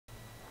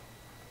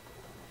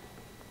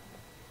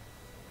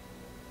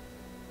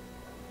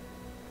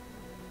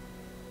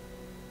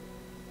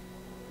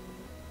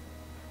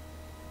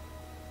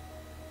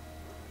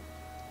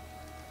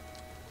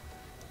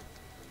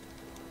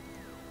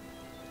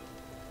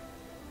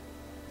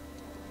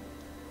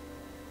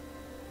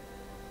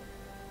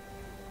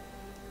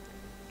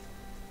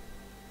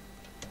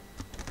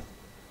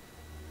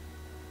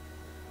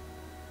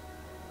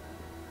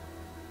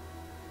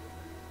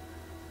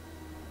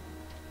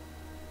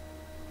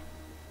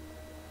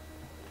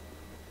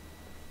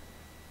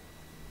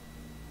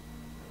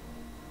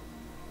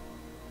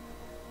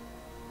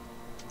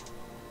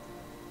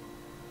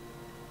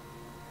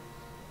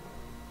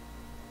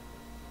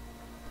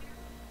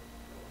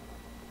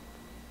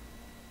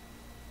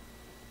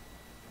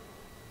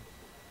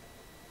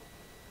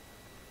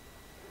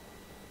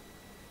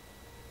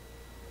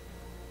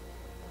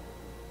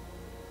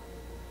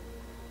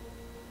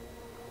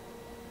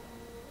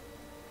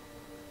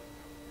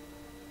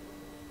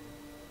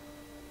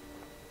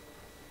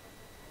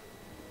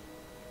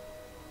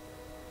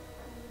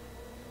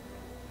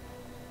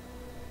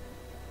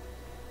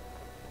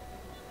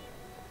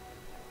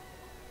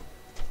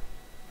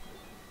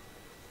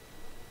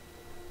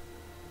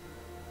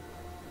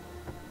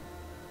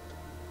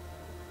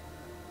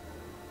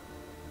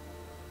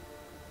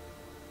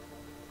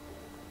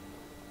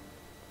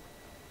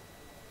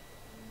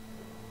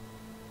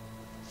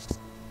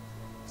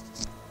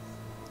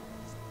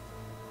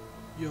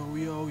Yo,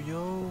 yo,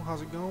 yo,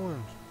 how's it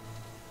going?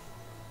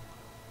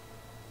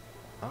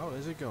 How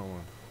is it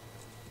going?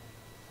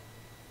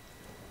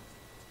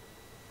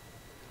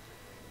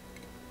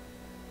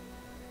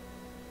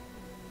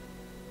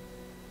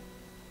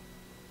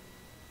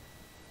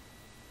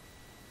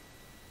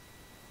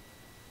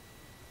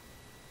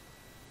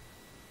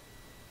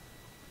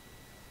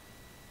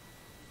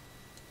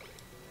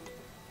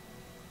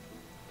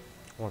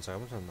 One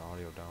second, I'm gonna turn the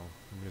audio down.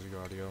 Music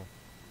audio.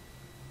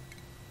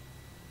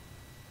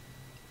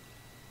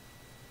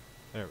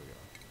 There we go.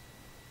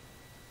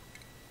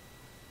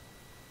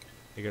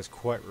 It gets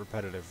quite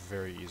repetitive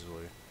very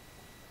easily.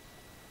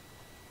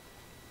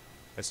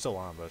 It's still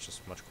on, but it's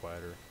just much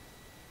quieter.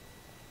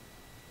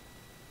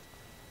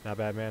 Not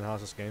bad, man. How's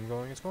this game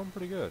going? It's going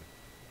pretty good.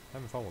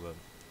 Having fun with it.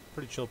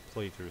 Pretty chill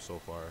playthrough so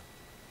far.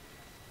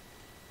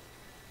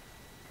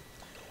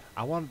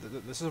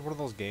 This is one of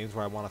those games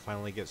where I want to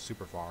finally get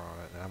super far on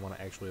it, and I want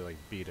to actually like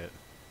beat it.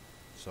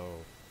 So,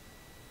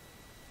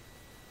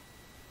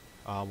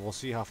 we'll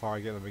see how far I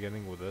get in the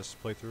beginning with this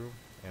playthrough,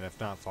 and if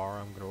not far,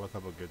 I'm gonna look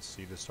up a good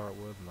seed to start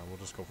with, and then we'll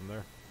just go from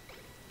there.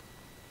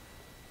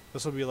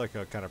 This will be like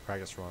a kind of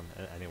practice run,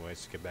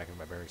 anyways, to get back into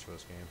my bearings for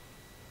this game.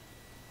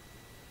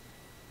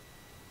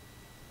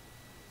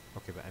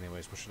 Okay, but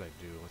anyways, what should I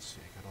do? Let's see,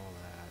 I got all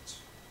that.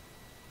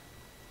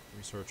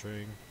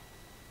 Researching.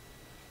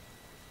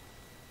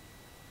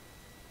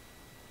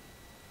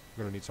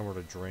 I'm gonna need somewhere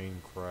to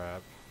drain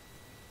crap.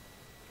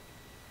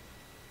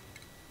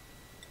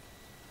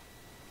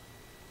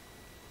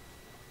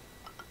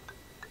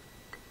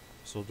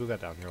 So we'll do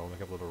that down here, we'll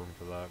make up a little room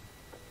for that.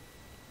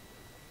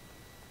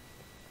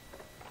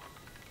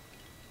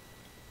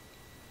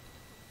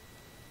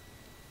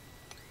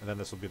 And then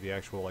this will be the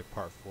actual, like,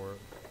 part for it.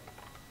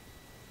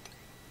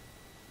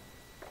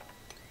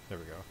 There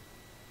we go.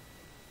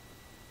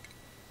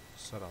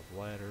 Set up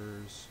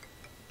ladders.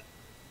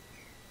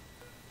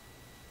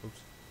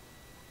 Oops.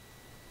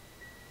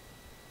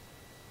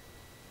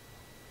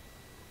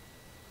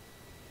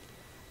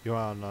 You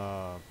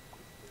on,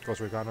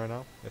 Ghost Recon right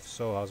now? If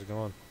so, how's it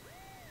going?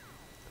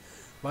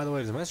 By the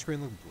way, does my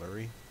screen look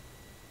blurry?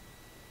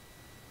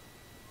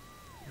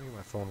 Let me get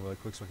my phone really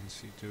quick so I can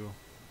see, too.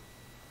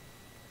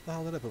 The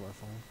hell did I put my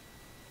phone?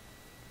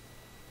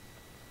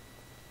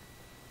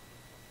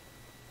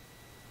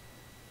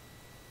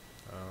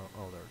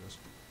 Oh, there it is.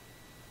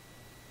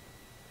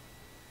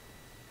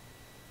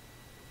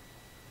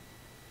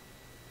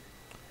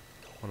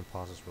 I want to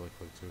pause this really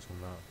quick too, so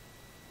I'm not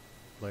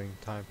letting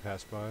time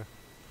pass by.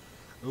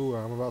 Ooh,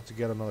 I'm about to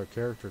get another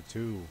character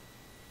too.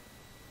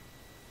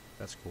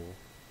 That's cool.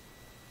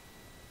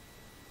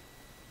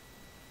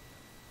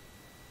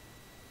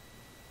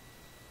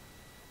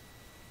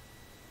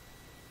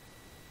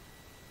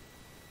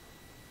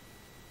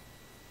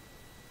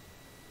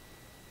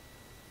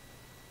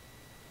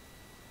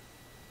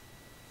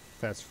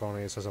 That's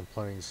funny. It says I'm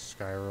playing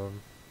Skyrim,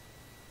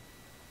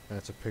 and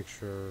it's a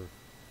picture.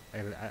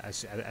 And I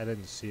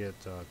didn't see it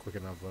quick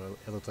enough, but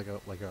it looked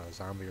like a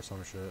zombie or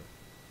some shit.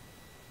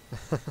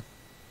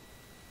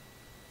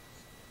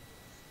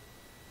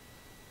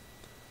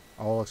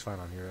 All looks fine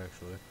on here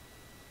actually.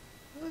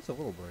 It's a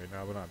little bright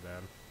now, but not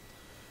bad.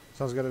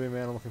 Sounds good to me,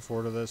 man. I'm looking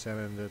forward to this,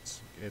 and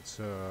it's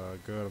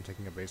good. I'm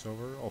taking a base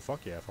over. Oh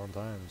fuck yeah, fun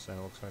times, and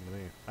it looks fine to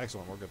me.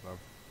 Excellent, we're good though.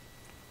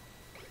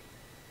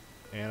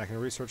 And I can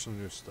research some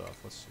new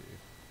stuff. Let's see.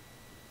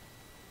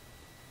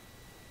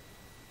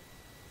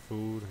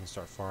 Food. I can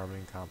start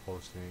farming,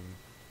 composting,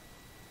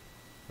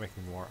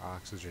 making more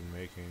oxygen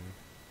making.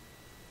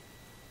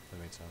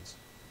 That made sense.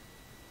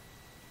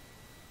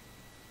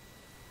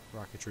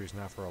 Rocketry's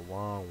not for a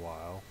long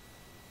while.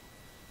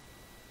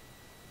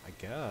 I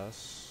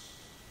guess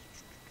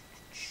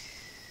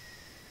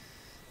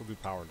we'll do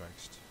power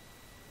next.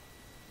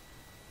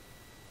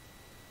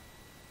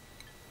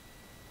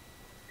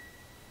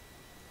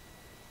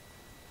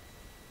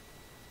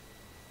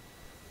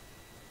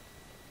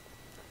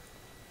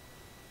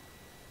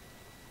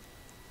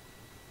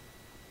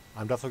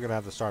 I'm definitely gonna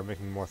have to start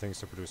making more things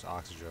to produce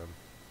oxygen.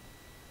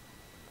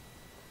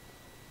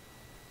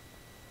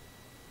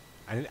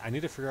 I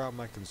need to figure out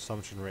my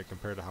consumption rate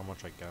compared to how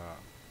much I got.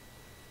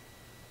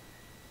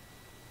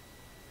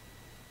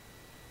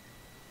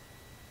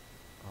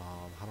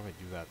 How do I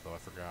do that though? I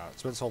forgot.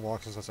 It's been so long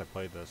since I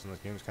played this, and this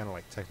game's kind of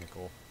like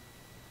technical.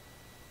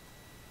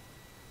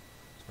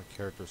 It's my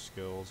character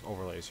skills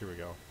overlays. Here we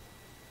go.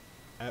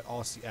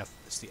 Oh, it's the F.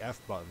 It's the F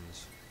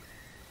buttons.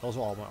 Those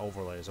are all my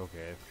overlays.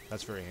 Okay,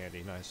 that's very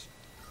handy. Nice.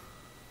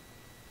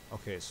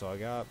 Okay, so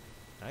I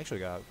actually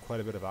got quite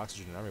a bit of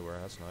oxygen everywhere.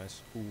 That's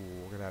nice. Ooh,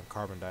 we're gonna have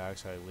carbon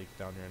dioxide leak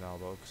down here now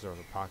though, because there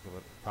was a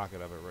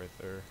pocket of it right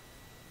there.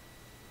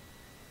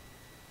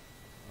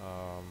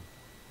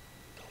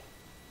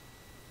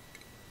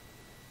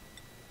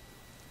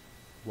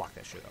 Block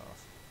that shit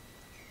off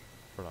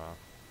for now.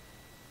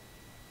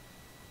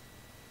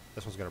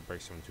 This one's gonna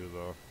break soon too,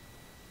 though.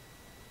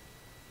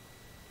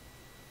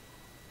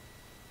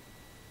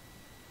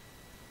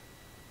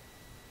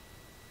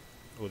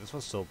 Oh, this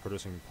one's still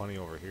producing plenty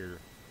over here.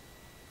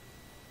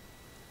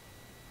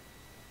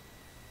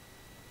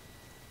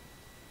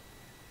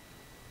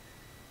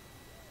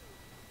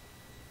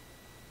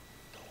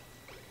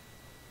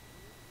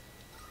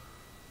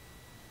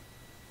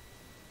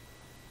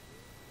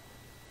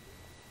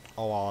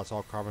 Oh wow, that's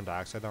all carbon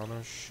dioxide down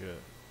there? Shit.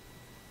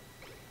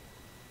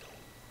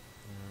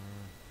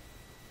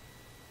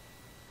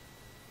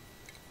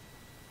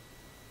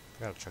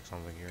 Gotta check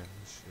something here.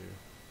 Let's see.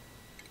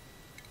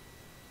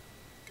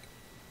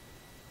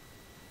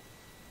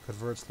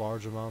 Converts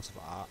large amounts of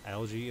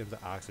algae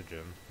into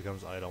oxygen.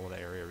 Becomes idle when the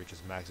area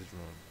reaches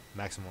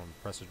maximum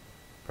pressure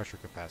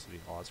capacity.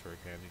 Oh, that's very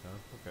handy,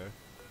 huh? Okay.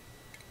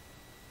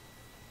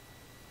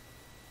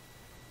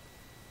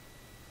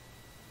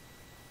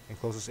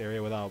 Enclose this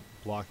area without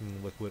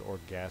blocking liquid or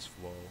gas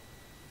flow.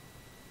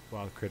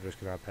 Wild critters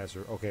cannot pass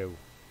through. Okay.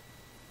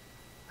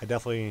 I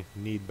definitely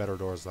need better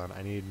doors then.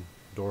 I need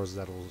doors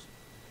that'll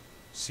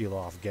seal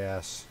off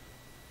gas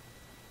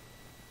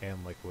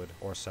and liquid,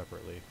 or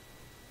separately.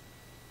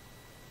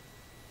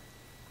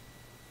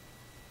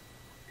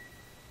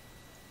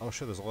 Oh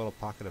shit, there's a little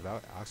pocket of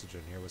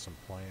oxygen here with some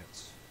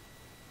plants.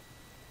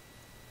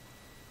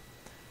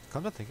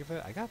 Come to think of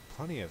it, I got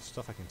plenty of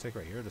stuff I can take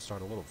right here to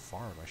start a little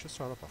farm. I should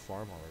start up a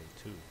farm already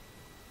too.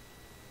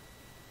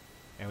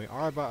 And we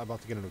are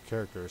about to get a new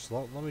character,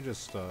 so let me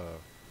just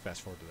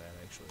fast forward to that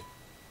actually.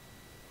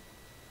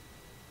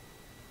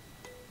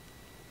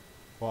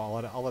 Well,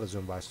 I'll let it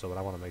zoom by still, but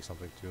I want to make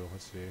something too.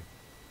 Let's see.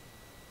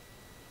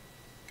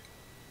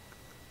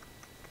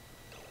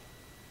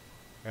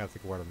 I gotta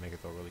think of where to make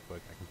it though really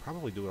quick. I can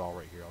probably do it all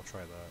right here. I'll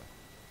try that.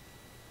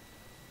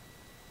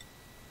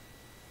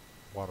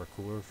 Water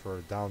cooler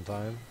for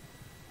downtime.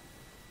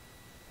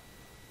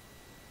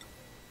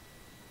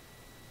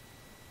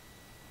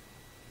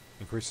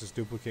 Increases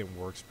duplicate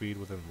work speed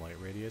within light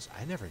radius.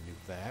 I never knew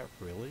that,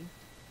 really?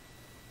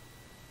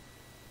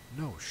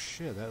 No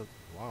shit,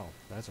 wow,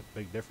 that's a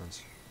big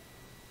difference.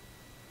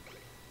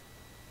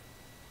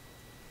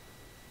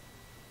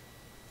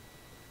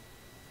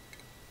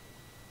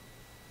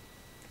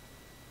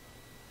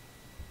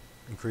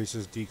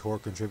 Increases decor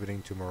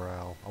contributing to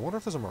morale. I wonder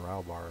if there's a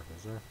morale bar,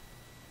 is there?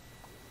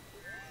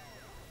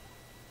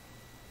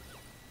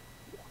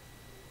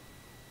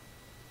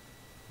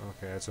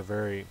 Okay, it's a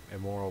very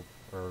immoral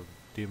or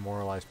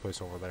demoralized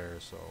place over there,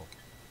 so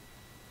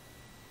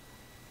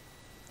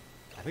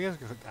I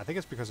think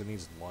it's because it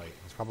needs light.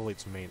 It's probably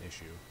its main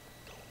issue.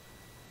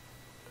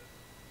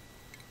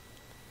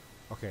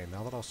 Okay,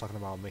 now that I was talking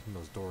about making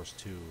those doors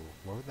too,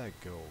 where would that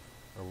go?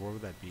 Or where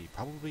would that be?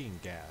 Probably in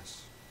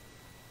gas.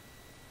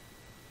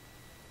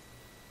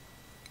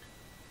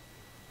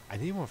 I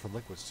need one for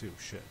liquids too.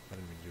 Shit, I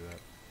didn't mean to do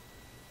that.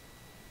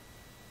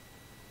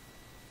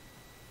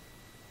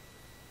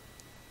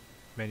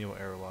 Manual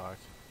airlock.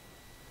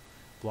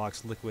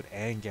 Blocks liquid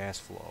and gas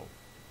flow.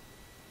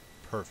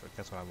 Perfect,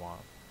 that's what I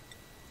want.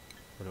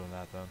 We're doing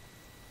that then.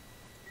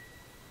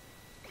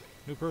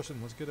 New person,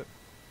 let's get it.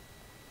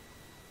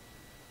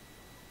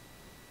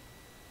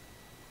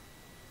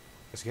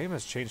 This game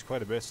has changed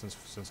quite a bit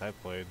since I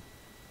played.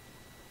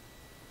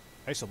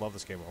 I used to love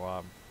this game a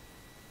lot.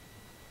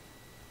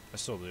 I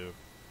still do.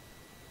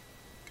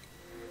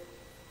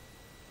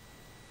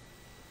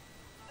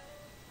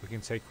 We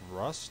can take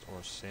rust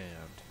or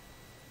sand.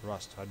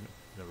 Rust.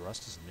 The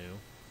rust is new.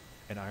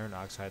 An iron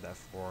oxide that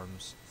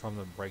forms from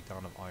the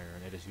breakdown of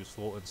iron. It is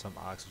useful in some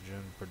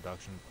oxygen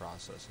production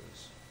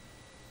processes.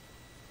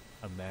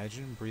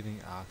 Imagine breathing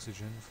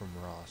oxygen from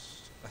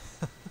rust.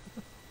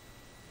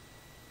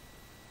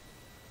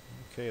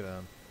 Okay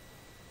then.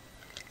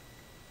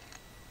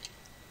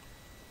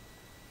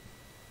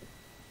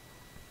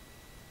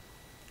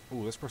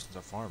 Ooh, this person's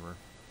a farmer.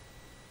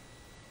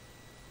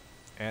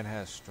 And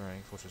has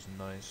strength, which is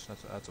nice.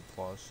 That's a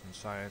plus. And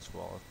science,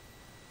 well,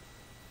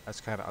 that's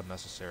kind of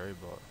unnecessary,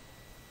 but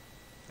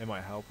it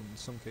might help in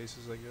some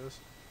cases, I guess.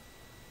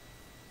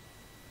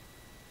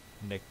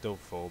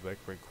 Nyctophobic,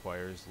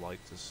 requires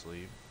light to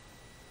sleep.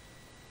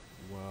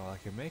 Well, I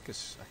can make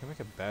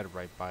a bed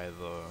right by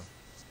the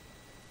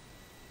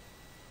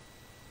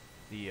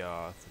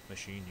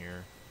machine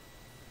here.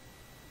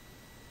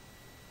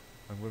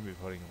 I'm going to be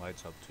putting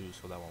lights up too,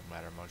 so that won't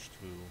matter much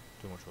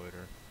too much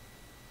later.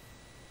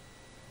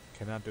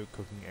 Cannot do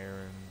cooking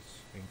errands.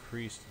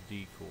 Increased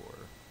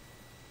decor.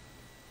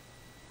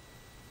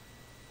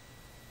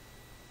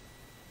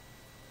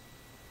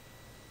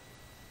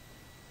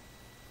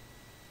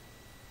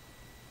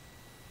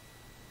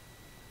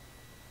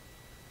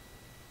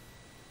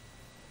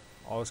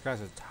 Oh, this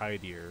guy's a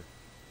tidier.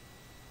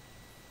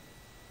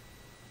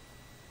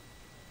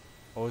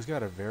 Oh, he's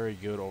got a very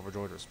good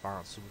overjoyed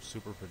response.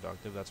 Super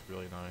productive. That's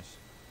really nice.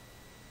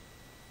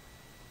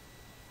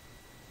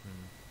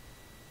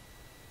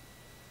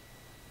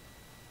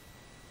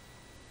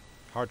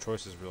 Hard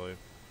choices, really.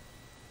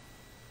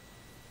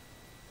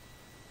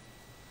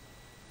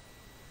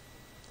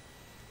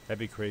 That'd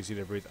be crazy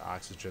to breathe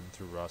oxygen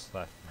through rust.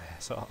 Laugh my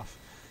ass off.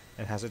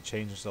 And has it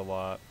changed a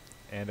lot?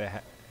 And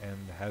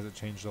has it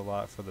changed a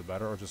lot for the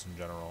better, or just in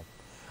general?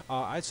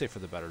 I'd say for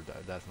the better,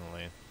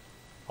 definitely.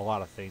 A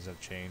lot of things have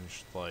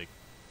changed, like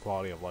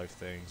quality of life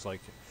things. Like,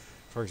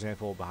 for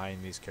example,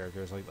 behind these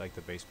characters, like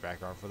the base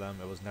background for them,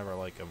 it was never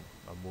like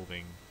a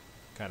moving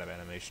kind of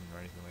animation or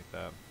anything like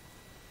that.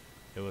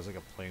 It was like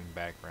a plain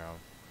background.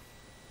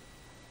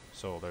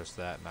 So there's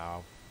that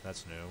now.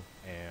 That's new.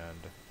 And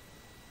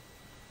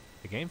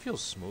the game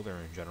feels smoother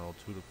in general,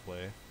 too, to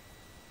play.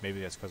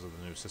 Maybe that's because of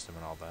the new system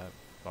and all that.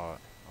 But,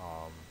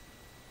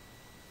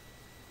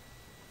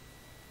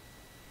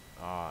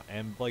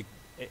 and, like,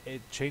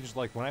 it changed,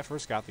 like, when I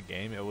first got the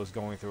game, it was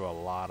going through a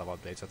lot of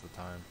updates at the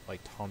time. Like,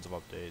 tons of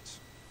updates.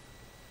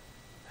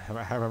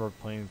 I remember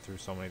playing through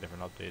so many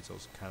different updates, it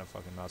was kind of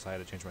fucking nuts. I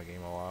had to change my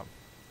game a lot.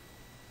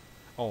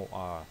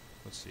 Oh,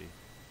 let's see.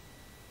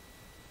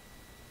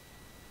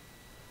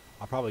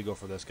 I'll probably go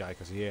for this guy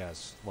because he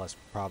has less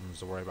problems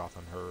to worry about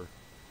than her.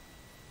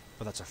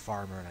 But that's a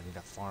farmer, and I need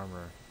a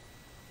farmer.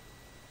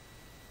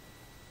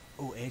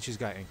 Oh, and she's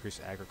got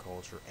increased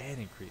agriculture and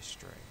increased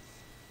strength.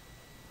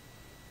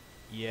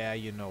 Yeah,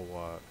 you know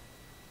what?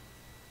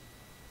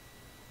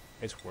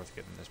 It's worth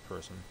getting this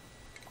person.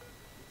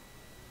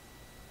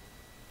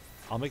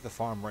 I'll make the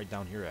farm right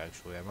down here,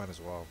 actually. I might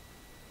as well.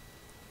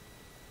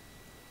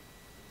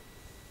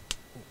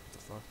 Oh, what the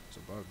fuck? It's a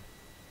bug.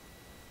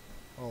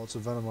 Oh, it's a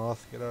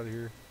Venomoth. Get out of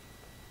here.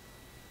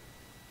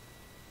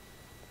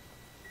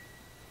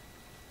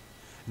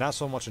 Not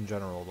so much in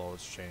general, though,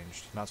 it's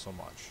changed. Not so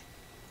much.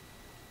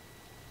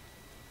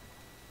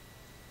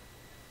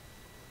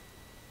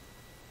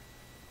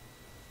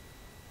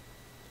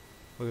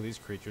 Look at these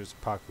creatures,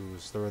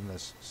 Pakus. They're in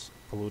this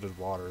polluted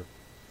water.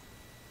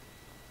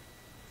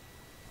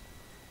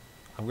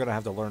 I'm gonna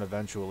have to learn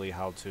eventually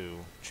how to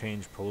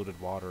change polluted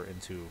water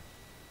into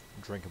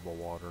drinkable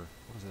water.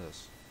 What is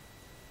this?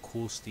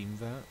 Cool steam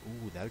vent?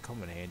 Ooh, that'd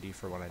come in handy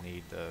for when I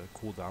need to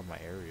cool down my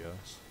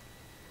areas.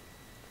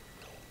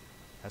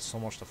 That's so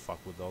much to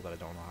fuck with, though, that I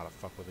don't know how to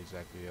fuck with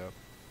exactly yet.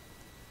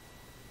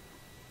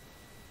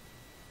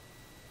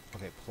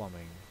 Okay,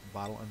 plumbing.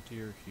 Bottle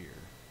emptier here.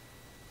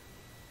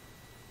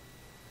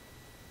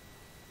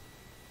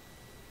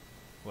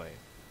 Wait.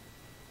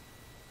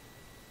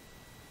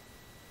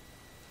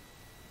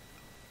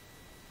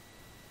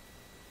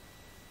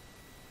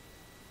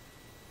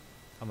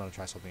 I'm gonna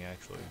try something,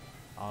 actually.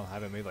 I'll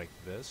have it made like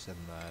this, and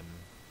then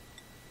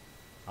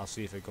I'll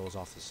see if it goes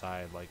off the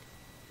side, like,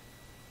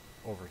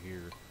 over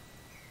here.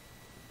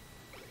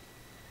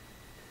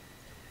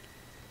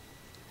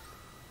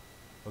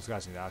 Those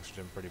guys need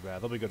oxygen pretty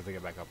bad. They'll be good if they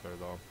get back up there,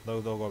 though.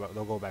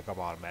 They'll go back up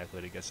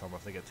automatically to get some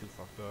if they get too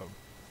fucked up.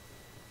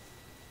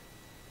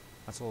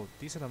 That's a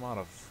decent amount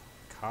of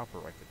copper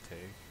I could take.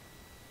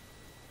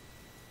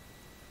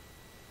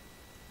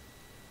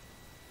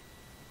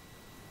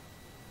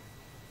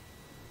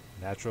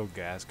 Natural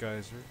gas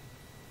geyser.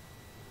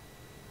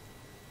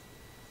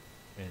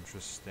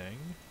 Interesting.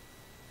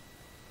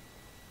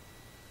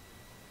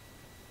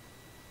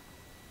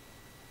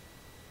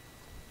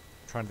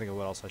 I'm trying to think of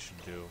what else I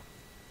should do.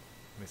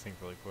 Let me think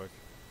really quick.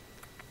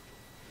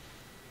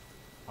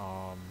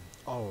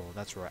 Oh,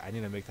 that's right. I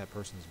need to make that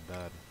person's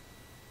bed.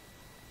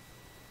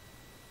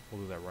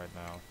 We'll do that right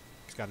now.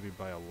 It's got to be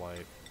by a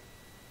light.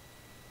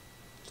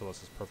 So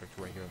this is perfect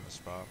right here in the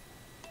spot.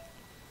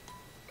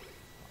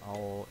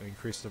 I'll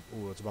increase the...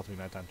 Ooh, it's about to be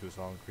nighttime too,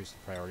 so I'll increase the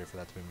priority for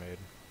that to be made.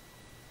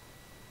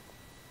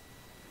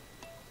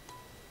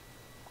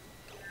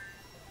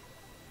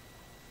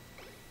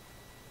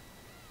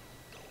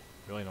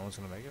 Really, no one's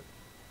gonna make it?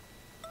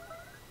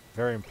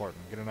 Very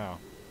important. Get it now.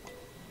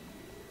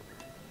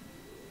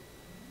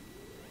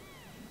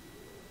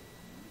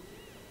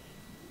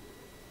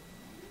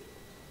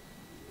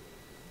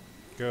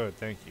 Good,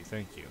 thank you,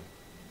 thank you.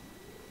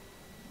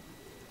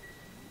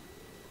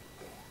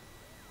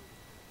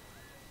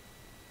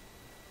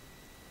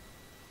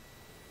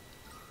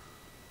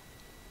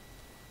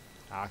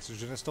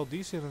 Oxygen is still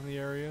decent in the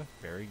area.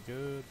 Very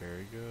good,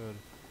 very good.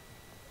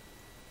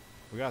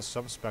 We got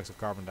some specks of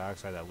carbon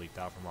dioxide that leaked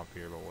out from up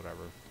here, but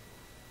whatever.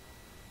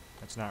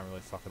 It's not really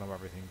fucking up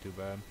everything too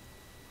bad.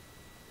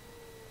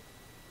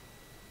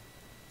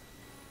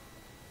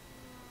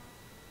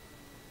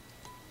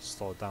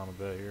 Slow it down a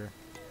bit here.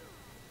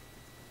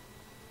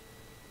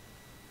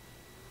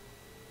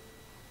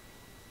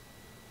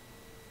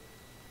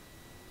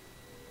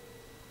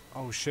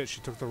 Oh shit,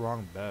 she took the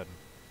wrong bed.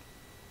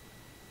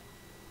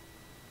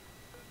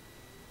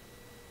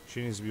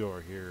 She needs to be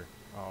over here.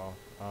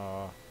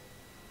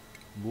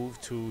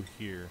 Move to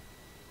here.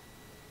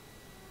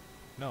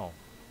 No.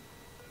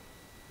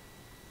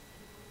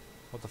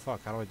 What the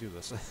fuck? How do I do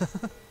this?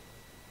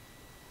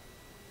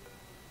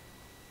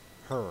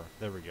 Her.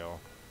 There we go.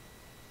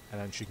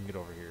 And then she can get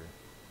over here.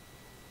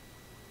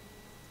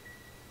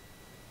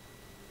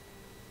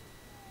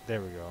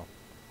 There we go.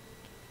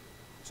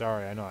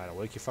 Sorry, I know I had to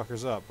wake you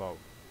fuckers up, but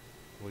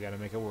we gotta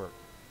make it work.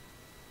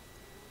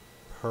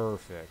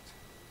 Perfect.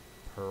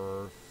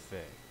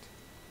 Perfect.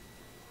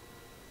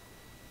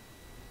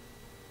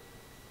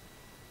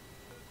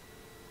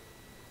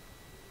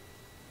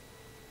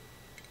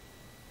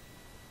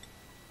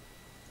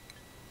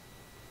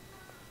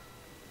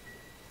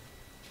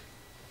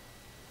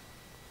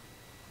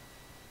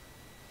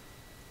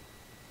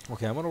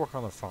 Okay, I'm gonna work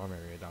on the farm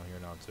area down here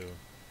now too.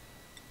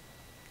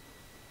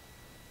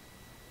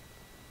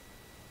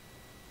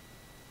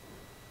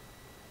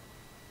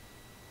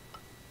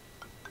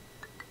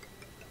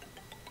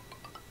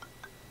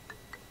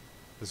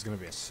 This is gonna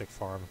be a sick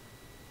farm.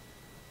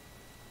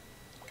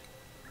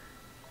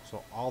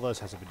 So all this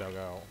has to be dug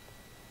out.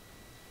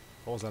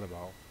 What was that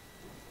about?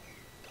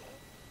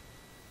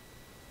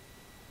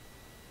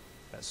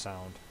 That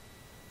sound.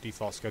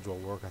 Default schedule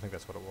work, I think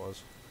that's what it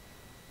was.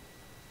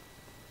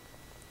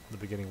 The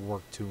beginning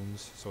work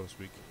tunes, so to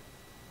speak.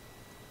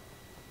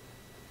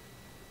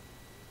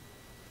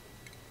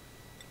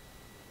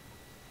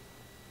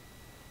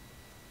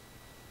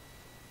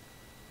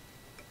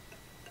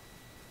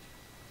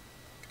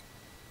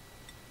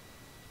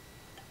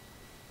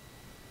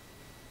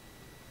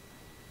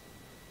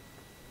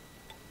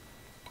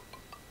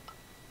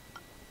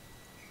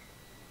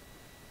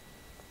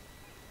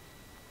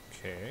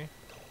 Okay.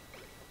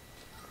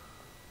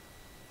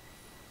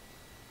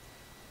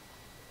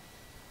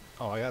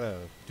 Oh, I gotta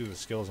do the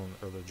skills on,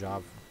 or the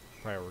job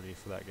priority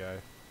for that guy,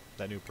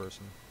 that new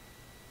person.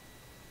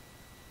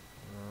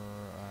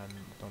 I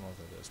don't know what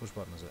that is. Which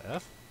button is it?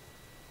 F?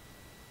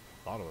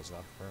 Thought it was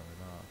F, apparently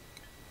not.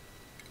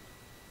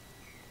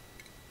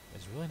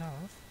 Is it really not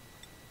F?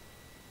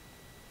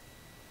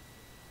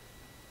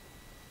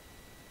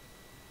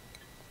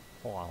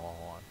 Hold on, hold on,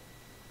 hold on.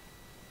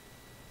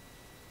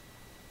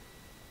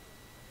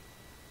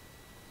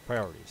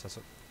 Priorities, that's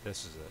what,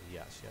 this is it.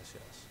 Yes, yes,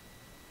 yes.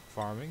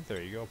 Farming,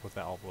 there you go, put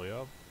that all the way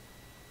up.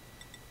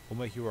 We'll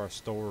make you our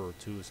storer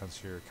too,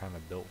 since you're kind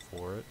of built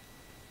for it.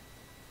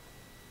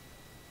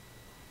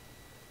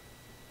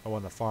 And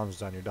when the farm's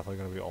done, you're definitely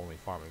going to be only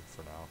farming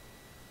for now.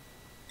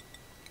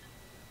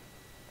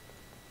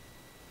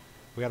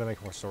 We gotta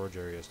make more storage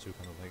areas too,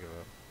 come to think of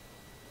it.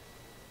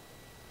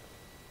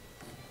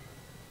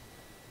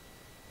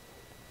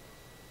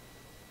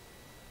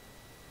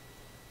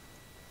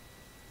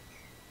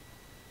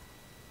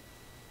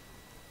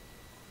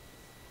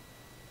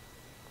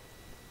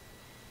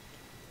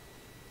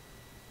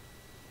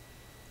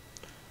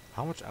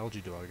 How much algae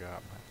do I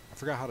got? I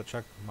forgot how to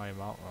check my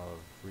amount of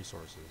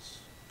resources.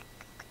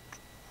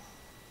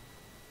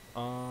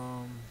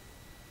 Oh,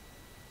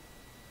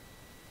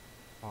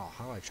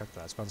 how do I check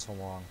that? It's been so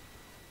long.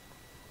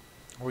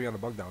 Oh, we got a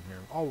bug down here.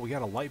 Oh, we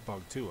got a light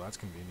bug too. That's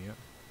convenient.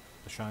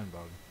 The shine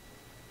bug.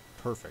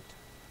 Perfect.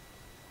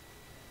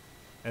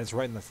 And it's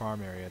right in the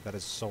farm area. That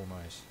is so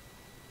nice.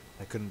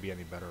 That couldn't be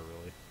any better,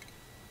 really.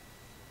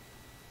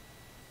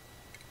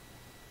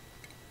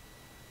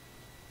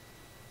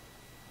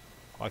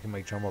 I can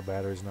make jumbo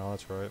batteries now,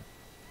 that's right.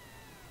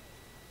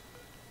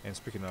 And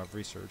speaking of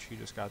research, he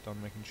just got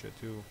done making shit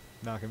too.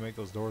 Now I can make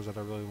those doors that I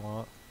really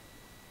want.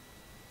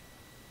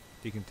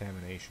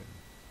 Decontamination.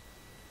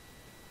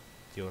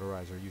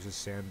 Deodorizer uses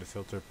sand to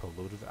filter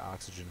polluted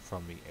oxygen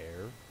from the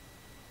air,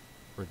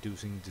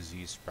 reducing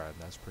disease spread.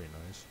 That's pretty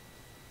nice.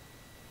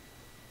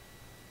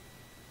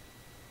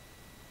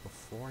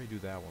 Before I do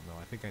that one though,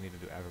 I think I need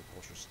to do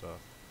agriculture stuff.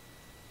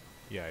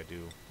 Yeah, I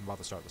do. I'm about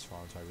to start this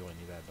farm, so I really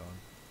need that done.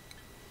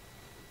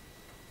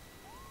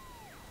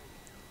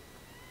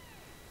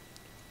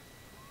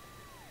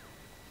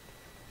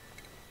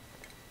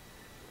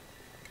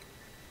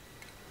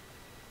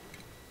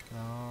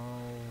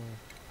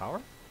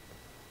 Power?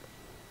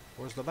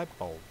 Where's the light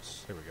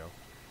bulbs? Here we go.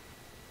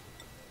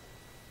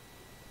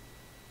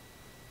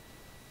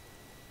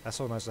 That's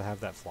so nice to have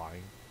that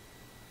flying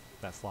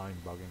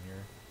bug in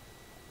here.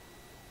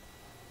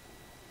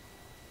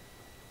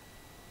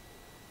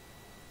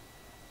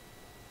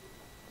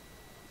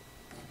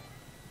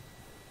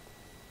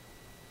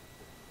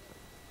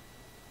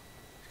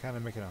 It's kind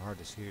of making it hard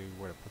to see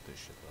where to put this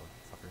shit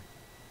though, fucker.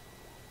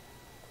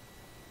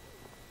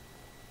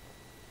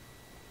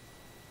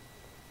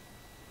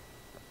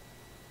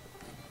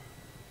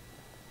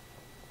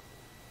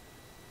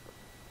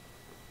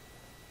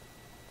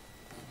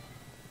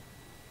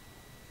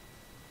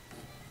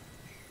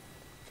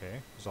 Okay,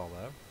 there's all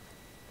that.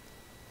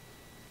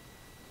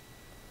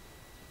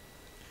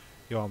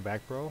 Yo, I'm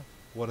back, bro.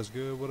 What is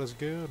good? What is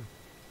good?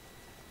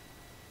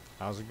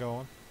 How's it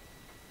going?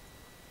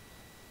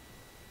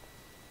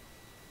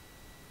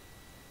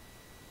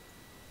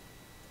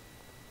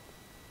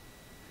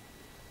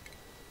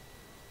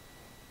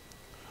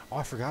 Oh,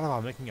 I forgot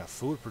about making a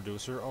food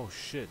producer. Oh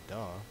shit,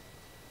 duh.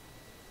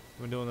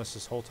 I've been doing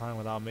this whole time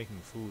without making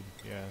food.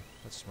 Yeah,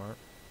 that's smart.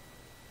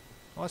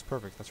 Oh, that's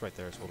perfect. That's right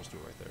there, so we'll just do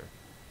it right there.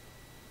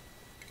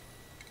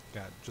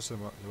 Got just the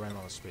right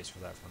amount of space for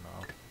that for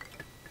now.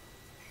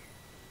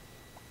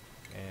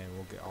 And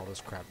we'll get all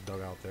this crap dug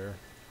out there.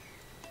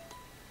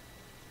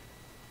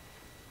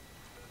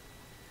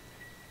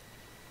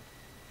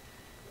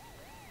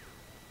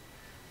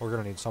 We're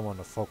gonna need someone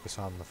to focus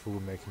on the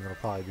food making. It'll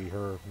probably be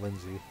her,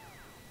 Lindsay.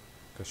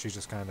 Because she's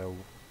just kind of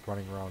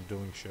running around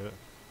doing shit.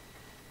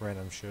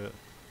 Random shit.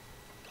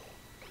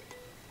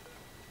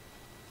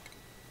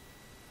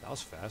 That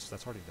was fast.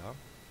 That's already done.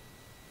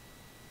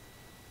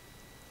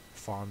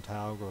 Farm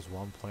tile grows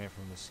one plant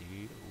from the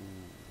seed.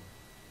 Ooh.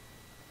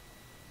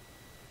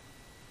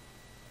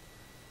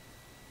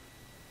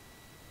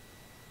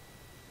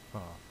 Huh.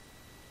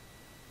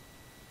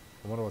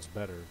 I wonder what's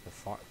better, the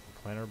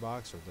planter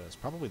box or this?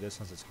 Probably this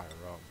since it's higher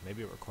up.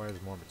 Maybe it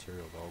requires more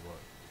material though, but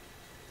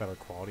better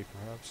quality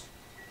perhaps.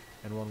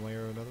 in one way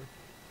or another.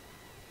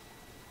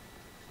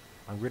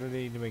 I'm gonna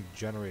need to make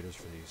generators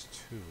for these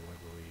too, I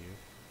believe.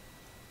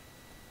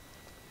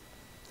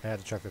 I had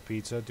to check the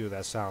pizza. Dude,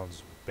 that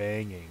sounds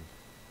banging.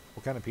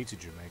 What kind of pizza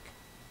did you make?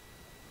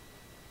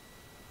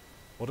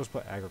 We'll just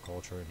put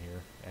agriculture in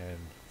here and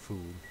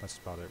food. That's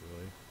about it,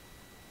 really.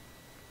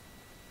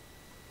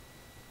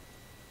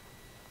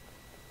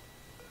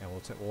 And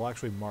we'll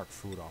actually mark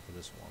food off of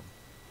this one.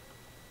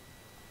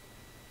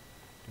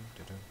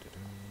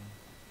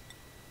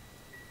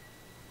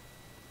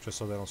 Just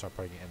so they don't start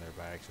putting it in there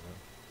by accident.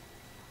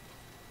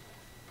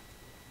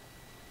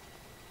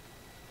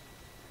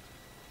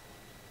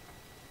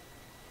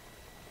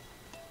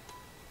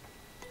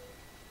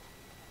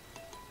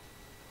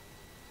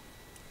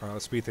 Alright,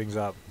 let's speed things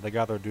up. They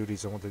got their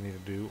duties and what they need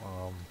to do.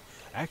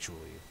 Actually,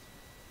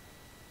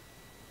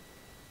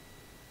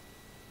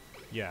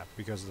 yeah,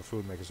 because the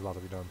food maker's about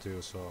to be done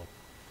too, so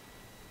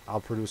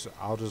I'll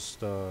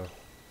just,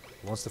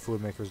 once the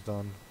food maker's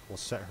done, we'll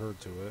set her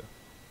to it.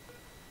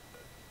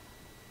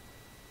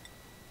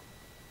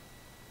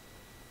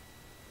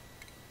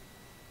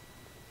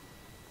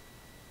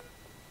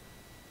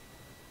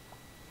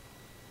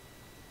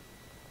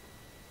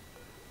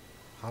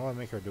 How do I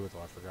make her do it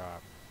though? I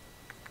forgot.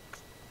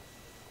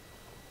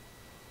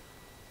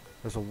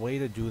 There's a way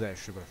to do that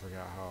shit, but I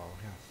forgot how.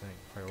 Yeah, I think.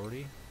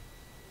 Priority?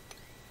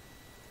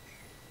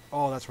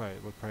 Oh, that's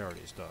right. With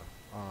priorities, duh.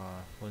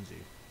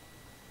 Lindsay.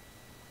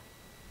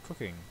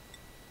 Cooking.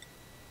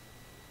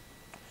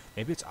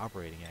 Maybe it's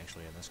operating,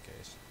 actually, in this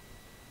case.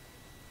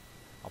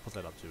 I'll put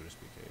that up, too, just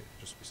to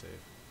be safe.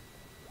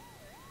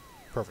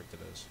 Perfect,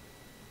 it is.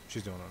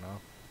 She's doing it now.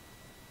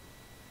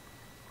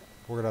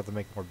 We're gonna have to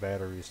make more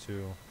batteries,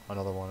 too.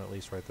 Another one, at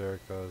least, right there,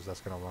 because that's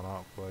gonna run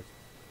out quick.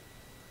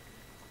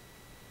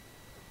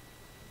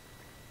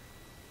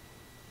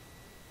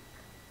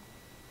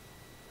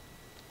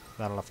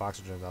 Not enough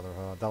oxygen down there,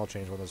 huh? That'll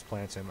change when there's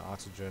plants and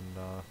oxygen,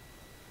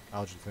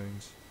 algae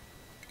things.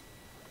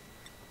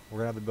 We're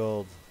gonna have to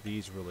build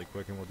these really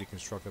quick, and we'll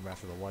deconstruct them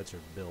after the lights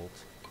are built.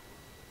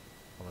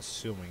 I'm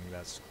assuming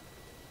that's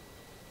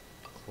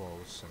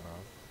close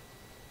enough.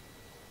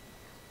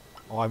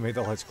 Oh, I made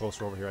the lights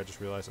closer over here. I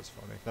just realized that's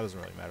funny. That doesn't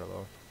really matter,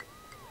 though.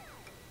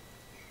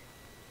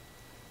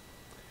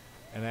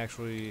 And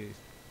actually,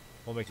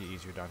 we'll make it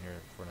easier down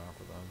here for now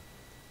for them.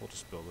 We'll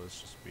just build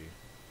this, just to be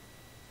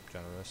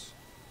generous.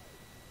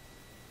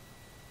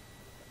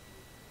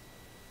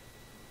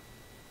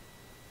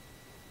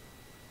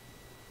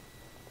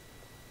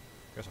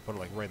 Guess I'll put it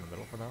like right in the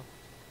middle for now.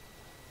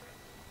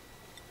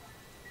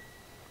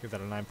 Give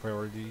that a 9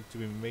 priority to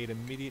be made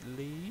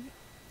immediately.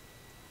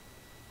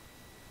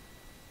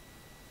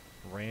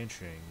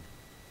 Ranching.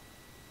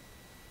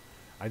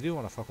 I do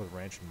want to fuck with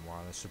ranching more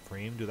on the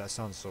Supreme. Dude, that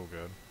sounds so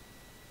good.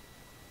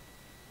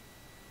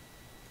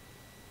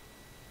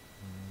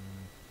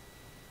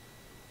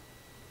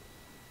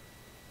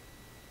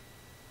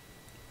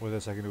 With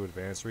this I can do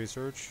advanced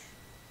research.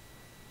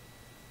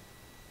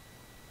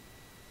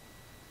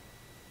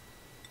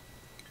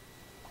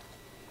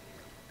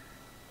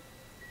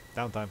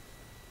 Downtime.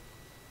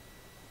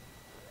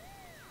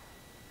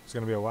 It's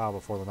gonna be a while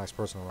before the next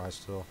person arrives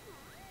still.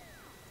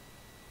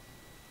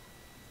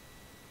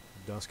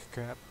 Dusk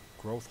cap,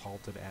 growth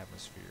halted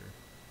atmosphere.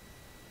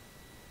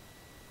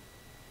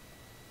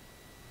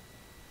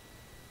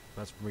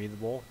 That's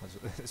breathable.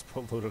 It's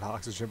polluted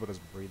oxygen, but it's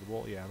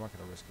breathable. Yeah, I'm not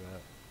gonna risk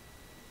that.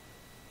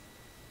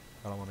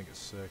 I don't want to get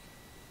sick.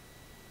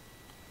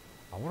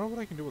 I wonder what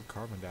I can do with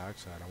carbon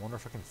dioxide. I wonder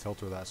if I can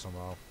filter that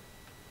somehow.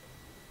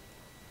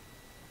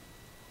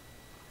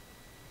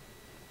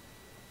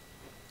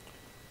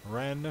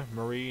 Ren,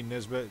 Marie,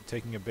 Nisbet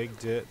taking a big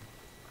dip.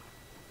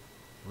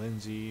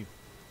 Lindsay,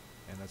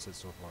 and that's it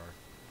so far.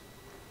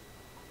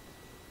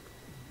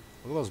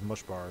 Look at those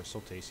mush bars, so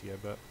tasty, I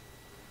bet.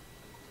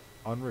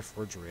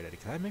 Unrefrigerated.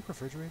 Can I make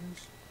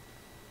refrigerators?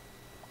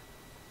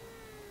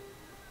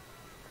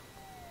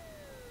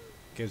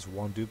 Gives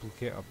one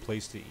duplicate a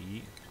place to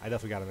eat. I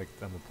definitely gotta make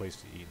them a place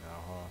to eat now,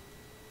 huh?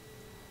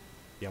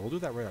 Yeah, we'll do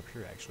that right up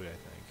here, actually, I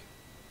think.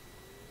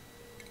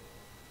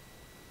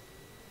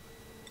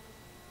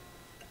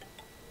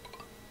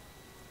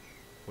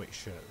 Wait,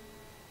 shit.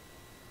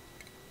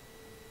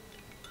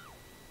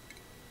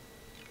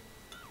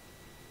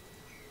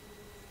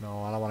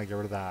 No, I don't want to get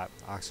rid of that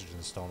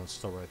oxygen stone. It's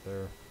still right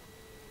there.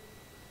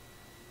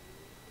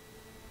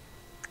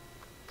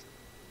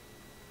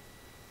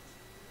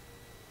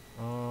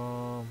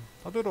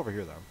 I'll do it over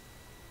here, though.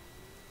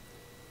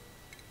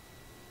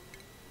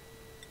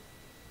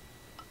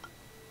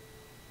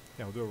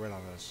 Yeah, we'll do it right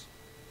on this.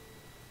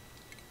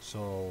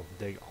 So,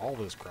 dig all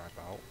this crap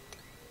out.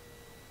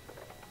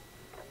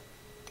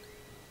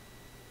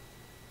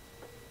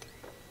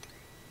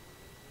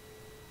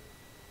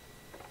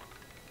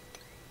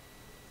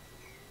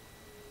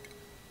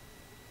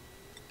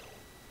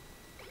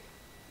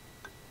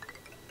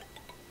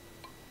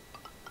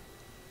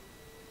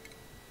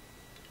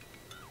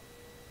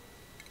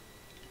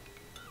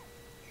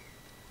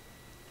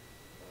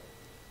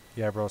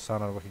 Yeah, bro,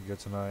 sounded looking good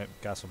tonight.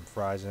 Got some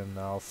fries in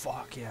now.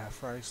 Fuck yeah,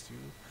 fries, dude.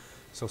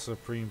 So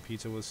Supreme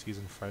Pizza with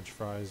seasoned French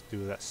fries.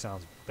 Dude, that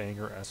sounds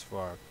banger as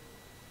fuck.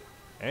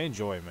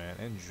 Enjoy, man.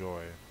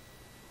 Enjoy.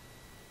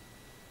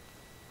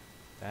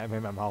 That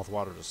made my mouth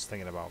water just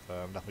thinking about that.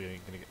 I'm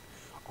definitely gonna get...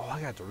 Oh, I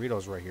got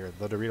Doritos right here.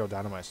 The Dorito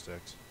Dynamite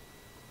Sticks.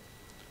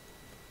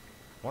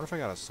 I wonder if I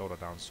got a soda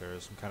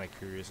downstairs. I'm kind of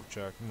curious to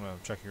check. I'm gonna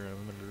check here in a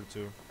minute or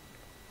two.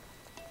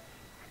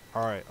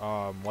 Alright,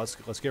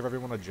 let's give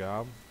everyone a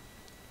job.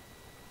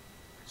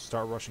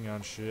 Start rushing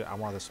on shit. I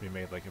want this to be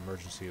made like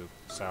emergency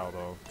style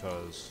though,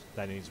 because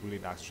we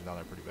need oxygen down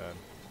there pretty bad.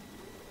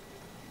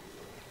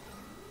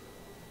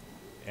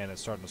 And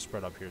it's starting to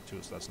spread up here too,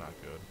 so that's not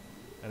good.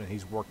 And then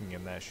he's working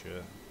in that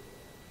shit.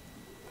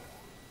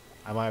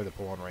 I might have to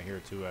pull one right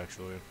here too,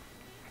 actually.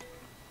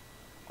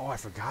 Oh, I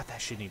forgot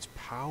that shit needs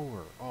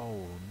power.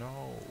 Oh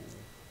no.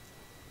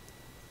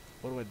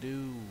 What do I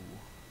do?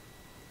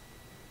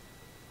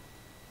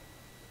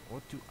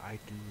 What do I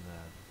do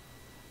then?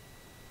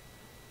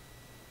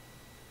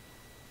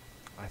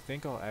 I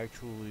think I'll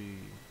actually...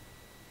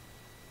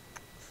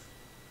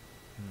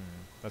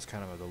 that's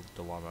kind of a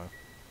dilemma.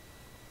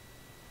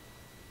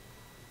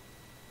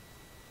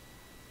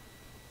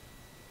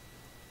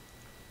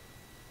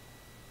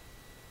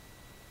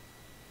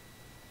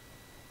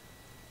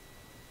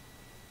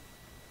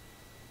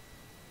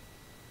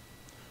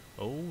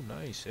 Oh,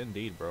 nice.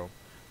 Indeed, bro.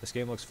 This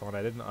game looks fun.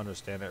 I didn't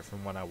understand it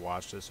from when I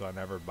watched it, so I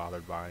never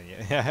bothered buying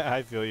it.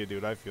 I feel you,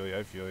 dude. I feel you.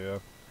 I feel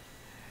you.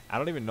 I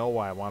don't even know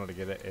why I wanted to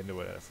get into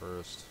it at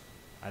first.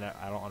 I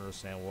don't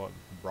understand what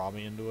brought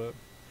me into it.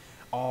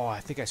 Oh, I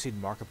think I seen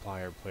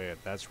Markiplier play it.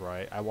 That's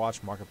right. I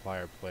watched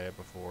Markiplier play it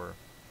before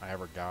I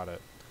ever got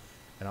it.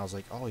 And I was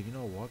like, oh, you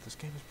know what? This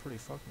game is pretty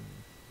fucking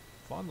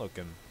fun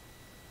looking.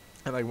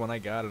 And like when I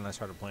got it and I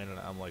started playing it,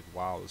 I'm like,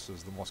 wow, this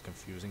is the most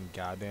confusing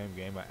goddamn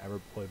game I ever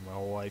played in my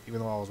whole life. Even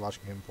though I was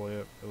watching him play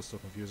it, it was still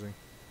confusing.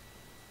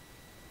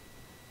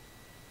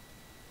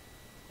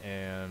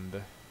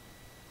 And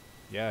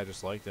yeah, I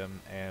just liked him,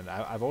 and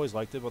I've always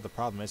liked it. But the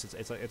problem is,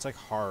 it's like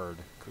hard,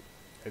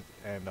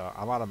 and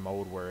I'm on a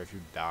mode where if you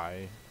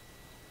die,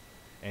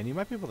 and you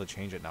might be able to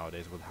change it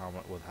nowadays with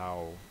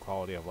how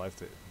quality of life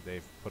that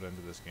they've put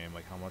into this game,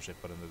 like how much they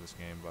put into this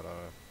game. But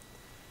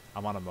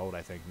I'm on a mode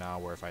I think now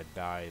where if I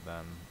die,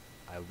 then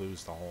I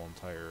lose the whole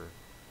entire.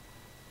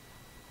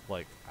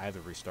 Like I have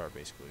to restart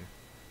basically.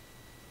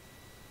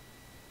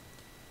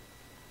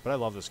 But I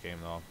love this game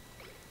though.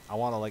 I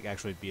want to like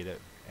actually beat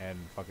it and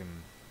fucking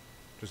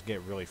just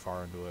get really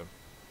far into it.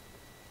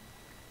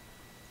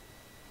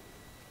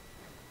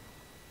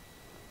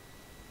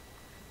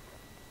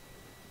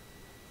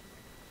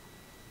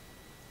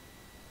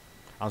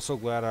 I'm so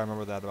glad I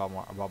remember that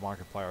about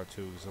Markiplier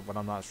too. So when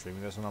I'm not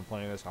streaming this and I'm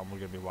playing this, I'm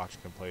gonna be watching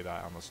him play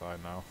that on the side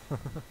now.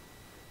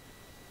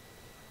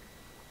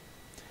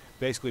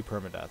 Basically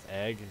permadeath.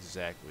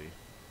 Exactly.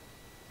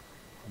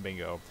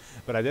 Bingo.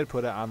 But I did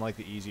put it on like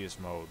the easiest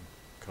mode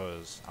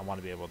because I want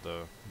to be able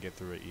to get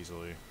through it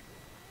easily.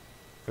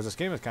 Because this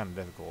game is kind of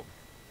difficult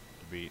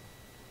to beat.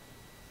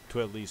 To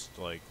at least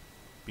like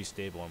be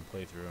stable and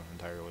play through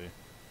entirely.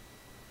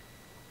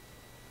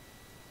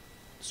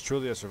 It's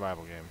truly a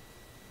survival game.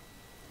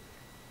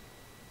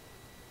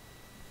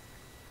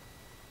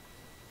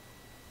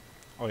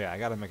 Oh yeah, I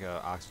gotta make an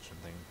oxygen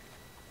thing.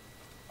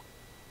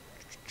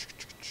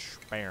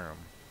 Bam.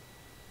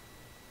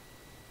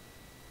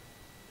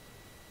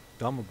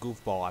 Dumb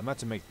goofball. I meant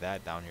to make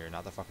that down here,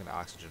 not the fucking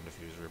oxygen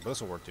diffuser. But this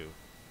will work too.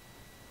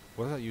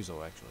 What does that use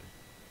though, actually?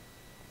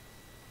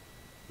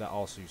 That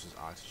also uses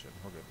oxygen.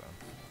 We're good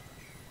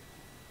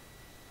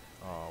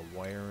then.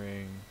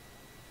 Wiring.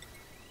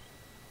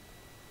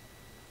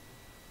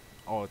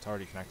 Oh, it's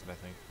already connected, I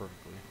think,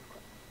 perfectly.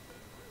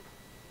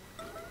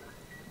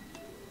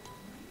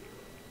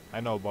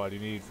 I know, bud. You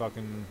need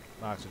fucking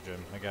oxygen.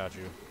 I got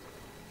you.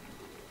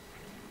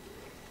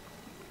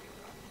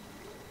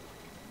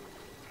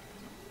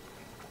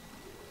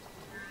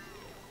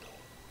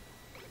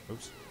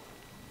 Oops.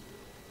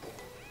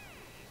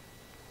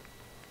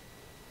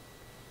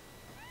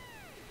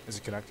 Is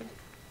it connected?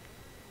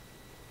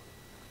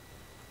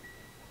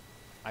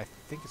 I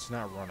think it's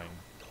not running.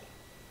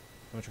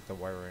 Let me check the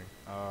wiring.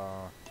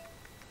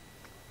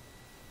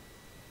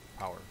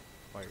 Power.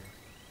 Fire.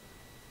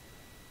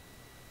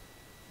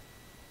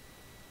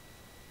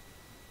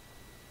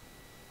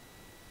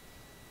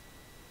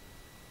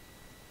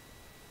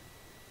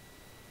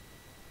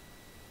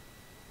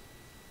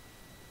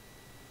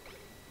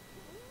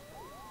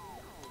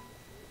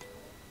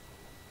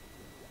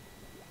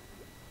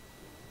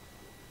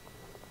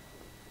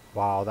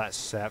 Wow, that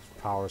saps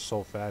power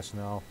so fast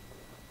now.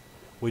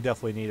 We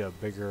definitely need a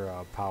bigger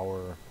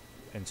power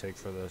intake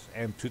for this.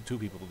 And two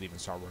people to even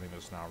start running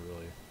this now,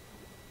 really.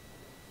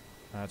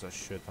 That's a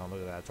shit ton.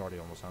 Look at that. It's already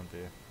almost empty.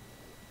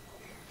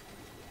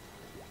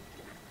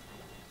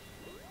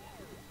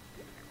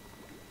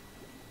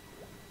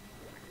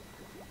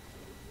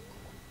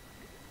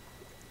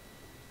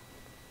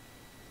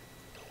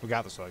 We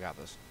got this, though. I got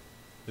this.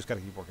 Just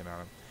gotta keep working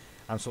on it.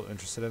 I'm so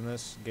interested in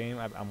this game.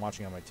 I'm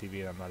watching on my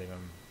TV and I'm not even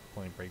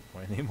playing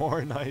Breakpoint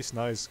anymore. Nice,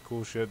 nice,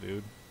 cool shit,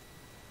 dude.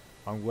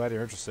 I'm glad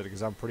you're interested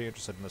because I'm pretty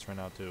interested in this right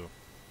now too.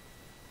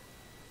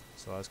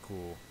 So that's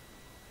cool.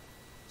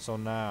 So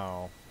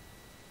now,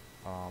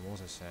 what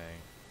was I saying?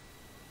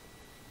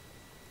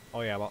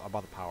 Oh yeah,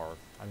 about the power.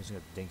 I'm using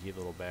a dinky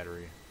little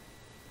battery.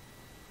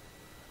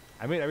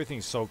 I made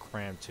everything so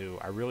cramped too.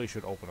 I really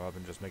should open up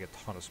and just make a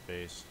ton of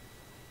space.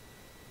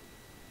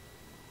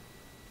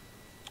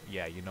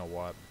 Yeah, you know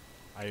what?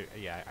 I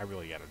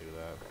really gotta do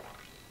that.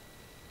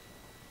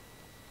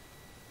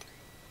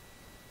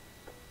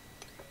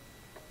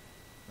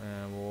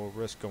 And we'll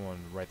risk going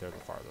right there the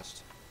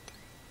farthest.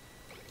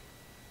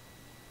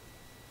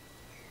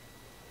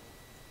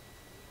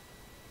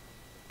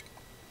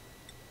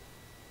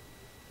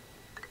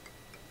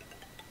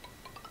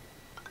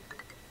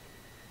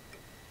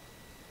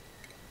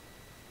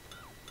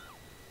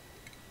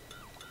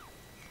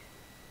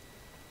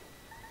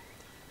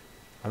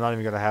 I'm not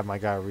even gonna have my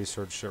guy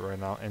research shit right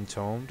now.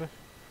 Entombed?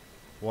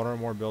 One or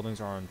more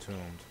buildings are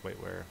entombed.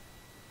 Wait, where?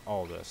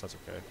 All of this, that's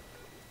okay.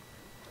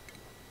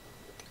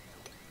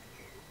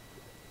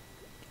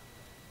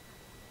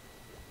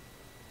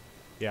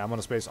 Yeah, I'm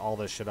gonna space all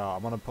this shit out.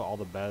 I'm gonna put all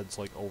the beds,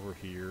 like, over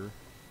here.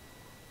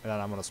 And then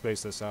I'm gonna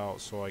space this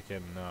out so I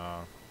can,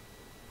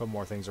 put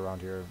more things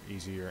around here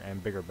easier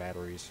and bigger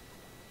batteries.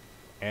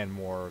 And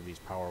more of these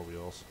power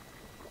wheels.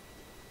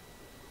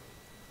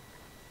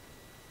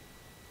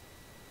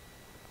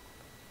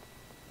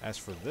 As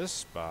for this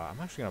spot,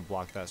 I'm actually gonna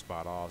block that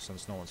spot off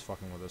since no one's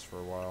fucking with this for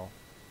a while.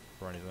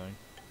 For anything.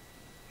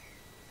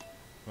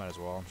 Might as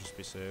well, just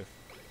be safe.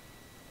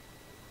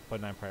 Put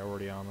 9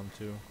 priority on them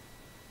too.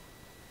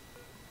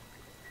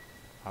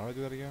 How do I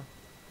do that again?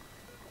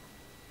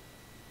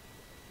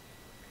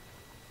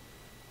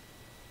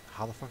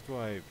 How the fuck do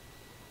I... I'm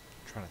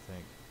trying to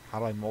think. How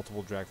do I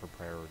multiple drag for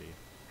priority?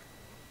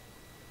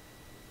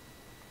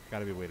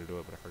 Gotta be a way to do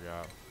it, but I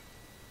forgot.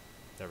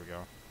 There we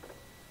go.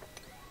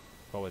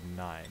 But with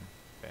 9.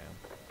 Bam.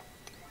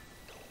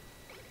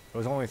 It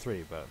was only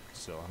 3, but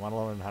still. I want to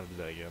learn how to do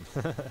that again.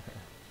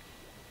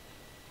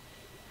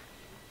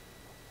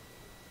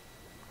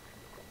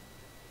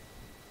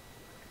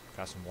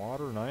 Got some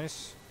water,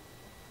 nice.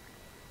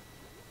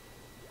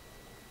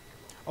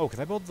 Oh, can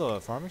I build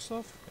the farming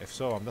stuff? If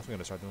so, I'm definitely going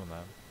to start doing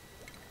that.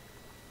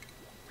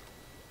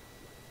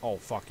 Oh,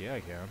 fuck yeah,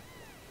 I can.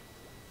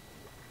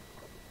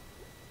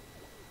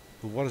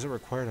 But what does it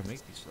require to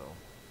make these, though?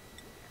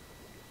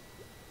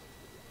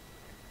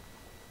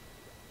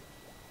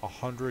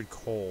 100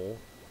 coal.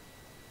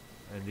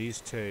 And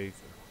these take...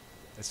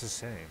 It's the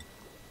same.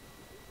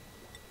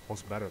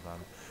 What's better than?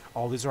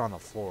 Oh, these are on the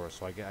floor,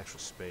 so I get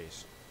extra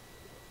space.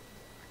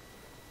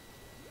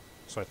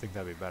 So I think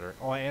that'd be better.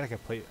 Oh, and I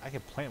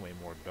can plant way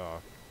more, duh.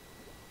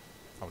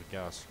 I would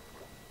guess.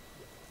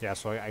 Yeah,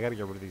 so I gotta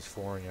get rid of these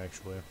flooring,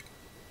 actually.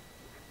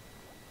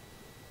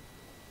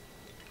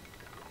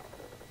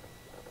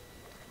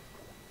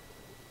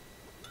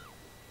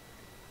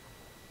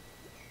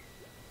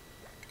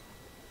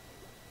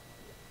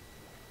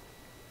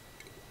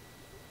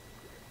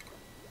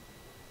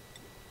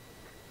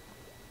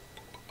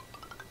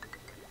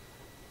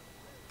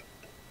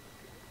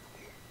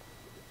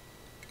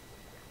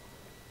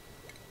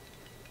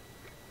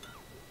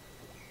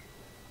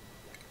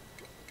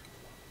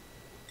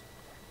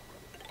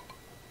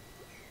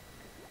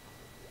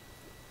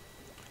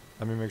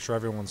 Let me make sure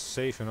everyone's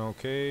safe and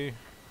okay.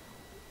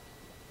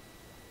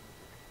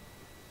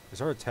 Is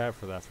there a tab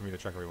for that for me to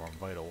check everyone?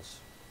 Vitals.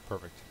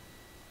 Perfect.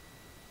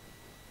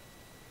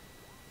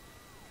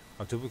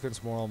 A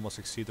duplicant's moral must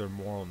exceed their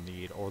moral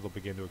need or they'll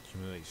begin to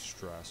accumulate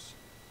stress.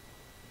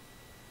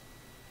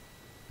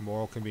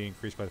 Moral can be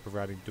increased by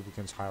providing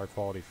duplicants higher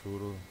quality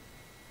food.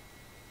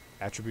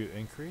 Attribute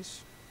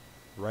increase?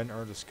 Ren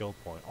earned a skill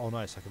point. Oh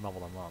nice, I can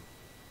level them up.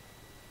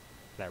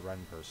 That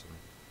Ren person.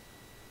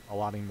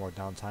 Allotting more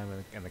downtime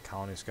in the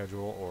colony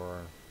schedule,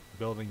 or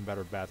building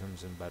better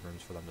bathrooms and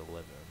bedrooms for them to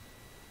live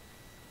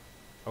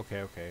in.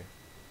 Okay, okay.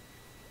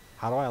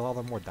 How do I allow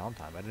them more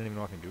downtime? I didn't even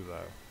know I can do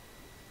that.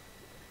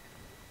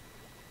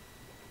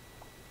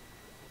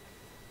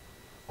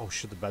 Oh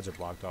shit, the beds are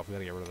blocked off. We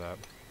gotta get rid of that.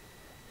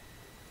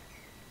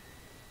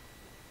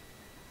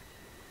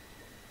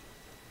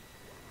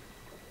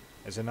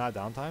 Is it not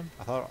downtime?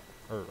 I thought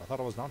it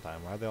was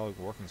downtime. Why are they all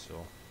working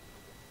still?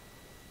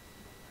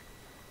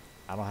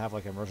 I don't have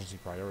like emergency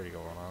priority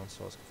going on,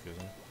 so it's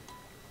confusing.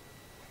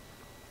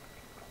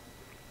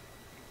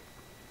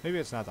 Maybe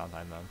it's not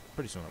downtime then.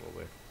 Pretty soon it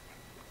will be.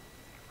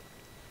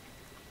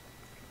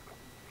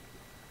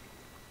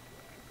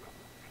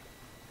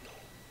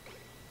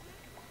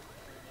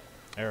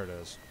 There it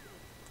is.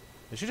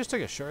 Did she just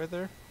take a shit right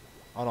there?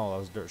 Oh no, that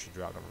was dirt she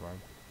dropped, never mind.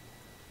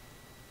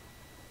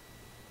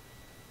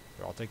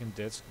 They're all taking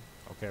dits.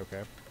 Okay,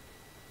 okay.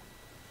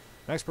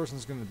 Next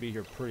person's going to be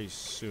here pretty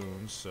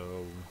soon, so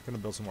I'm going to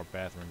build some more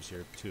bathrooms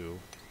here too.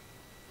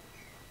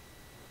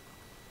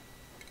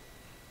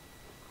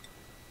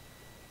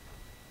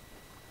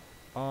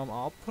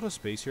 I'll put a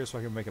space here so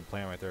I can make a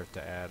plan right there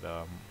to add,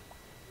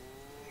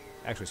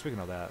 actually speaking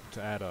of that,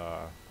 to add,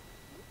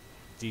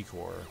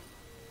 decor.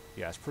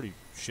 Yeah, it's pretty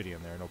shitty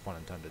in there, no pun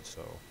intended,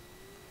 so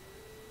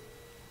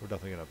we're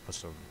definitely gonna put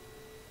some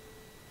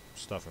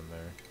stuff in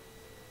there.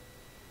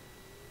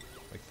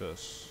 Like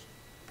this.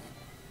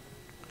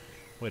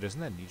 Wait,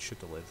 isn't that neat shit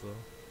to live, though?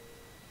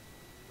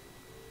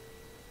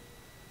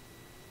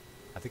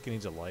 I think it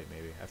needs a light,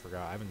 maybe. I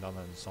forgot. I haven't done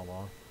that in so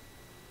long.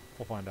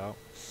 We'll find out.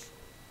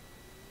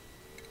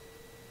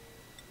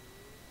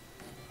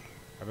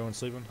 Everyone's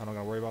sleeping? I don't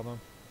gotta worry about them?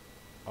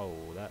 Oh,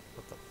 that...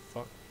 What the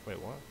fuck? Wait,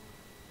 what?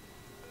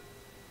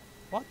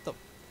 What the...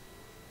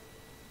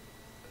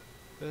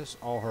 This...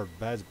 Oh, her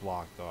bed's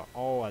blocked off.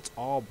 Oh, it's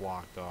all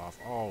blocked off.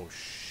 Oh,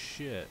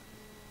 shit.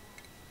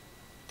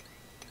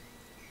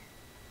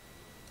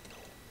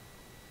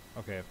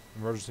 Okay,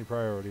 emergency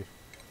priority.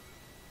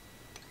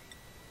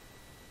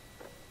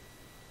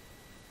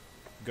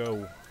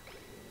 Go.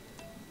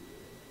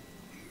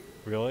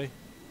 Really?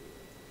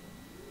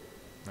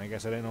 I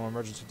guess it ain't no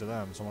emergency to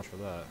them, so much for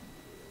that.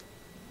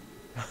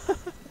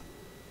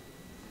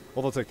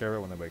 Well, they'll take care of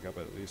it when they wake up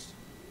at least.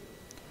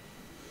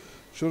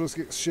 She'll just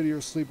get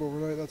shittier sleep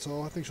overnight, that's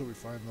all. I think she'll be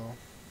fine though.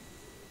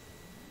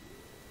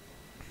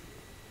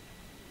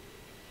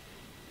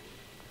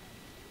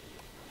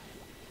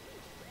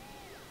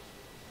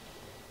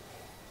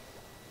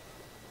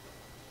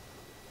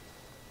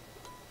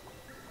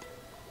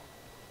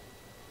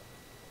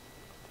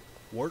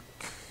 Work.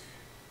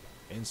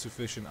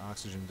 Insufficient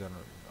oxygen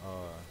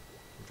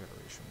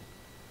regeneration.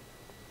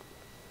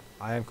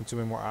 I am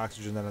consuming more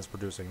oxygen than it's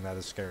producing. That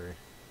is scary.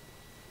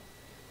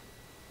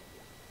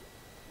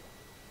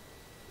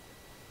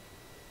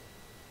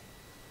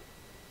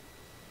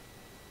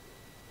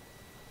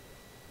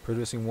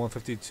 Producing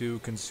 152,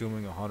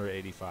 consuming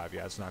 185.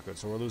 Yeah, it's not good.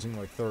 So we're losing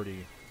like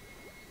 30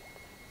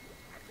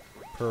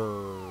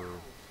 per,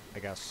 I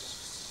guess,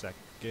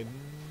 second.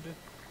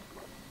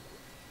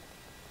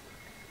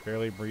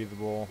 Barely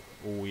breathable.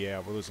 Oh yeah,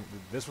 we're losing.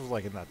 This was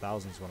like in the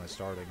thousands when I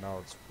started. Now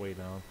it's way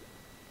down.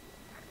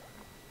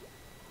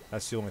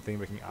 That's the only thing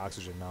making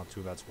oxygen now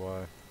too. That's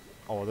why.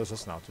 Oh, there's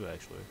this now too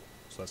actually.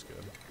 So that's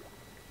good.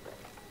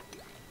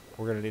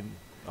 We're gonna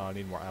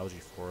need more algae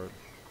for it.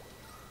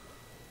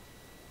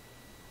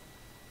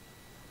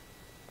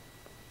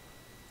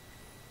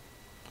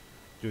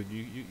 Dude,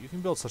 you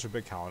can build such a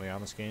big colony on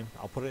this game.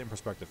 I'll put it in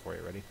perspective for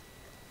you. Ready?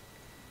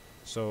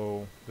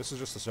 So, this is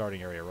just the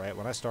starting area, right?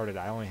 When I started,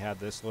 I only had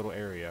this little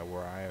area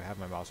where I have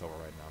my mouse over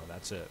right now.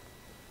 That's it.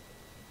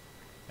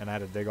 And I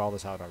had to dig all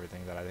this out and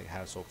everything that I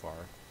have so far.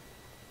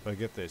 But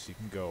get this, you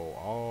can go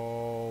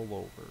all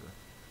over.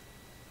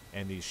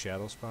 And these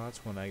shadow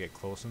spots, when I get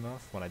close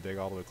enough, when I dig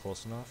all the way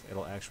close enough,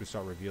 it'll actually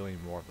start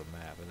revealing more of the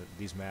map. And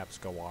these maps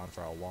go on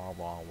for a long,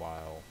 long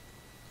while.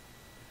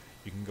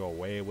 You can go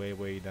way, way,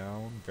 way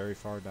down, very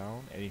far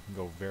down, and you can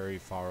go very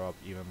far up,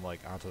 even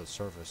like onto the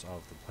surface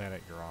of the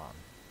planet you're on.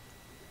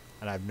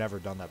 And I've never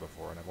done that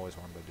before, and I've always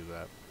wanted to do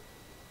that.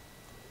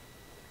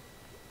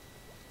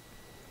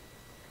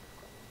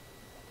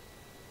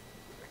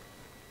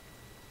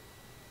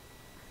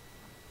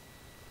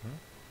 Hmm?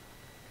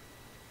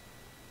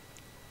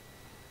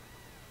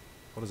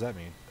 What does that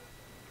mean?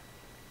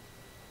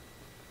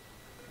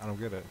 I don't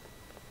get it.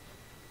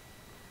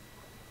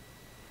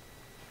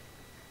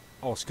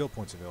 Oh, skill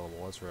points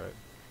available, that's right.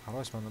 How do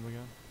I spend them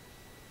again?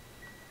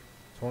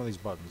 It's one of these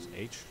buttons.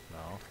 H?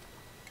 No.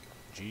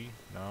 G?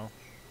 No.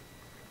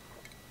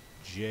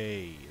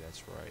 J,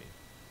 that's right.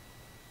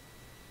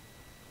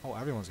 Oh,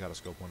 everyone's got a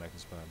skill point I can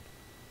spend.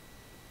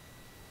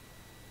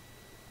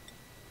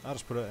 I'll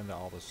just put it into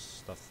all the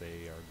stuff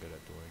they are good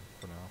at doing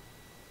for now.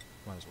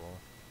 Might as well.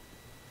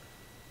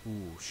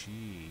 Ooh,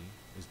 she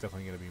is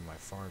definitely going to be my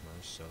farmer,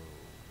 so...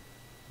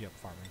 Yep,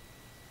 farming.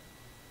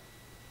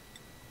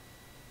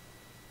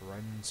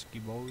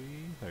 Rensky boy.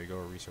 There you go,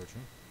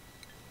 researching.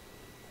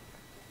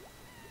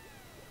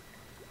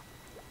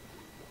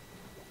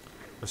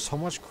 There's so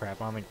much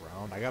crap on the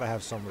ground. I gotta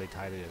have somebody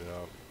tidy it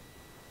up.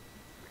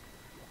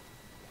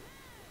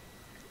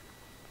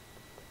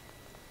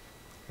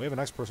 We have a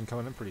next person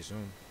coming in pretty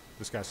soon.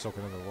 This guy's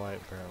soaking into the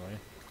light, apparently.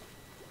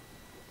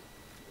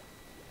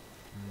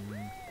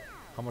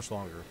 How much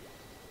longer?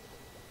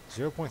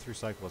 0.3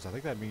 cycles. I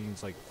think that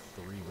means like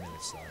 3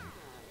 minutes then.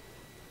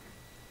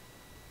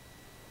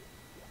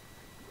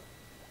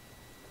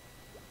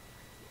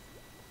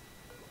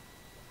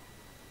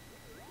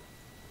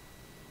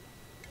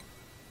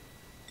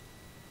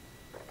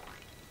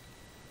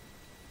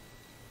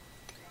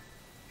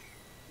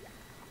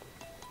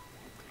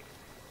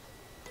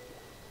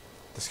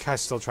 This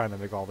guy's still trying to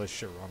make all this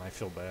shit run. I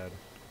feel bad.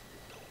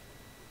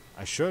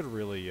 I should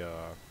really,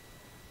 well,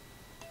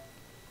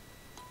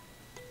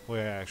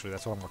 yeah, actually,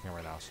 that's what I'm working on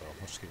right now, so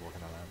we'll just keep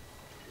working on that.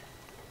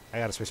 I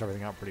gotta space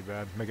everything out pretty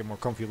bad. Make it more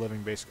comfy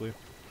living, basically.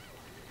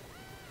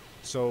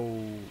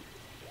 So,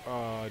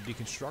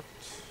 deconstruct.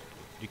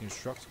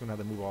 Deconstruct. Gonna have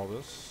to move all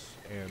this.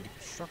 And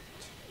deconstruct.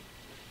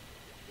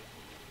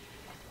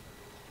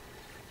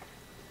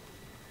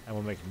 And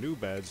we'll make new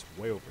beds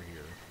way over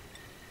here.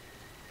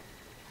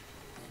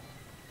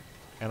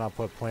 And I'll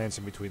put plants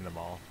in between them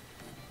all.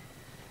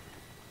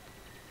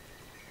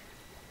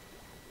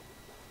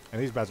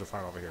 And these beds are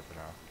fine over here for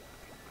now.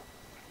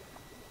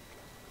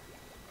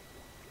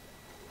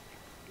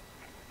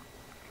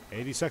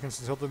 "80 seconds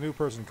until the new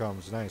person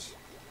comes." Nice.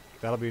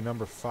 That'll be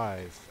number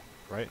 5,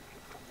 right?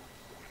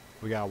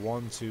 We got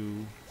 1,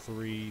 2,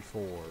 3,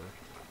 4.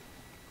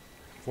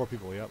 4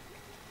 people, yep.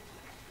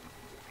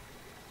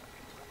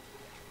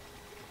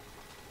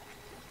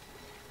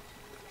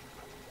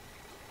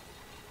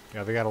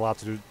 Yeah, they got a lot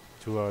to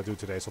do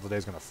today, so the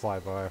day's gonna fly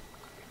by.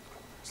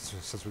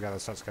 Since we got a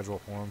set schedule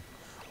for them.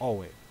 Oh,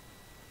 wait.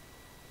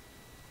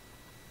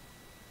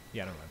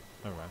 Yeah, never mind.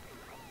 Never mind.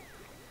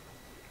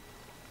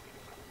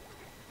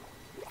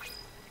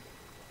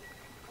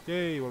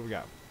 Yay, what do we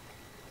got?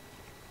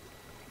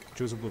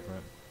 Choose a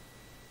blueprint.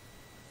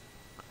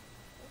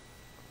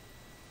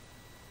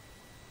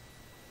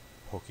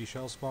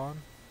 Pokeshell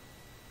spawn?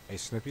 A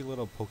snippy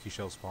little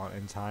Pokeshell spawn.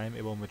 In time,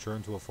 it will mature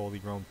into a fully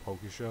grown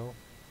Pokeshell.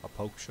 A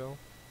Pokeshell?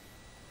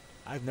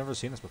 I've never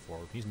seen this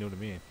before. He's new to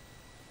me.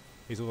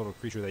 He's a little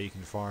creature that you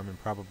can farm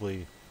and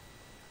probably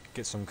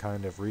get some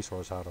kind of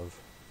resource out of.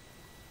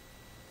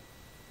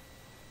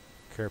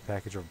 Care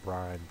package of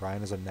brine.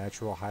 Brine is a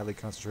natural, highly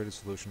concentrated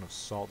solution of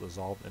salt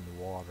dissolved in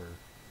water.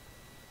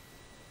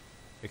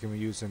 It can be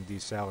used in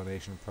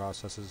desalination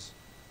processes,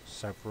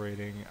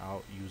 separating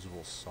out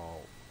usable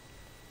salt.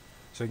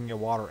 So you can get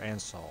water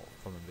and salt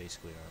from it,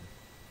 basically, then.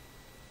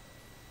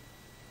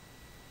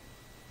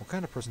 What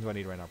kind of person do I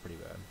need right now? Pretty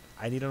bad.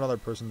 I need another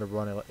person to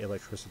run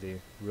electricity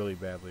really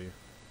badly.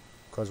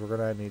 Because we're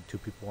going to need 2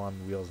 people on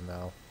wheels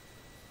now.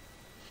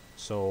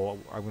 So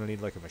I'm going to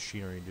need like a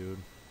machinery dude.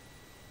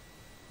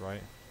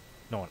 Right?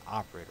 No, an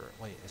operator.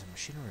 Wait, is it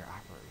machinery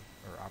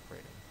or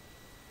operating?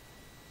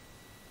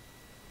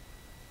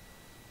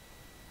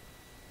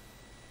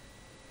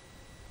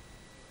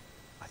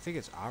 I think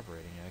it's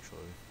operating,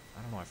 actually.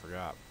 I don't know, I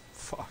forgot.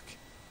 Fuck.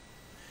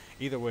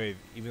 Either way,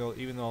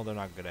 even though they're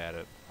not good at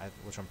it,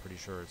 which I'm pretty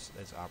sure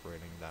it's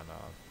operating, then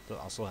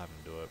I'll still have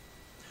them do it.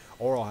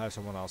 Or I'll have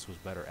someone else who's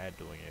better at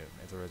doing it,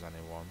 if there is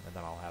anyone, and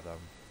then I'll have them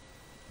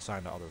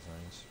assigned to other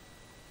things.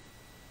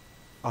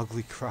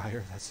 Ugly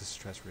crier, that's a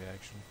stress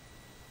reaction.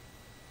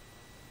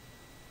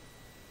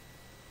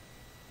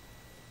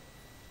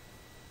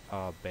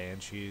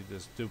 Banshee,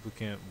 this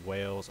duplicate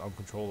wails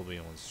uncontrollably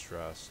when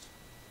stressed.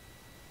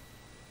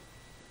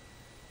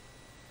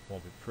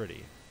 Won't be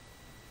pretty.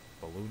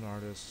 Balloon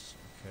artist,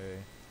 okay.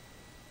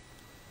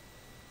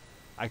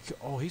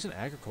 Oh, he's in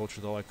agriculture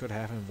though. I could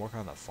have him work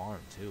on the farm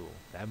too.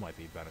 That might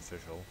be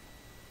beneficial.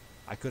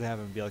 I could have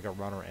him be like a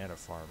runner and a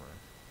farmer.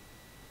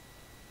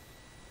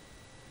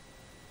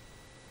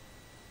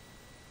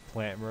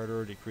 Plant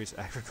murderer, decrease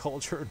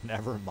agriculture.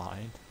 Never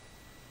mind.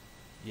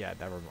 Yeah,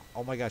 never mind.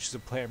 Oh my god, she's a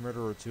plant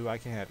murderer too. I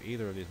can't have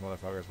either of these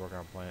motherfuckers working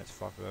on plants.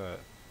 Fuck that.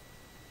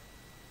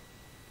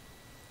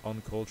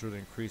 Uncultured,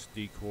 increased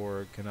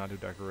decor, cannot do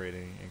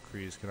decorating,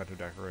 cannot do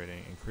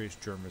decorating,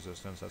 increased germ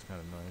resistance, that's kind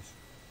of nice.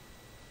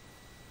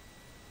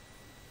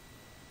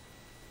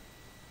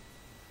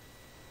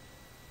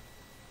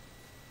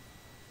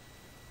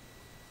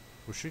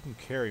 Well, she can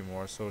carry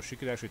more, so she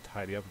could actually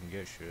tidy up and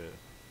get shit.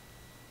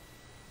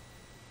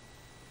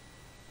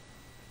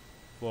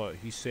 But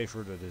he's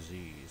safer to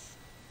disease.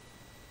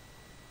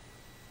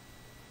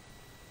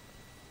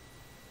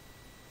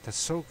 That's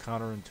so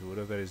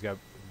counterintuitive that he's got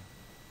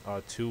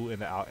 2 in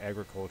the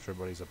agriculture,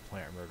 but he's a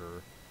plant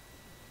murderer.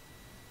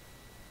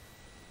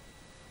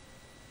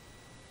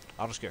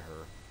 I'll just get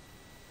her.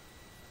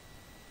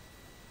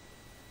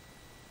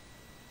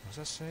 What does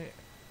that say?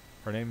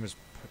 Her name is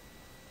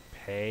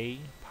Pie?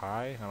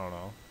 I don't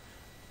know.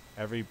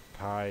 Every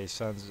Pie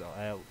spends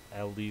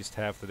at least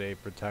half the day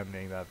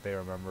pretending that they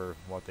remember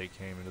what they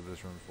came into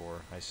this room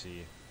for. I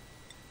see.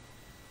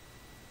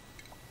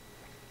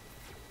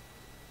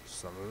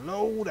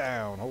 Slow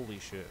down. Holy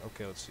shit.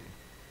 Okay, let's see.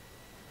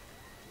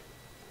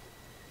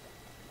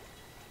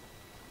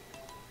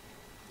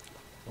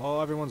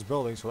 Well, everyone's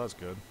building, so that's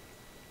good.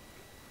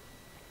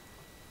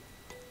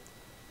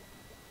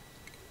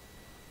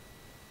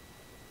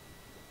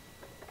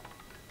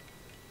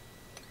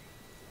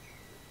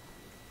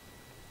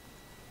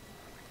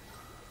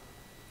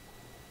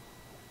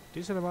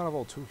 Decent amount of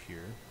O2 here.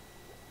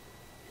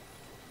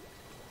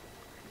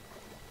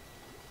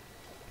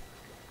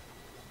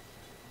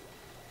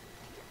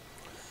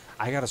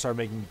 I gotta start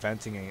making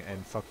venting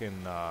and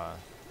fucking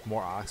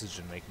more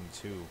oxygen making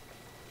too.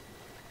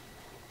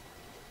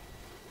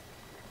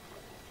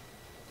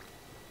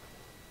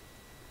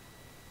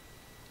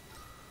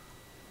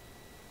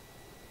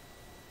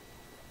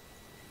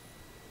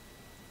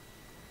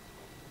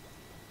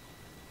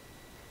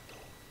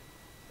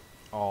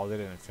 Oh, they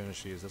didn't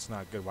finish these. That's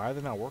not good. Why are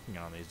they not working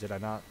on these? Did I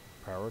not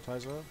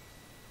prioritize that?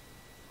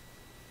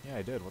 Yeah,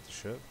 I did. What the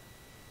shit?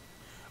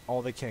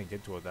 Oh, they can't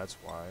get to it. That's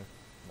why.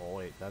 Well,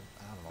 wait. That,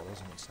 I don't know. That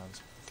doesn't make sense.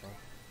 What the fuck?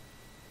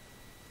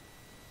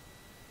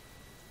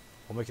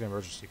 We'll make an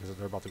emergency because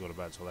they're about to go to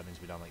bed, so that needs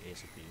to be done like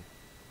ASAP.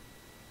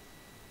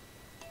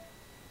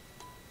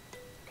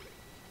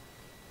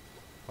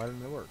 Why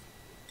didn't it work?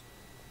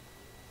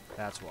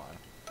 That's why.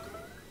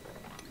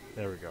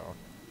 There we go.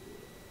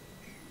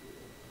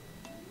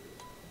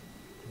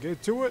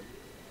 Get to it.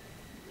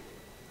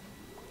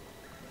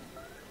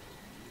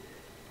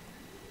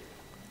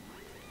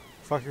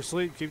 Fuck your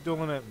sleep. Keep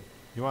doing it.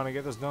 You want to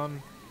get this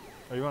done?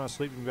 Or you want to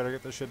sleep? You better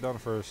get this shit done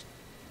first.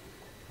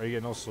 Or you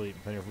get no sleep.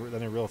 Then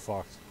you're real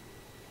fucked.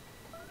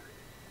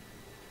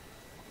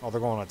 Oh,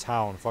 they're going to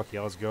town. Fuck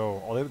yeah, let's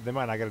go. Oh, they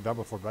might not get it done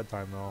before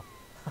bedtime, though.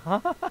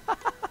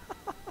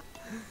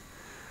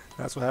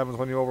 That's what happens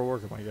when you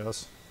overwork them, I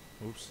guess.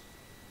 Oops.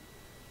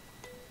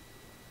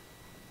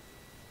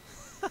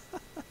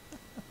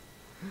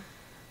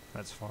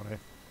 That's funny.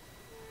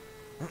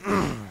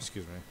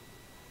 Excuse me.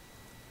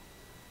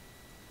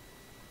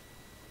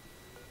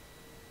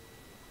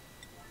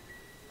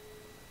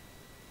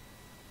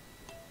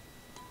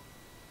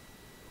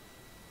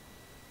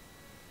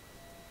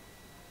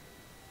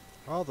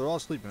 Oh, they're all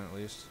sleeping at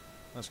least.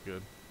 That's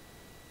good.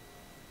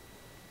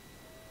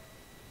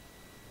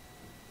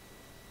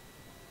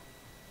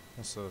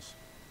 What's this?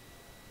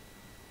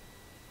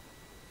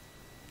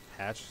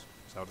 Hatch?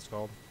 Is that what it's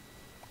called?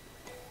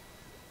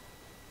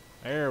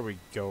 There we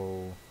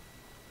go.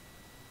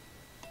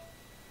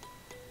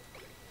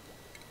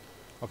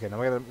 Okay, now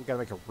we gotta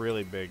make a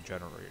really big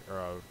generator, or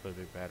a really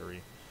big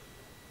battery.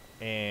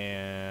 And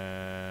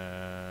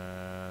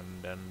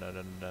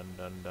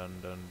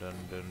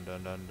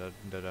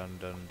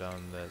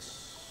dun this.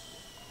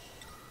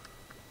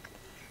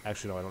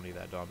 Actually, no, I don't need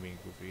that. I'm being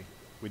goofy.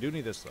 We do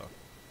need this though.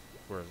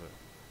 Where is it?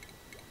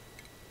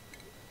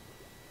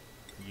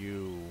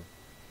 You.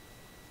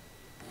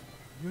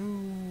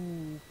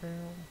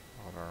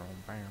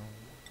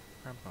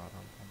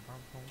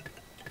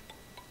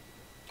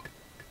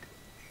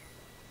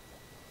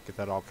 Get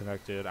that all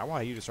connected. I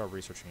want you to start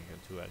researching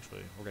it too,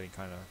 actually. We're getting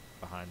kind of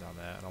behind on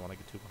that. I don't want to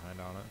get too behind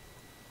on it.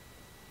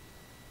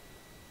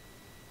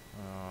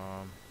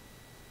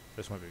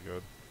 This might be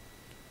good.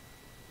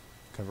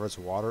 Converts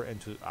water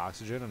into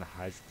oxygen and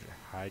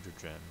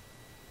hydrogen.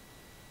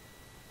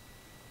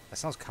 That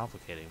sounds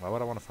complicating. Why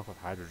would I want to fuck with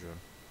hydrogen?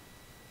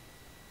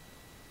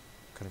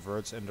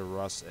 Converts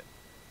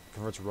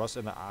rust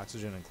into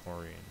oxygen and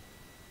chlorine.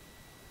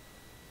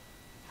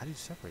 How do you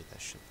separate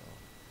that shit though?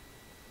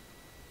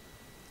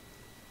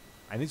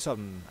 I need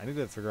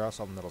to figure out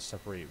something that'll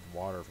separate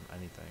water from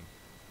anything.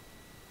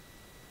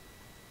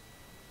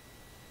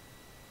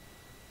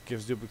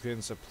 Gives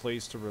duplicants a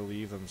place to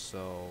relieve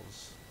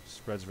themselves.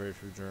 Spreads very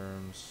few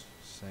germs.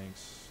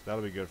 Sinks.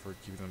 That'll be good for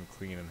keeping them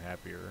clean and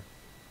happier.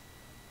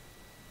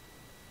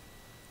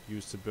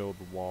 Used to build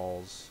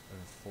walls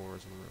and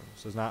floors of the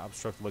rooms. Does not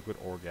obstruct liquid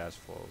or gas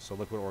flow. So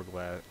liquid or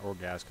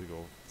gas could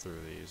go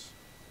through these.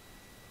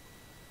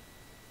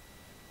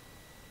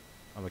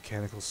 A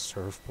mechanical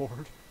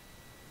surfboard.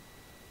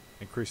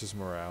 Increases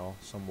morale.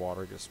 Some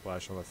water gets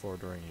splashed on the floor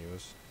during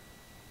use.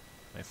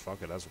 Hey,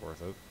 fuck it, that's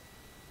worth it.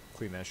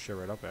 Clean that shit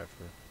right up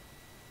after.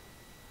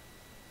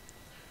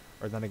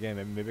 Or then again,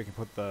 maybe I can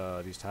put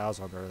these tiles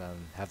on there and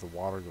then have the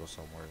water go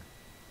somewhere.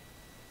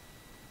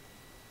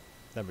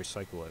 Then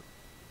recycle it.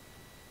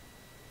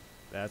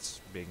 That's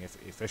being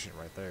efficient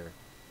right there.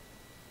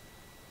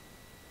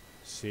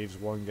 Saves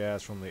one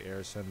gas from the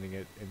air, sending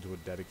it into a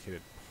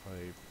dedicated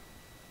pipe.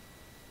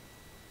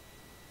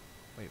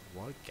 Wait,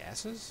 what?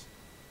 Gases?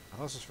 I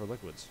thought this was for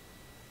liquids.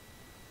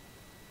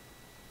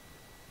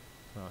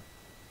 Huh.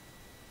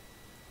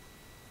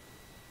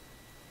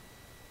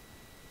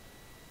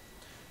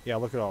 Yeah,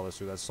 look at all this,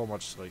 dude. That's so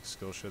much like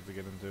skill shit to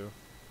get into.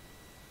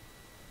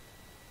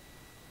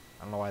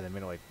 I don't know why they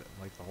made it like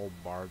the whole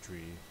bar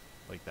tree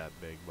like that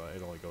big, but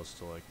it only goes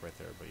to like right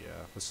there. But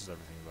yeah, this is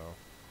everything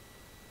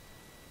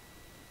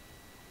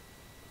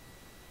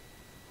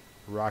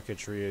though.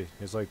 Rocketry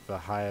is like the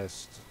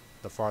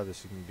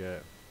farthest you can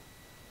get,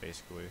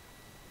 basically.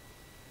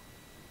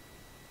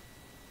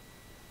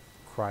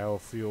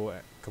 Cryofuel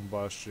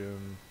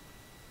combustion,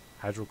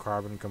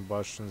 hydrocarbon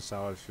combustion,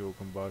 solid fuel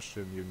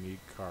combustion,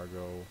 unique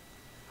cargo.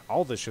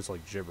 All this shit's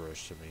like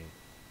gibberish to me.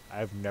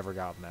 I've never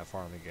gotten that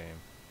far in the game.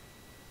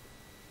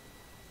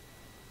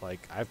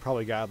 Like, I've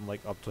probably gotten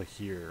like up to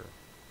here,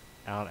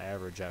 on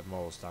average at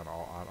most, on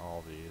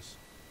all these.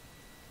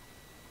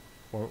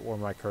 Or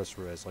my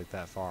cursor is like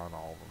that far on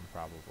all of them,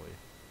 probably.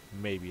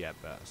 Maybe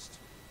at best.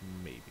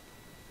 Maybe.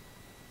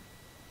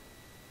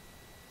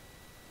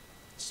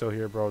 Still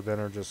here, bro.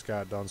 Dinner just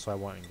got done, so I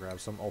went and grabbed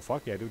some. Oh,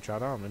 fuck yeah, dude. Chow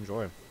down.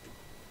 Enjoy.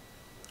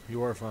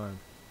 You are fine.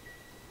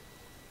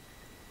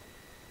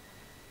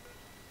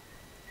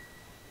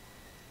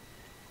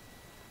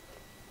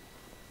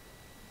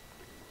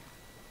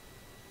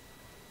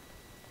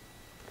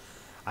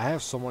 I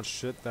have so much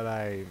shit that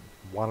I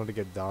wanted to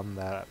get done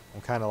that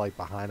I'm kind of like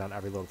behind on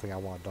every little thing I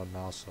want done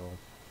now, so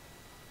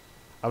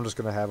I'm just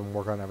going to have them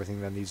work on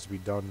everything that needs to be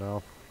done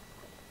now.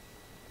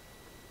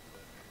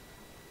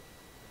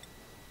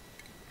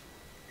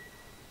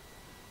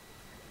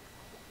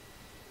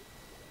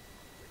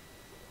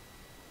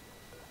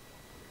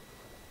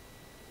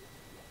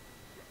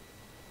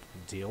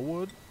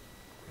 Dealwood?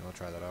 Yeah, I'll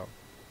try that out.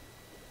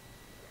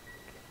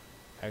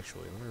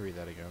 Actually, let me read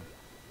that again.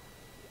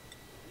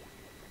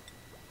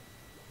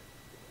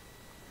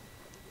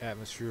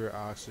 Atmosphere,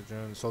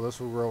 oxygen. So this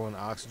will grow in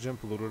oxygen,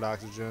 polluted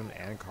oxygen,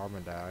 and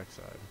carbon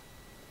dioxide.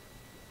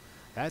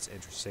 That's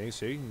interesting.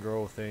 So you can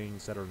grow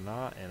things that are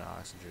not in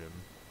oxygen.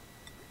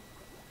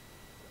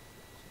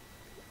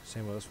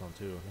 Same with this one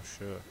too. Oh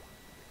shit.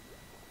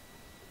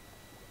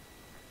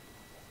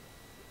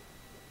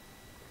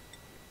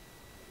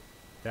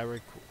 That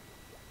Wait,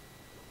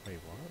 what?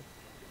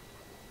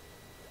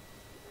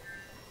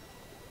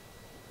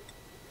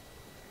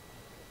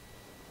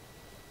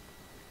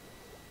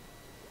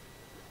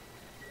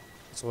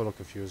 It's a little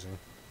confusing.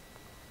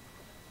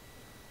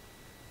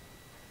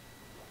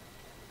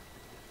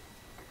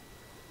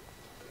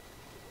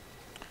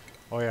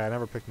 Oh yeah, I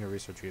never picked new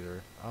research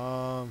either.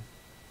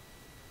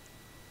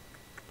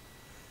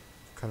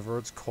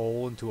 Converts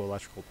coal into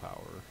electrical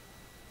power.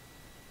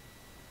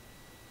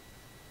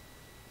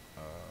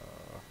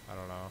 I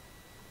don't know.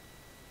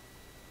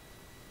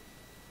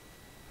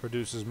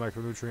 Produces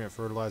micronutrient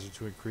fertilizer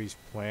to increase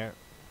plant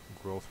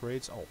growth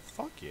rates. Oh,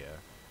 fuck yeah.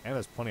 And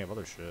there's plenty of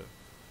other shit.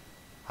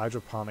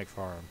 Hydroponic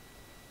farm.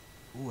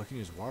 Ooh, I can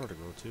use water to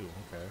grow too.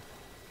 Okay.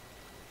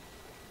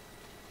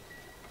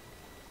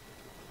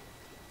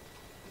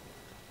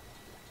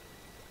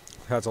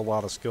 That's a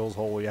lot of skills,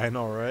 holy, I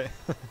know, right?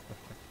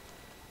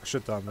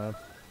 Shit done, man.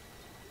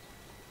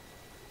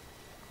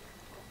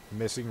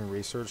 Missing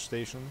research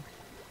station?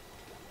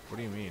 What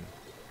do you mean?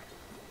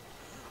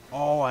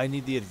 Oh, I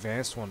need the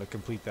advanced one to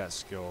complete that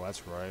skill.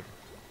 That's right.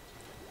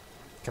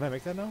 Can I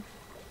make that now?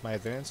 My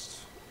advanced?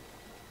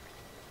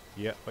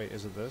 Yeah, wait,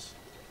 is it this?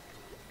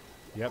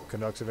 Yep,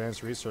 conducts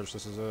advanced research.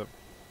 This is it.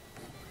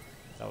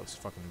 That looks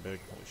fucking big.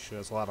 Holy shit,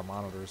 that's a lot of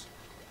monitors.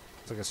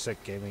 It's like a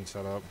sick gaming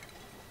setup.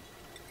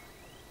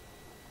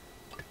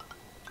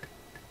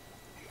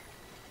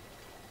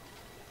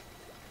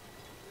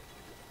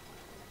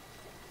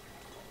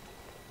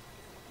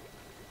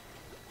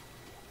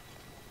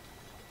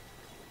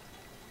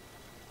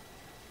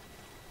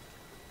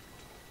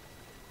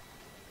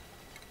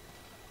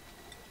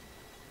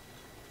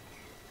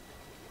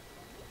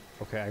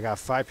 Okay, I got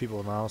 5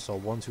 people now, so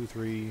 1, 2,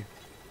 3,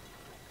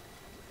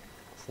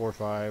 4,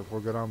 5. We're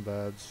good on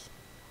beds.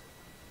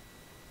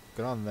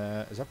 Good on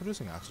that. Is that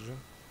producing oxygen?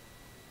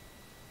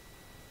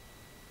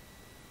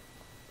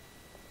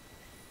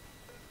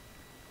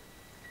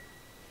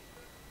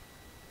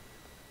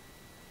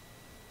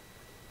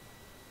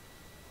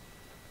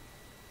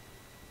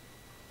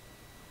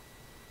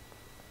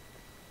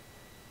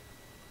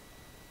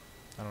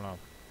 I don't know.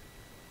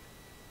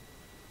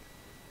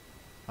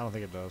 I don't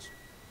think it does.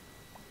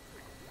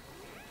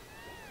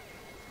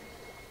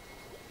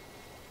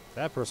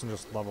 That person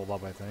just leveled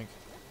up, I think.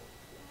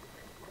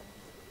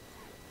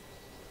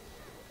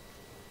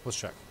 Let's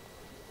check.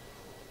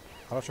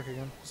 How do I check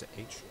again? Is it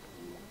H?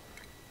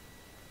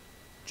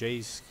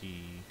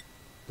 J-Ski.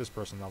 This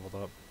person leveled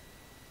up.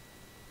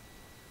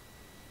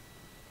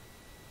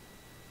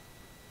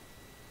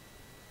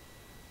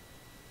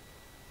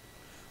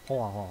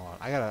 Hold on, hold on.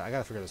 I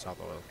gotta figure this out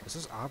though. Is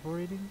this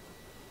operating?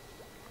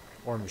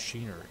 Or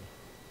machinery?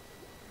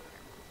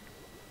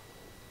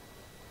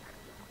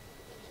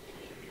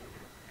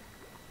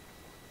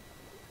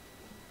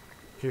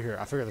 Here,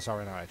 I figured this out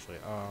right now actually.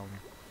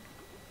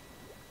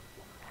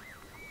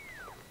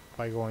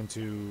 By going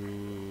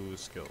to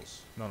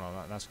skills. No,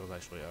 not skills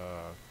actually.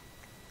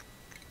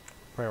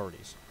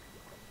 Priorities.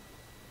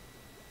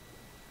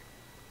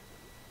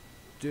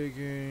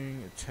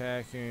 Digging,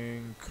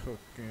 attacking, cooking,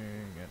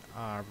 and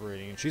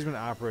operating. And she's been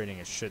operating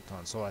a shit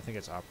ton, so I think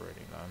it's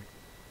operating then.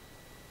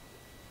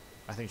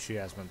 I think she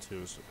has been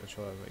too, so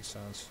that makes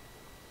sense.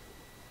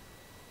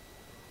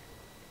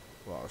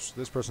 Wow,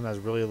 this person has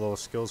really low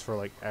skills for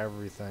like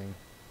everything.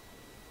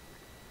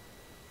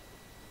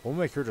 We'll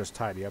make her just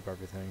tidy up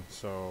everything,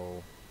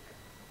 so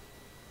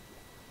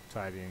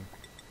tidying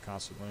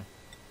constantly.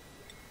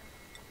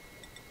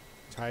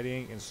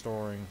 Tidying and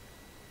storing.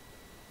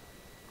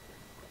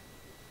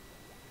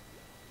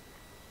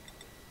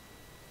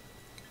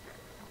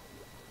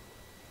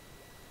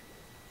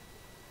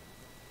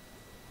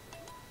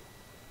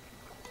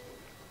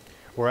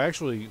 We're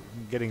actually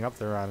getting up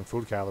there on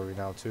food calorie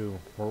now too.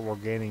 We're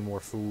gaining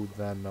more food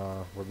than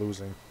we're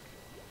losing.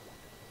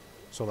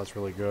 So that's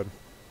really good.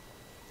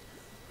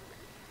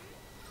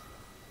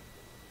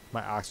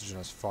 My oxygen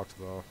is fucked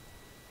though.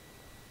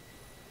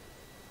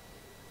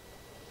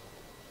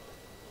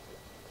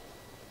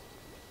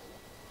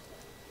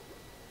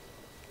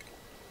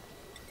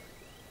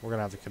 We're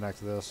gonna have to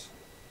connect this.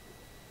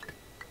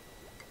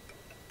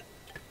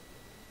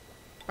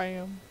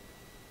 Bam.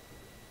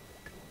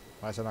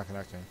 Why is that not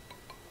connecting?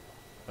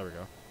 There we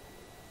go.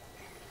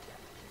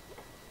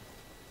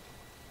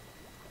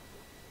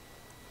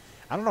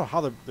 I don't know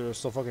how they're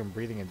still fucking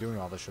breathing and doing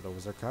all this shit though,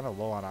 because they're kind of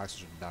low on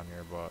oxygen down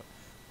here, but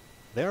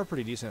they are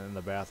pretty decent in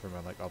the bathroom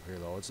and like up here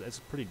though. It's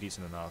pretty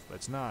decent enough.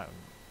 It's not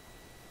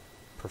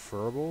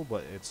preferable,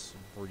 but it's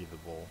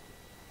breathable.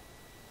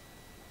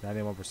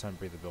 91%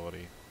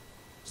 breathability.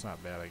 It's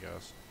not bad, I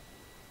guess.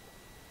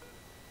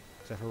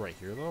 Is that for right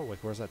here though? Like,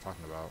 where's that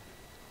talking about?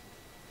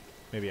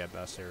 Maybe at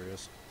best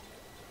areas.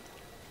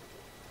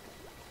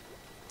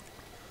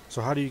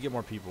 So how do you get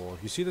more people?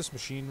 You see this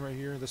machine right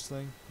here, this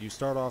thing? You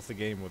start off the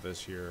game with this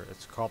here.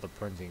 It's called the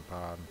printing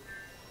pod.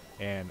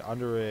 And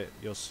under it,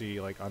 you'll see,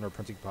 like, under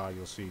printing pod,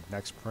 you'll see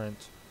next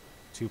print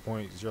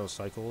 2.0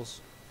 cycles.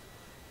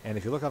 And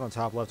if you look on the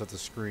top left of the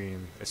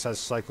screen, it says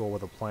cycle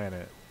with a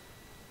planet.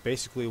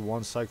 Basically,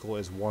 one cycle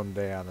is 1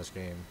 day on this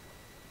game.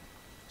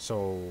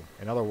 So,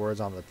 in other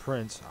words, on the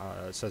print,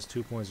 it says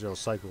 2.0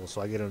 cycle, so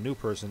I get a new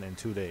person in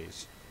 2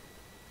 days.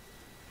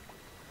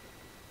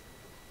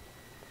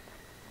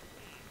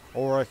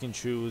 Or I can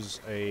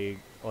choose a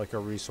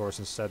resource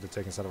instead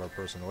of a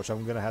person, which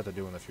I'm gonna have to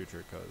do in the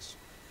future because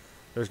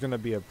there's gonna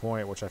be a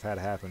point, which I've had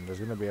happen. There's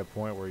gonna be a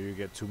point where you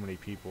get too many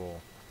people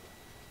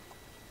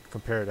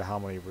compared to how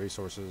much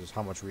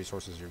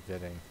resources you're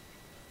getting,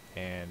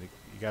 and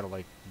you gotta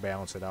like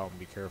balance it out and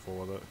be careful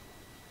with it.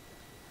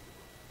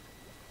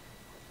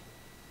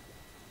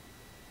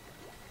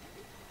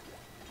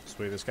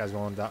 Sweet, this guy's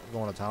going to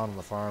town on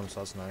the farm, so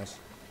that's nice.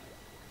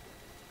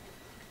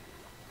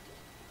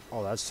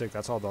 Oh, that's sick.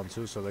 That's all done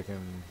too, so they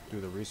can do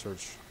the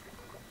research.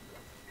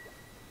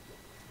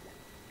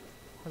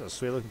 That's a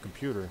sweet looking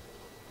computer.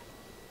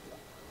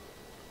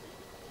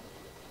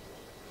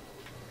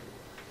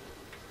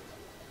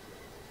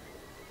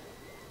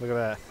 Look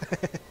at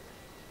that.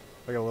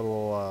 Like a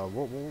little,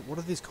 what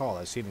are these called?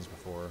 I've seen these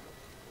before.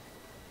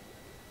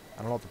 I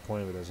don't know what the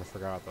point of it is. I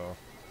forgot though.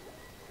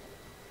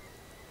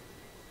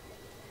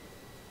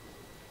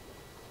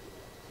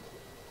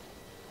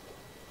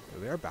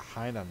 They are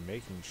behind on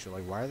making shit.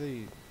 Like, why are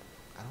they...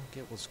 I don't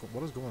get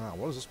what is going on.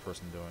 What is this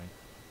person doing?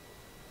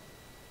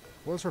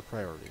 What is her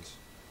priorities?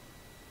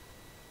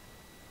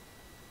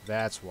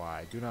 That's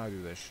why. Do not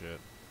do this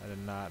shit. I did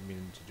not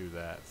mean to do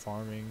that.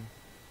 Farming.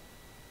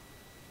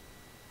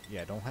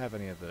 Yeah, don't have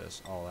any of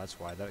this. Oh, that's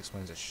why. That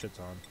explains a shit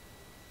ton.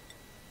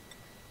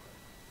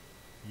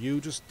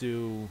 You just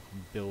do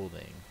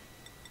building.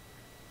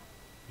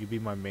 You be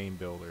my main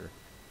builder.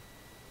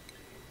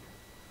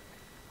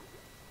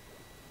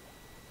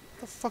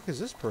 What the fuck is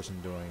this person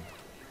doing?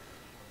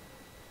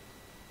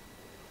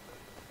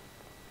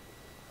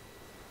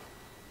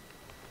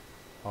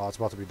 Oh, it's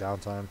about to be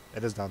downtime.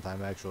 It is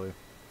downtime, actually.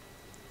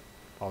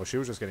 Oh, she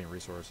was just getting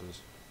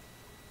resources.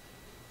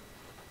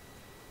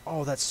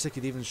 Oh, that's sick.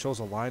 It even shows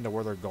a line to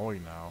where they're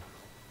going now.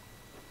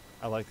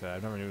 I like that. I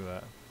never knew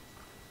that.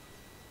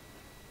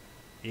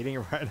 Eating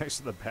right next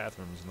to the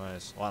bathroom is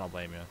nice. Well, I don't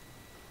blame you.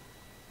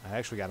 I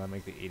actually gotta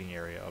make the eating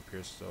area up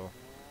here still.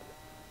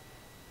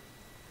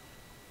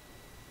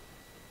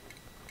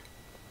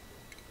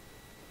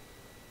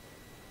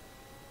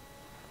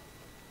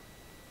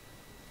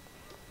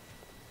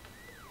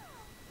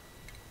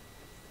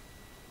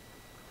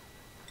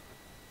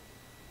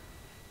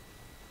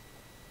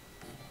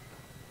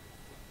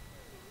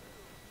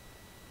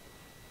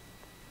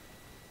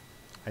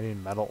 I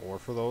need metal ore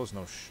for those?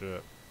 No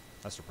shit.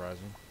 That's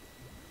surprising.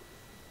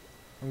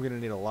 I'm gonna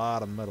need a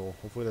lot of metal.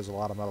 Hopefully there's a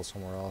lot of metal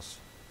somewhere else.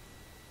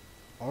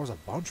 Oh, there's a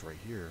bunch right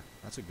here.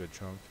 That's a good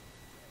chunk.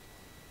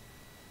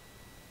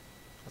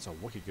 That's a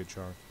wicked good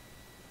chunk.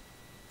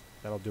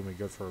 That'll do me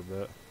good for a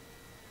bit.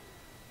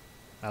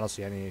 I don't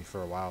see any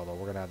for a while though.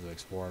 We're gonna have to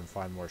explore and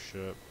find more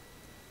shit.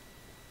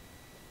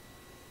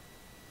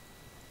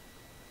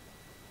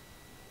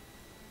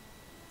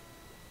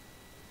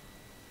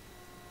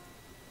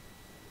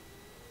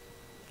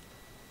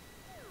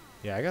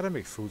 Yeah, I gotta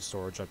make food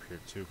storage up here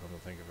too, come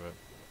to think of it.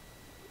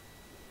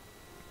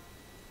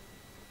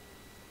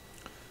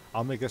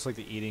 I'll make this like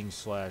the eating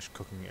 /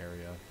 cooking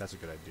area. That's a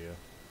good idea.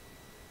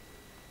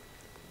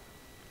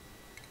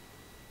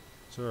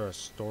 Is there a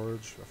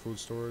food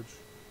storage?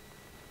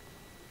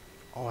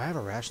 Oh, I have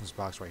a rations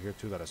box right here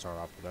too that I start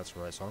off with. That's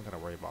right, so I don't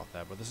gotta worry about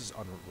that. But this is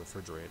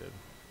unrefrigerated.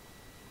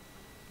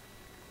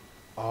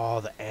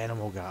 Oh, the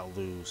animal got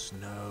loose.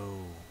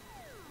 No.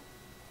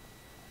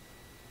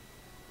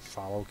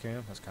 Follow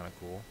cam? That's kind of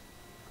cool.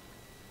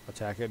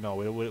 Attack it? No,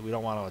 we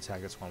don't want to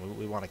attack this one.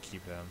 We want to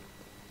keep them.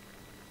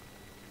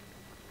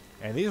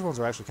 And these ones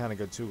are actually kind of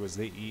good too, because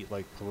they eat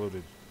like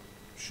polluted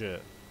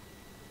shit.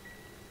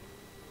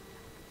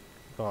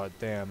 But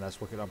damn, that's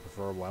wicked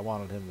unpreferable. I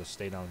wanted him to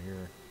stay down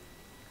here.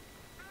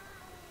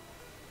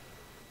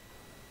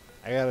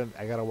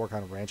 I gotta work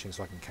on ranching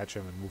so I can catch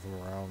him and move him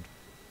around.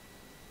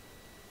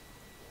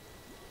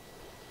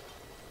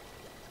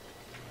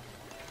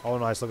 Oh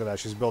nice, look at that.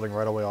 She's building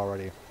right away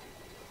already.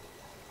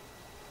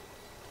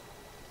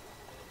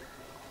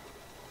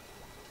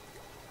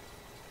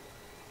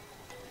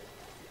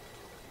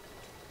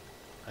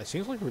 It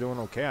seems like we're doing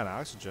okay on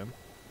oxygen.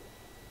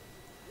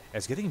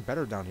 It's getting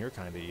better down here,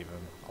 kind of even.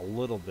 A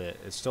little bit.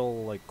 It's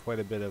still like quite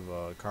a bit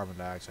of carbon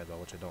dioxide though,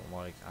 which I don't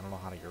like. I don't know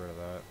how to get rid of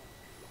that.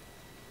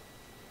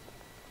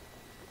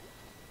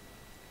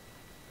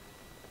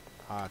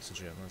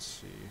 Oxygen, let's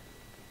see.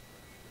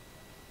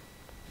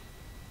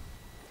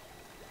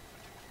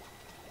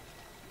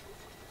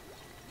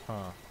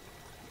 Huh.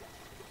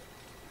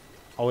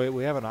 Oh wait,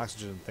 we have an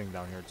oxygen thing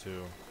down here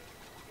too.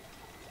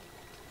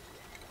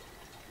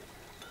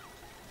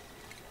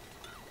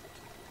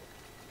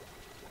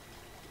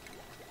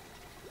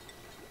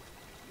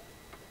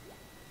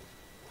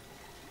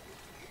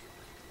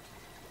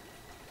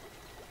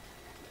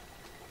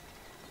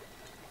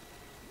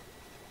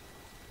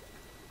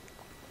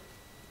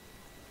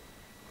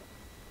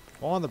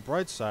 Well, on the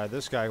bright side,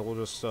 this guy will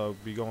just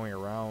be going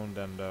around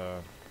and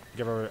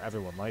give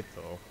everyone light,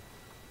 though.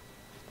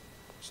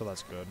 So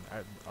that's good.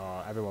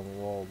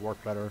 Everyone will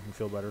work better and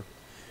feel better.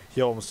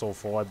 Yo, I'm so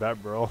full, I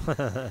bet, bro.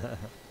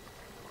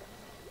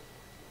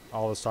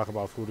 All this talk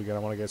about food again, I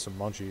want to get some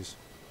munchies.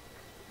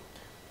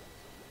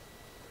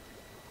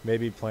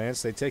 Maybe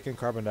plants, they take in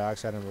carbon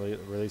dioxide and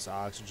release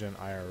oxygen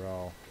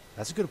IRL.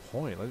 That's a good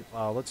point.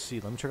 Let's see.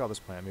 Let me check out this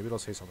plant. Maybe it'll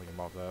say something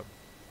about that.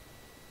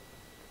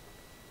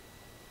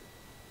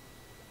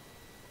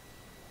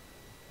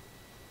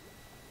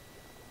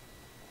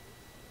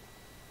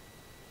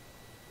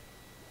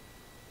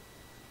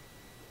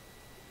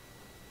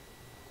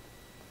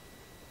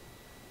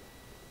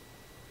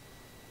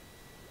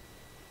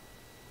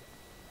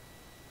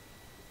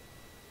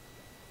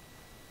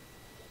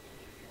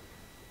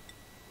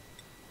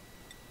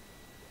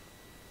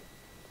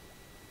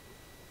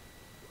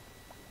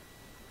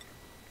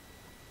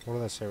 What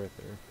did I say right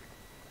there?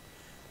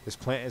 This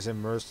plant is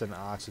immersed in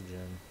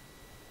oxygen.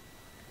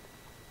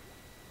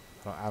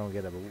 I don't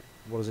get it, but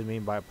what does it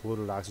mean by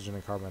polluted oxygen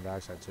and carbon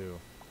dioxide too?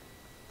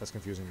 That's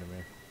confusing to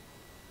me.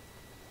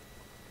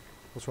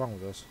 What's wrong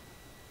with this?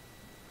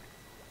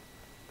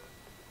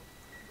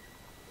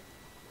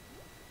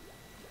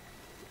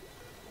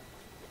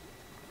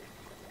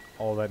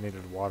 All that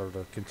needed water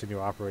to continue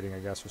operating, I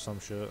guess, or some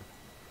shit.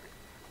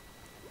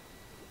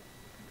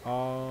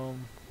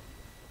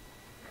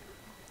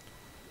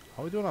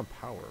 How are we doing on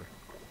power?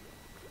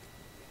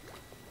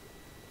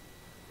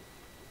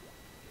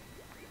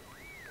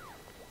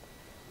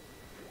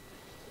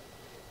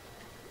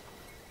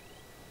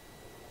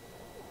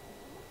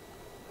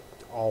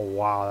 Oh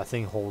wow, that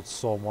thing holds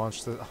so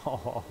much.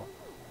 Oh.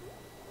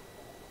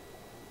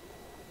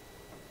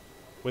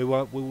 We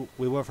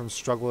went from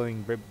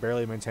struggling,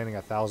 barely maintaining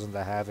 1,000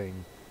 to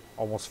having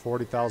almost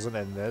 40,000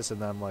 in this,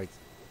 and then like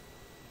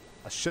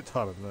a shit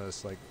ton in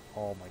this. Like,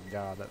 oh my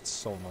god, that's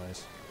so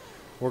nice.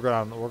 We're good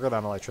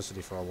on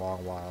electricity for a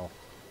long while.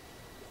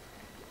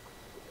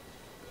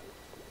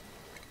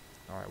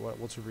 All right,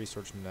 what's your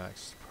research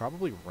next?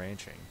 Probably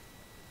ranching.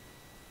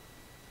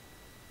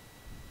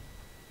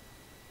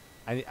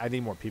 I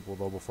need more people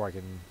though before I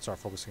can start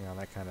focusing on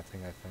that kind of thing.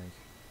 I think.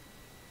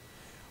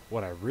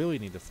 What I really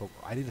need to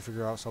I need to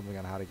figure out something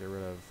on how to get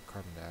rid of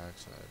carbon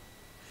dioxide.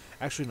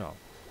 Actually, no.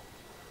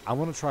 I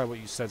want to try what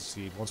you said,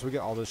 Steve. Once we get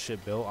all this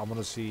shit built, I'm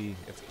gonna see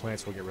if the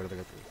plants will get rid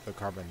of the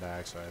carbon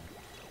dioxide.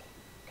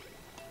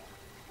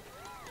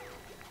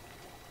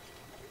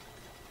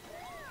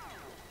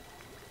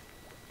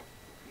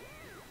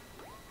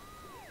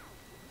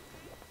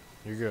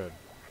 You're good.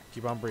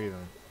 Keep on breathing.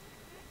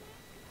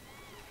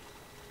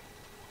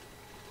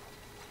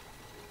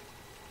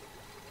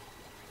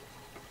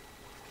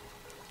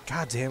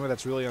 God damn it,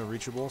 that's really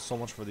unreachable. So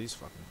much for these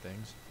fucking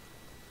things.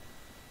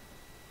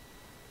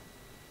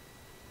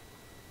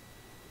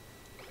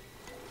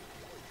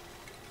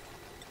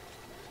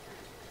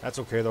 That's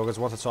okay though, because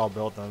once it's all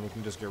built, then we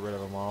can just get rid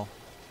of them all.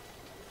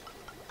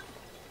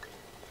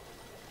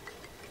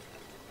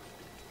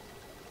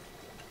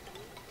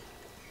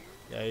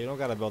 Yeah, you don't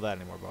gotta build that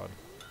anymore, bud.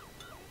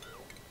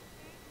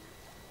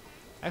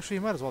 Actually,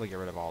 you might as well get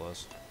rid of all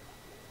this.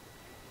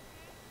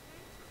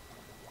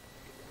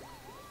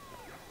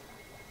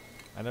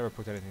 I never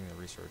put anything in the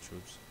research,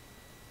 oops.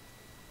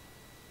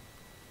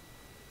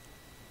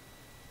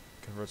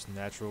 Converts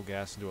natural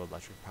gas into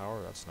electric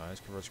power, that's nice.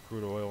 Converts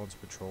crude oil into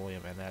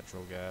petroleum and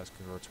natural gas.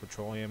 Converts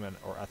petroleum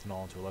or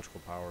ethanol into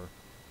electrical power.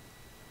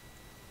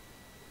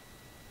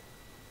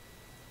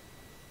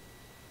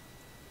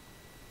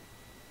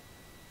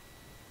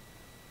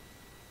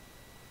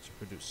 To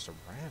produce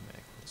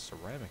ceramic. What's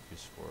ceramic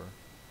used for?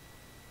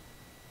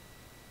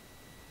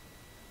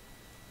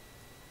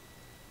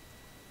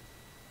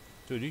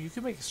 Dude, you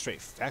can make a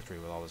straight factory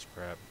with all this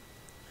crap.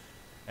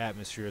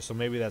 Atmosphere, so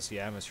maybe that's the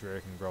atmosphere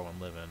it can grow and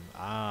live in.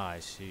 Ah, I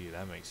see.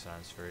 That makes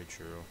sense. Very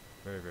true.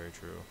 Very, very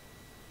true.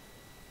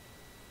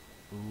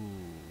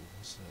 Ooh,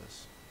 what's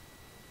this?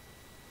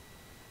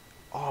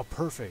 Oh,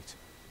 perfect.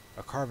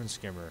 A carbon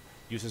skimmer.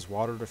 Uses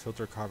water to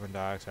filter carbon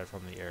dioxide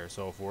from the air.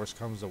 So if worse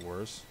comes to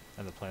worse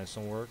and the plants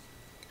don't work,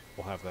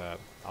 we'll have that.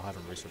 I'll have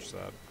him research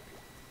that.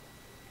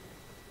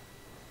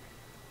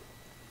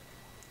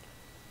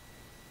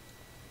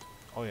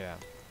 Oh yeah.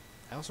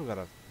 I also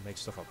gotta make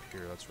stuff up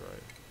here, that's right.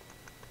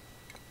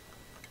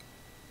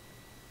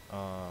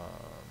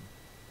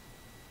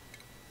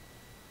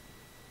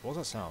 What was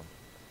that sound?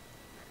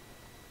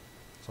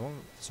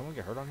 Someone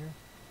get hurt on here?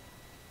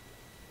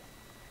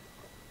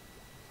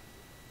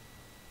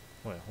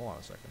 Wait, hold on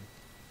a second.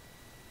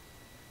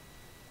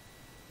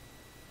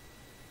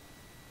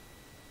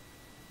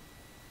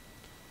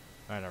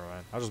 Alright, never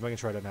mind. I was just making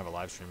sure I didn't have a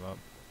live stream up.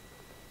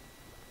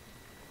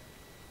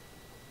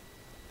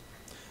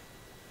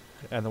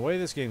 And the way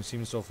this game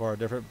seems so far,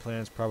 different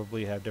plants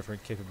probably have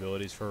different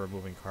capabilities for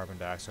removing carbon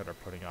dioxide or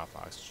putting off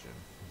oxygen.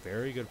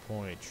 Very good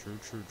point. True,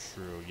 true,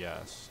 true.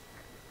 Yes.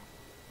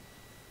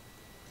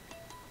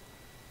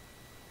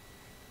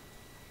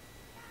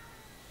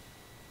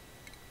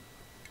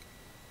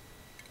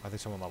 I think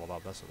someone leveled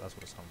up. That's what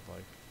it sounds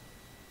like.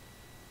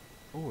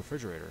 Oh,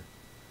 refrigerator.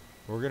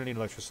 We're gonna need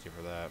electricity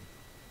for that.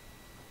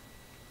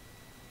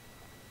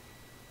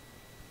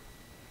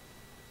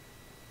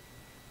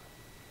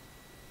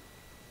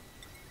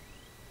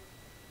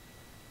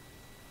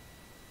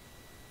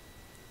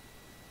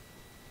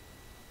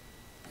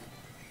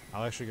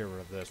 I'll actually get rid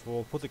of this.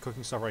 We'll put the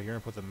cooking stuff right here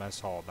and put the mess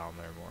hall down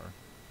there more.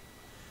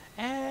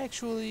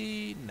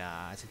 Actually,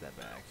 nah, I take that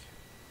back.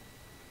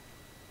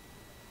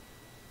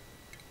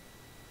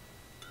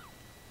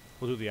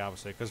 We'll do the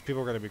opposite, because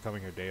people are going to be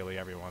coming here daily,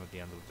 everyone, at the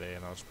end of the day,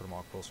 and I'll just put them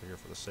all closer here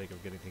for the sake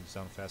of getting things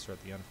done faster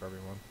at the end for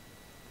everyone.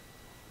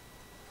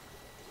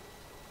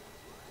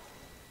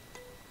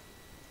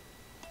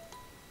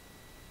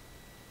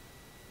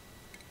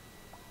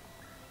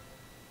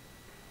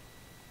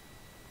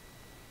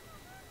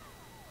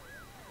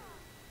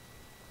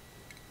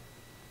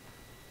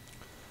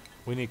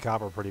 We need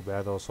copper pretty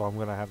bad, though, so I'm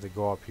going to have to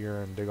go up here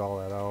and dig all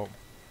that out.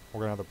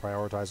 We're going to have to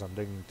prioritize on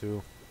digging,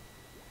 too.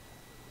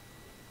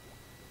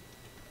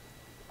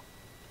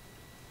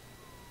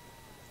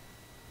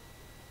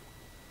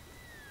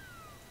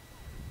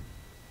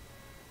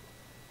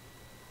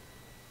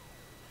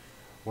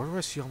 Where do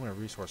I see all my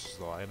resources,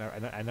 though?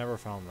 I never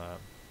found that.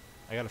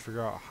 I gotta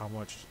figure out how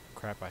much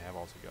crap I have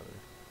altogether.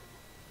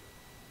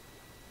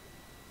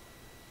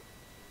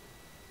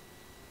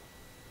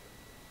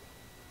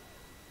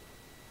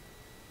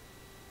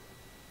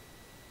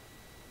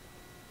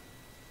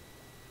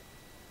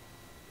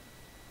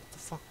 What the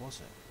fuck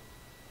was it?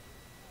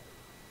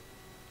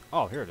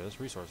 Oh, here it is.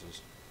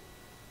 Resources.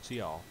 See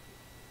y'all.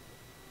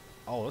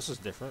 Oh, this is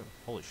different.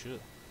 Holy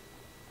shit.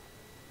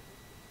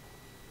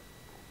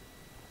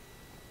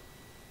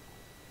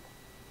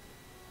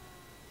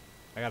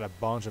 I got a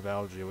bunch of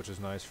algae, which is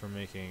nice for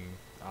making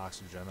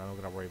oxygen. I don't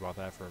gotta worry about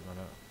that for a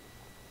minute.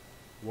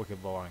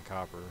 Wicked low on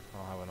copper. I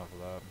don't have enough of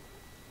that.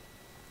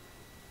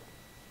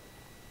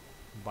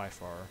 By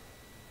far.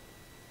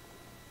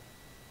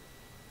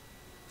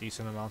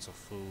 Decent amounts of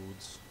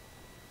foods.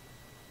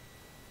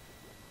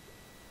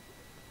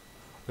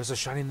 There's a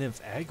shiny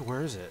nymph egg?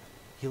 Where is it?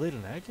 He laid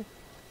an egg?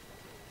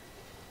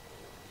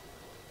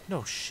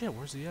 No shit,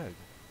 where's the egg?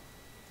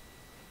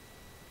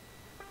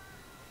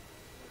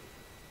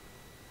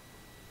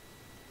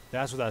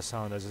 That's what that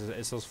sound is.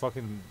 It's those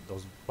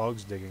those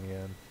bugs digging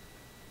in.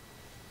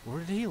 Where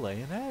did he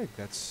lay an egg?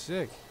 That's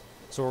sick.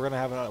 So we're gonna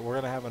have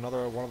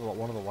another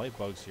one of the light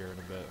bugs here in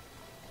a bit.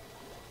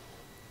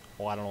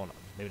 Well, I don't know,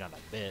 maybe not in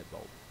a bit,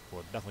 but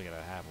we're definitely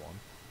gonna have one.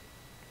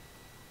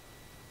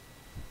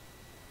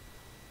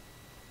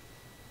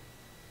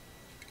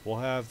 We'll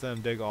have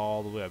them dig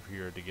all the way up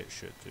here to get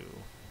shit too.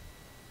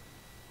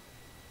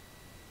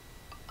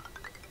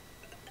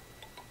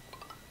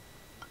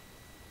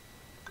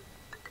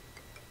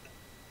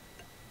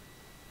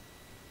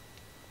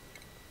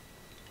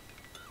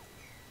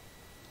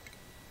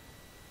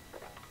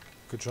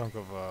 Good chunk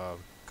of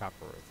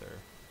copper right there.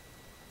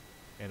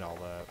 And all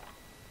that.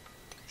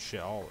 Shit,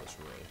 all this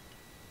really.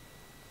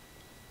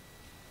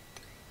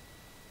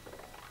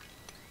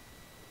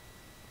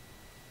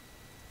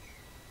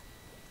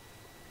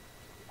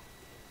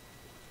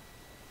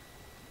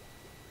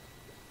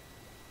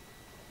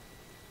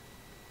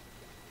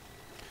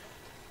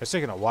 It's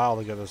taking a while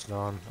to get this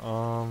done.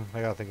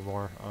 I gotta think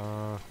more.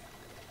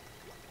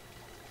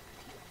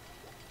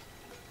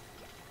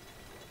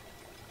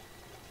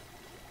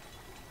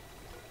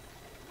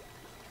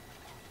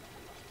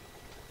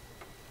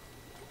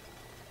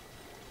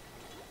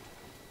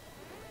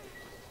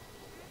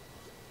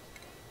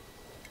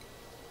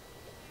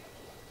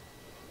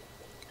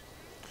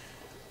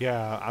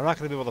 Yeah, I'm not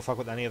going to be able to fuck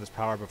with any of this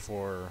power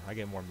before I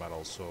get more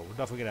metals, so we're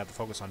definitely going to have to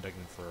focus on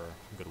digging for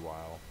a good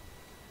while.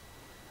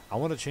 I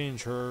want to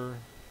change her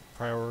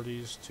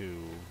priorities to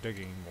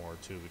digging more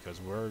too,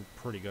 because we're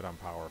pretty good on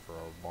power for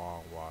a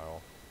long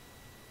while.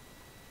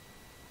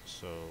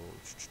 So,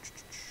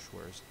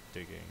 where's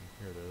digging?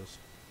 Here it is.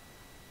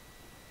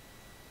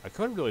 I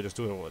could really just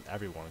do it with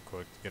everyone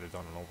quick to get it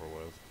done and over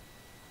with.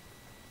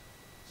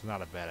 It's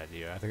not a bad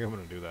idea. I think I'm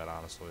going to do that,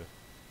 honestly.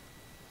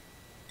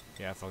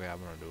 Yeah, fuck it, I'm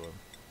going to do it.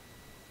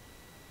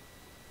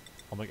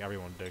 I'll make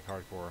everyone dig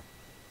hardcore.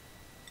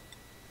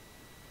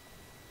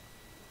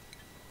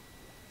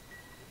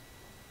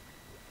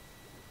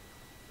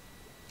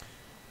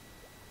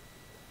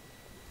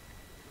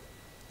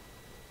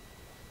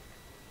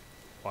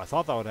 Well, I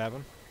thought that would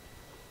happen.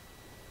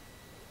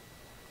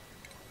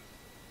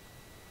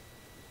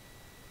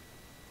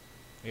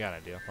 You got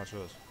an idea. Watch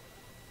this.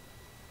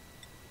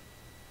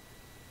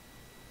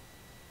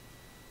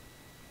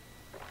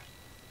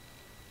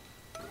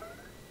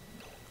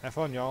 Have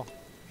fun, y'all.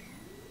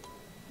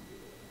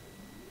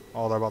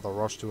 Oh, they're about to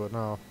rush to it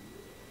now.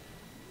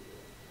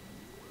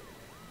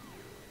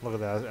 Look at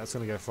that. That's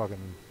gonna get fucking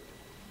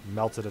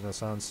melted in a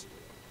sense.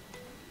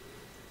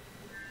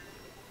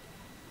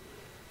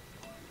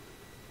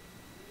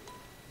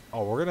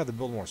 Oh, we're gonna have to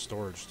build more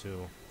storage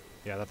too.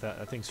 Yeah,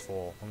 that thing's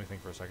full. Let me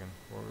think for a second.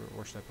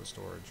 Where should I put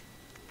storage?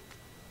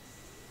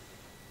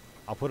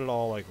 I'll put it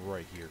all like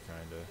right here,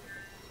 kinda.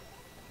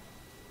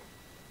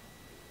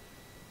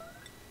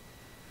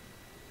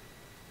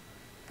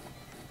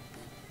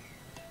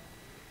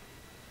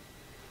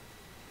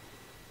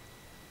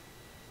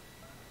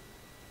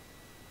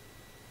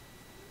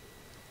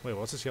 Wait,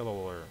 what's this yellow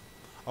alert?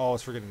 Oh,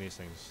 it's for getting these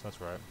things.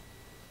 That's right.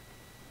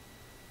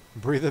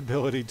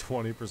 Breathability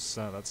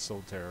 20%. That's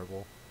so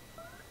terrible.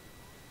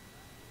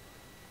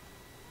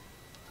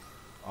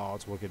 Oh,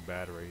 it's wicked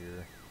bad right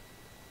here.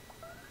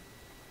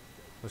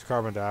 There's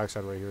carbon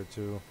dioxide right here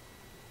too.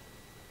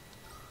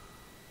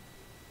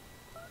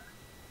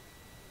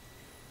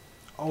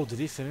 Oh, did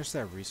he finish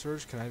that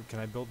research? Can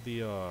I build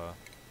the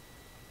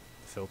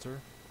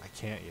filter? I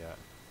can't yet.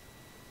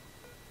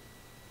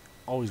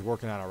 Oh, he's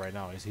working on it right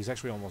now. He's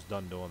actually almost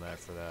done doing that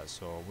for that,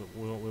 so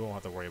we won't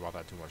have to worry about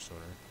that too much sooner.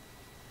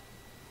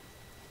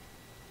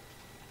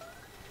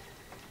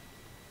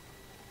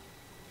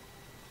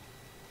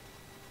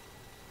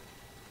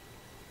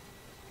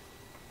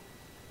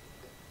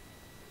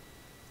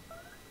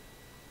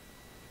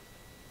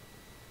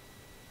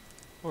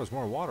 Oh, there's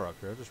more water up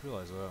here. I just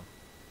realized that.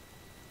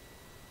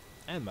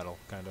 And metal,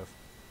 kind of.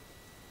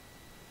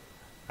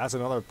 That's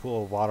another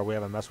pool of water we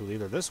haven't messed with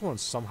either. This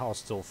one's somehow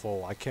still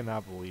full. I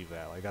cannot believe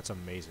that. Like, that's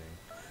amazing.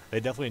 They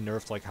definitely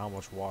nerfed, like, how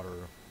much water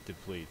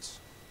depletes.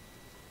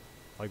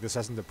 Like, this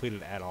hasn't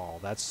depleted at all.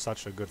 That's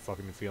such a good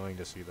fucking feeling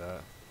to see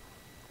that.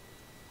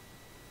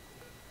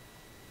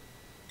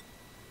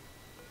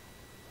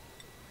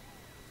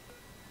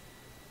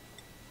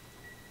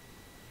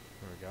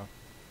 There we go.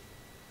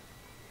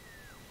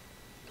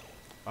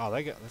 Oh,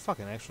 they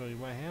fucking actually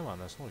went ham on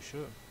this. Holy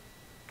shit.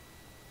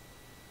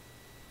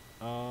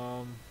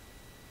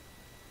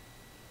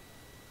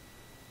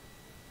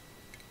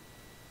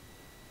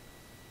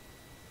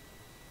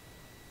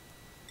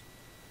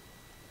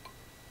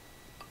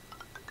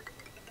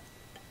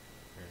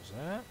 There's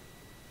that.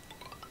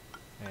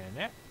 And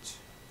that.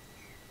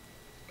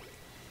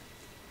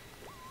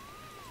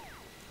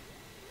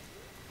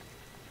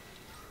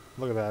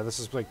 Look at that. This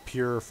is like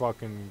pure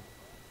fucking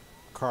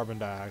carbon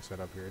dioxide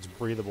up here. It's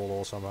breathable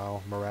though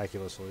somehow,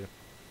 miraculously.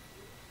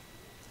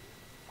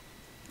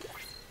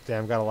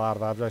 Damn, got a lot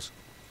of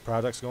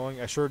projects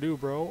going. I sure do,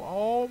 bro.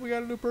 Oh, we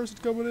got a new person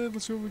coming in.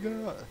 Let's see what we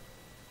got.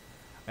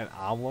 An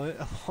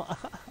omelet.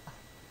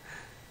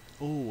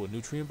 Ooh,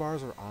 nutrient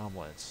bars or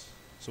omelets.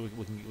 So we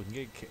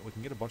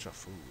can get a bunch of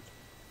food.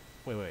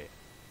 Wait.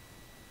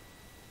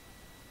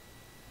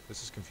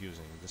 This is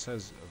confusing. This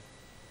says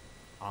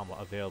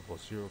omelet available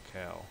 0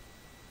 cal.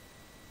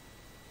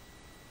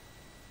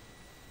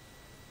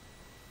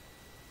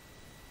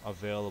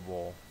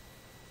 Available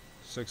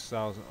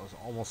 6,000,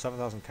 almost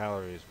 7,000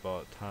 calories,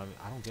 but time.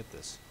 I don't get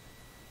this.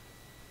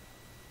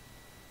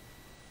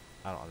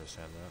 I don't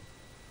understand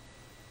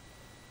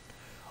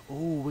that.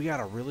 Ooh, we got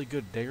a really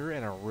good digger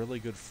and a really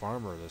good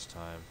farmer this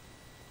time.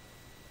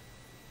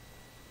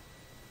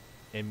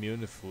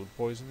 Immune to food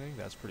poisoning?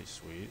 That's pretty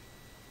sweet.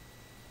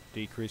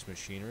 Decrease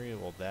machinery?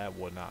 Well, that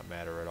would not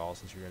matter at all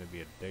since you're going to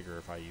be a digger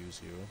if I use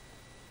you.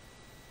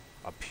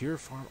 A pure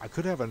farm? I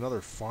could have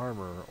another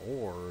farmer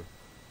or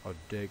a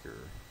digger.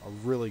 A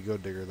really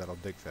good digger that'll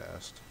dig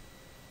fast.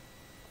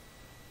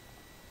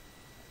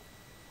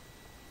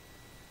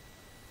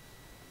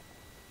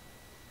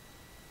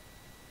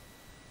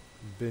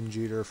 Binge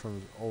eater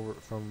from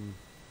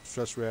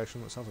stress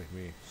reaction. That sounds like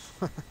me.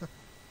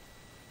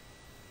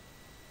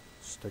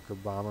 Sticker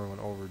bomber when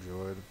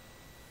overjoyed.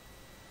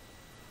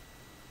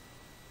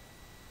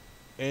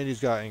 And he's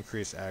got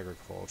increased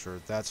agriculture.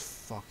 That's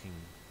fucking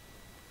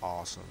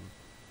awesome.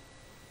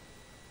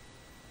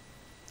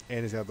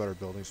 And he's got better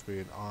building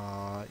speed.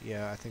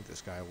 Yeah, I think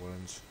this guy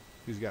wins.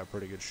 He's got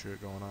pretty good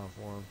shit going on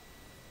for him.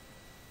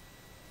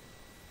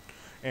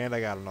 And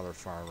I got another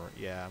farmer.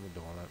 Yeah, I'm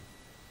doing it.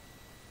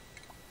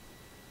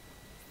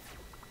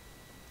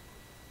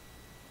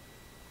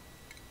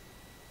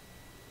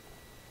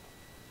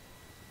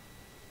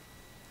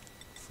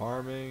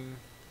 Farming.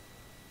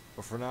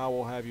 But for now,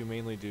 we'll have you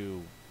mainly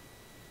do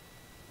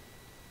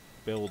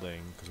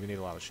building, because we need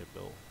a lot of shit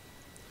built.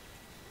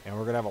 And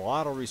we're going to have a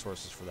lot of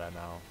resources for that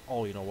now.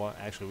 Oh, you know what?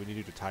 Actually, we need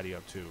you to tidy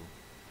up, too.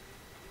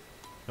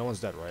 No one's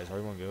dead, right? Is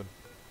everyone good?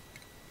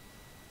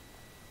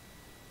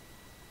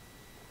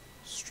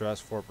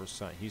 Stress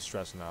 4%. He's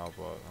stressed now,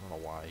 but I don't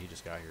know why. He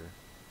just got here.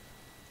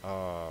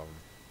 I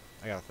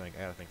gotta think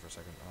for a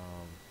second.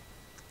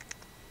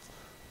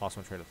 Lost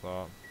my train of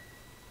thought.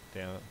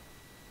 Damn it.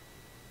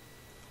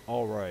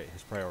 Alright,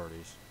 his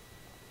priorities.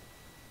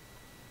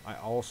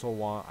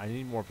 I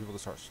need more people to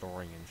start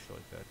storing and shit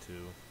like that,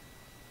 too.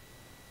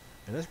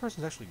 And this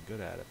person's actually good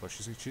at it, but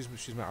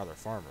she's my other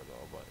farmer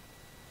though. But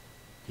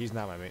she's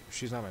not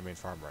my main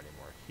farmer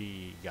anymore.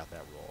 He got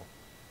that role.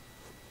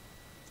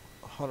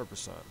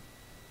 100%.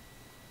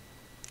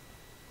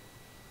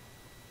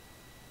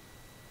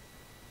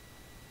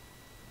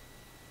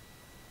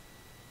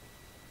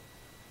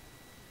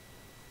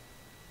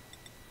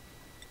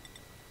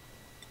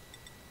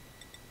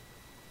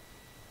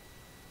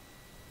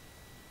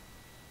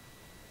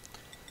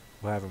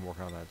 We'll have him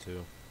working on that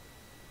too.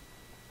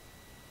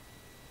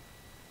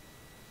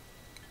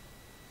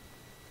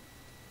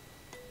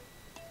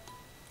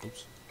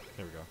 Oops.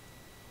 There we go.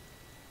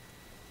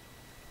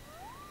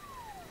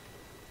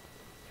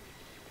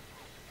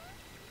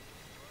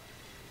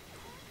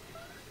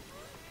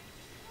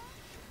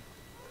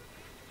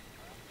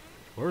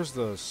 Where's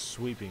the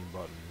sweeping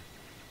button?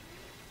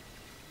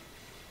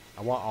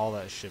 I want all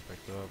that shit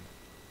picked up.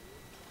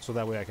 So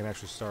that way I can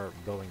actually start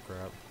building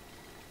crap.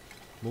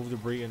 Move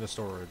debris into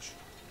storage.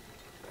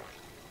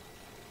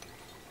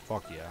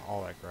 Fuck yeah,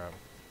 all that crap.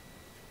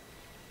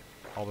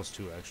 All this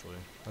too, actually.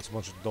 That's a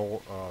bunch of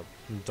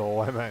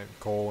dole, I meant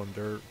coal and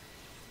dirt.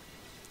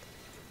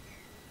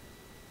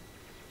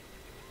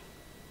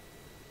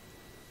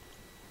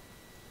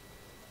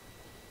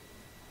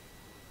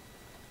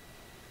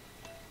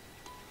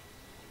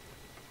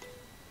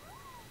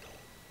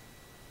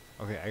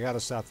 Okay, I gotta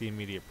stop the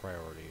immediate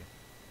priority.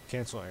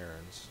 Cancel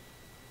errands.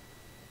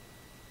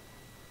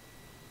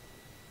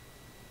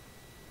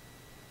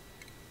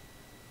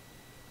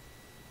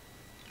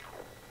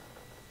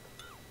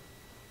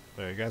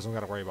 There, you guys don't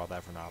gotta worry about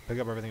that for now. Pick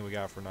up everything we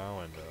got for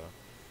now and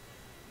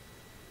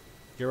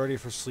get ready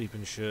for sleep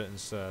and shit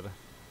instead.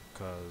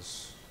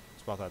 Cause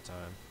it's about that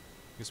time.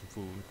 Get some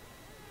food.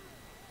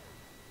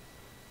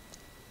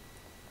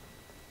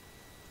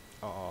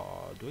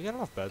 Do we got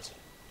enough beds?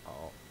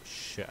 Oh,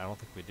 shit, I don't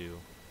think we do.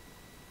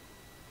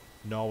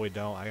 No, we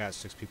don't. I got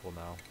 6 people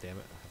now. Damn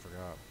it, I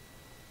forgot.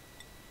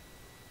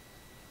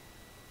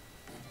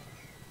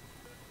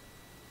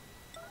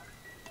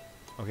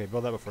 Okay,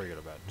 build that before you go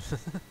to bed.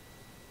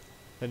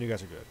 Then you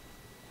guys are good.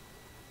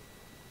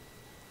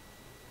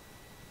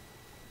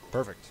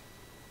 Perfect.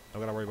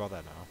 Don't gotta worry about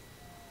that now.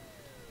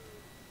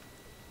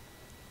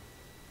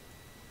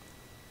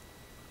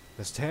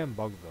 This damn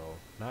bug, though.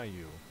 Not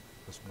you.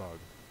 This bug.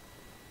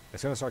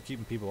 It's gonna start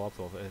keeping people up,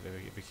 though,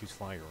 if it keeps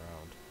flying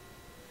around.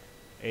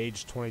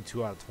 Age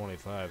 22 out of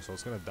 25, so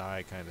it's gonna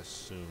die kind of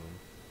soon.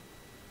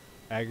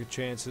 Agri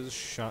chances,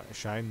 Shine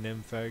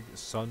Nympheg,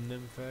 Sun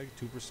Nympheg,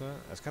 2%.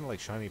 That's kind of like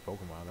shiny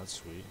Pokemon, that's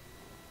sweet.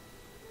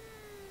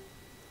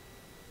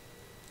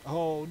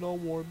 Oh, no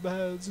more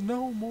beds,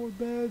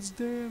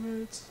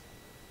 damn it.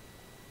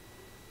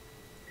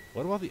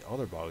 What about the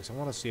other bugs? I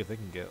want to see if they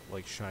can get,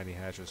 like, shiny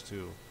hatches,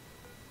 too.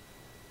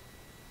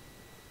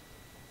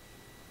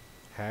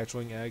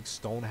 Hatchling egg,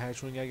 stone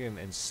hatchling egg,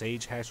 and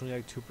sage hatchling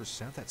egg,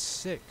 2%. That's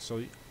sick.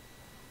 So,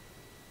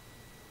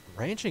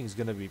 ranching is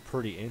going to be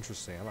pretty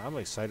interesting. I'm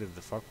excited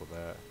to fuck with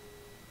that.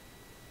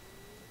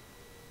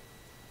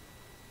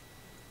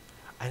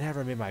 I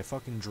never made my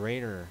fucking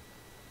drainer.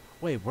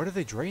 Wait, where do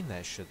they drain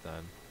that shit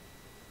then?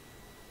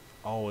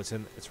 Oh, it's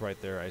right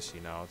there. I see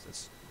now.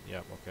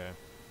 Yep, okay.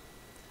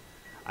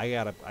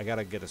 I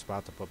gotta get a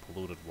spot to put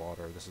polluted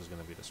water. This is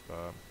gonna be the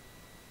spot.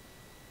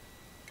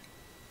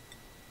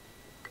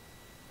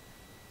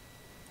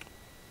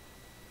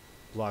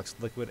 Blocks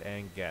liquid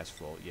and gas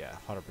flow. Yeah,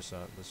 100%.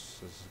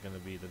 This is gonna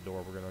be the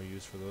door we're gonna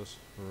use for this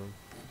room.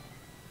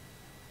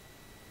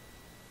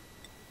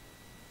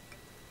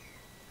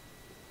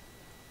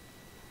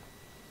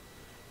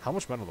 How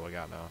much metal do I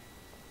got now?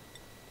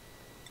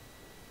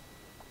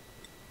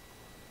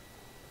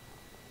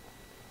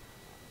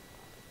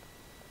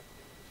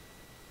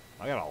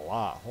 I got a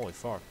lot. Holy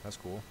fuck, that's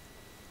cool.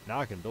 Now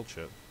I can build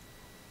shit.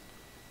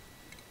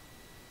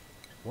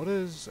 What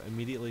is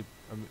immediately...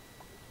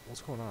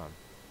 what's going on?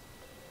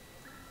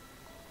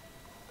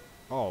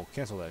 Oh,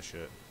 cancel that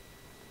shit.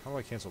 How do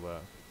I cancel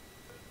that?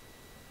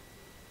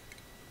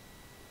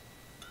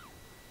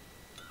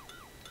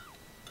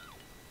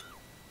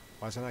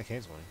 Why is that not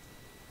canceling?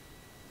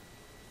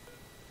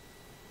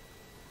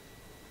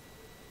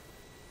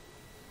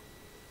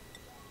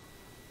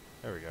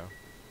 There we go.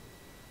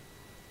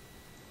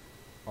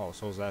 Oh,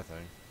 so is that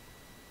thing.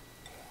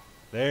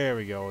 There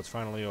we go. It's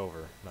finally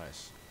over.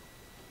 Nice.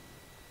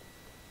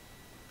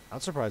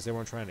 I'm surprised they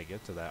weren't trying to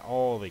get to that.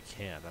 Oh, they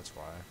can't. That's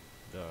why.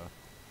 Duh.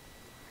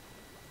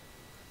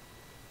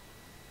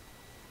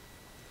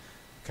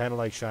 Kind of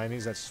like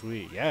shinies. That's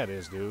sweet. Yeah, it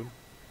is, dude.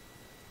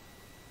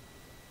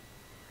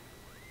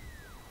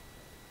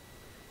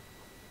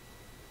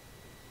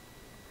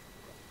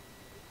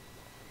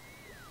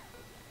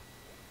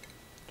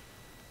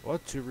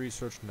 What to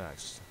research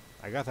next?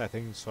 I got that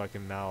thing so I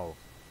can now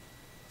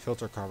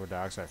filter carbon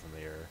dioxide from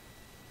the air.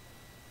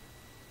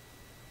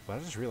 But I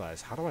just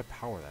realized, how do I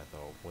power that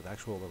though? With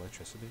actual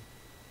electricity?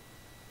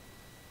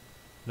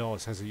 No,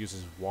 it says it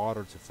uses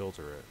water to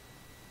filter it.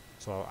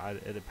 So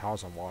it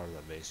powers on water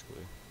then,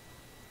 basically.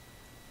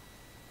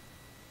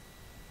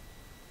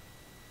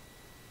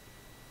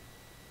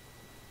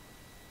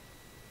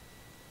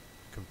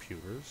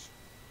 Computers.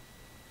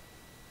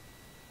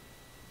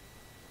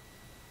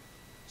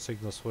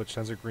 Signal switch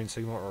sends a green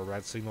signal or a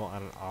red signal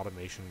on an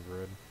automation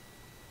grid.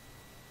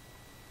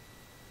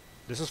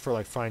 This is for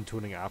like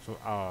fine-tuning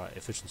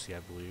efficiency, I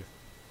believe.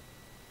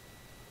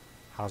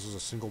 Houses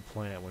a single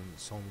plant when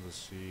sown with a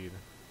seed.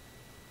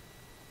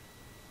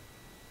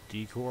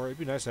 Decor. It'd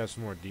be nice to have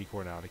some more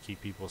decor now to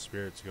keep people's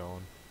spirits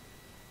going.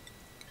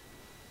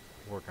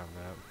 Work on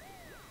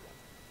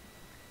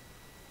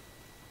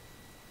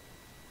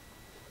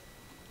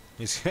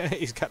that.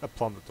 He's got to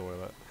plumb the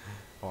toilet.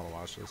 I want to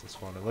watch this. It's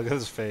funny. Look at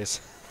his face.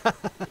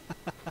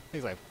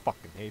 He's like,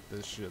 fucking hate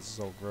this shit. It's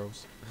so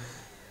gross.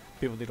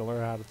 People need to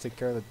learn how to take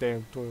care of the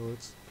damn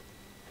toilets.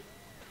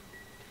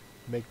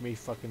 Make me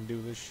fucking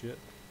do this shit.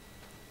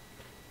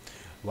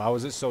 Why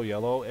was it so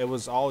yellow? It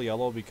was all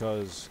yellow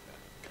because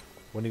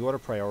when you go to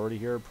priority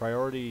here,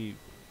 priority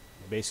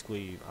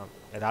basically,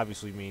 it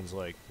obviously means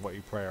like what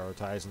you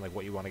prioritize and like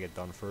what you want to get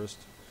done first.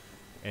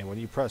 And when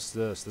you press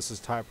this, this is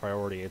top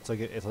priority. It's like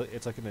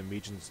it's like an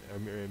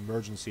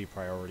emergency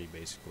priority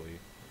basically.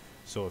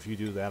 So if you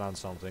do that on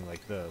something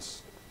like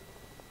this,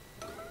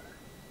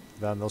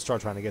 then they'll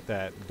start trying to get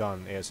that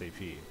done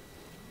ASAP.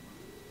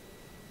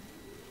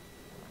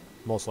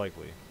 Most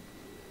likely.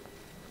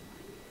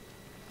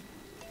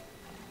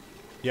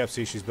 Yep,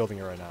 see, she's building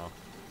it right now.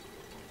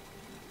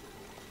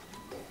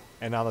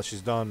 And now that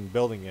she's done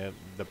building it,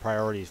 the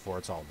priority for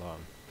it's all done.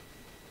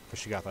 Because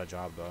she got that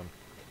job done.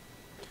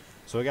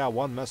 So we got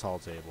one mess hall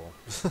table.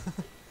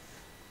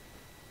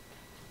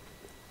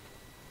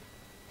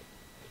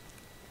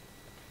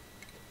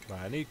 But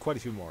I need quite a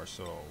few more,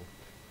 so...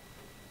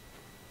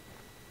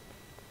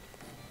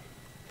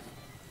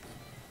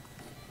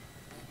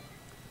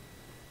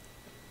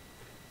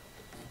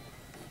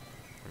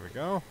 There we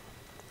go.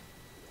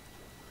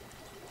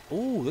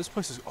 Ooh, this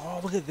place is...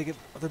 Oh, look at it.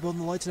 They're building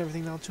the lights and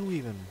everything now, too,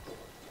 even.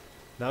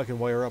 Now I can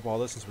wire up all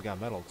this since we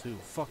got metal, too.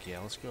 Fuck yeah,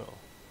 let's go.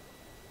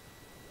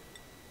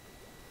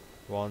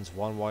 Runs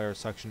one wire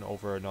section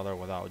over another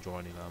without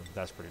joining them.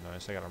 That's pretty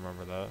nice. I gotta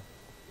remember that.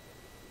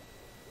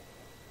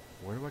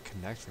 Where do I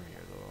connect from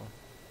here,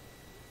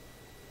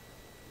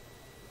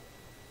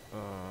 though?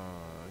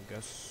 I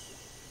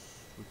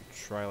guess we could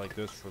try like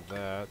this for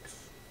that.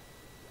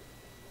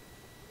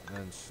 And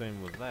then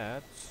same with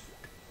that.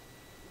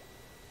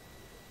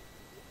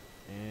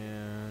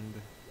 And...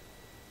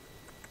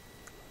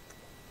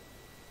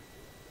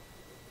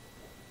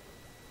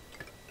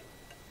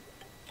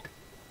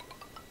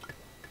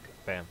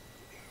 bam.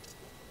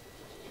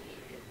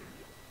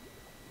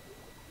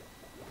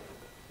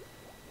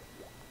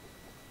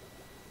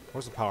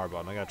 Where's the power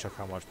button? I gotta check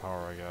how much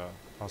power I got.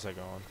 How's that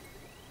going?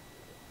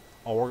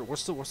 Oh, we're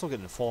still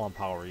getting full on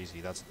power easy.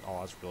 That's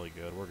really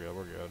good. We're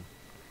good.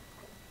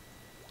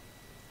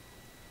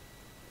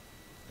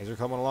 Things are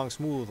coming along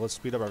smooth. Let's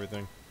speed up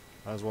everything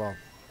as well.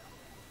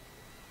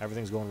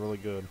 Everything's going really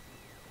good.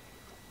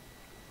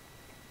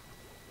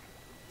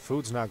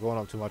 Food's not going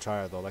up too much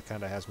higher though. That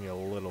kind of has me a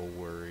little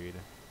worried.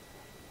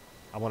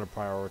 I want to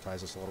prioritize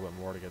this a little bit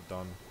more to get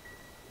done.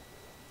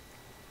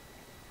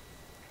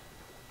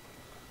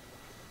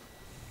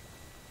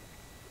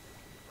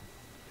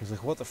 He's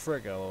like, what the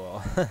frick,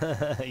 lol.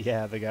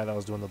 Yeah, the guy that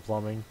was doing the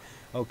plumbing.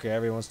 Okay,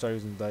 everyone start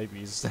using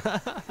diapers.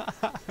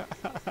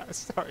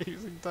 Start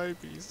using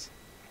diapers.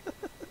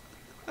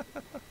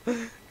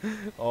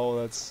 Oh,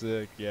 that's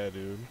sick. Yeah,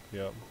 dude.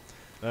 Yep.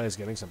 Now he's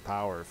getting some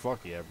power.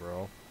 Fuck yeah,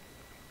 bro.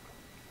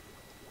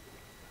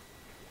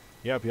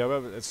 Yep.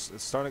 It's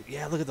starting.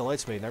 Yeah, look at the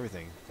lights made and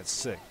everything. That's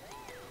sick.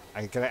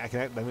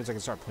 That means I can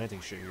start planting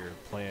shit here.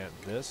 Plant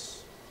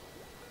this.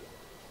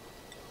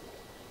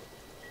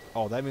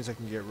 Oh, that means I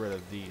can get rid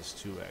of these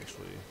too,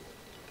 actually.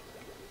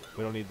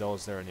 We don't need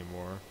those there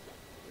anymore.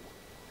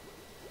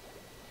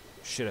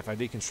 Shit, if I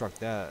deconstruct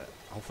that,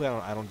 hopefully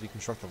I don't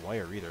deconstruct the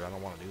wire either. I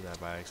don't want to do that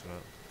by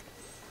accident.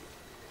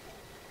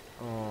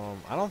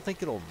 I don't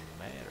think it'll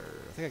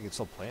matter. I think I can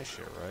still plant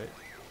shit, right?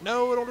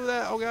 No, don't do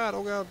that. Oh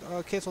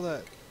god, cancel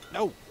that.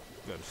 No.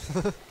 Good.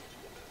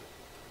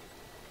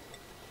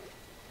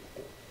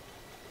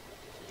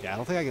 Yeah, I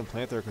don't think I can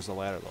plant there because of the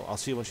ladder, though. I'll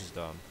see when she's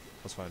done.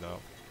 Let's find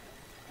out.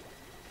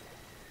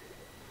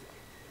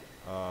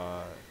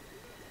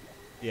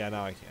 Yeah,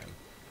 now I can.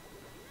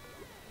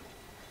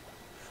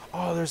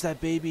 Oh, there's that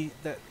baby.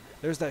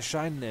 There's that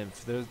shine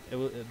nymph. The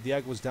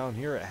egg was down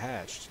here. It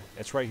hatched.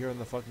 It's right here in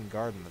the fucking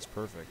garden. That's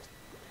perfect.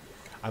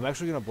 I'm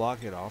actually gonna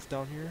block it off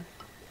down here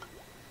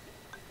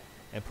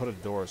and put a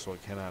door so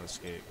it cannot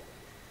escape.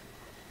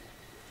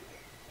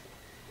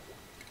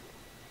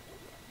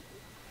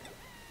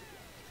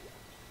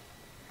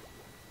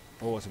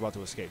 Oh, it's about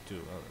to escape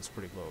too. Oh, that's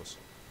pretty close.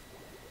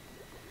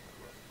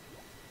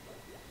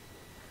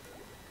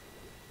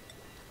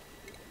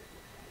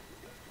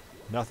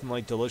 Nothing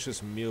like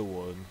delicious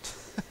mealwood.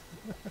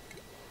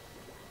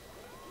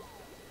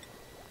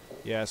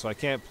 Yeah, so I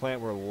can't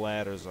plant where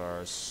ladders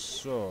are,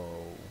 so...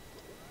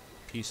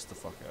 peace the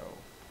fuck out.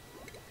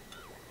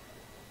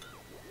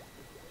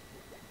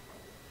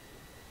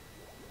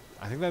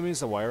 I think that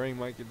means the wiring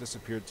might get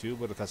disappeared too,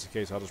 but if that's the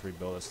case, I'll just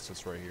rebuild it since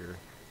it's right here.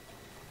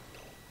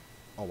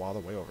 Oh wow,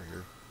 they're way over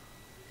here.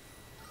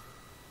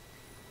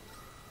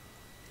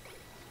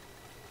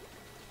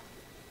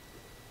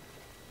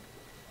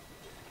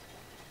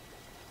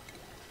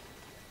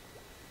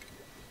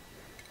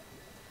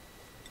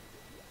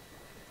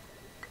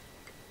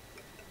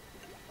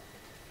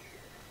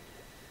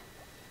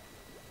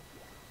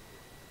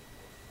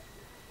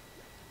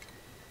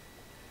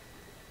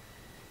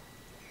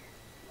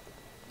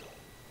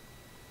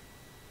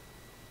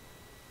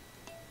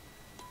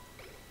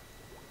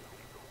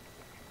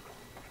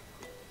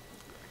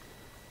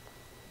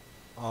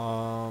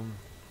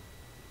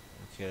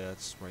 Okay,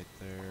 that's right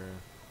there.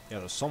 Yeah,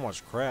 there's so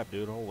much crap,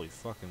 dude. Holy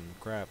fucking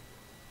crap.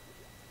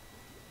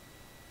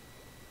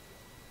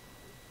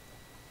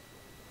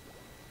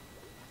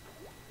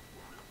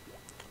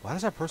 Why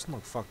does that person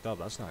look fucked up?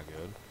 That's not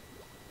good.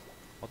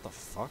 What the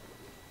fuck?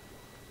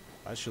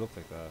 Why does she look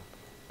like that?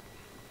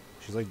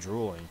 She's like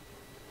drooling.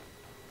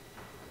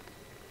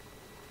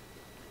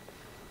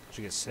 Did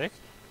she get sick?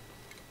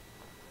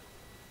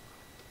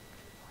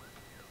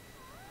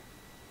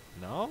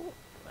 No?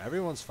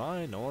 Everyone's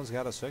fine. No one's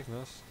got a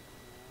sickness.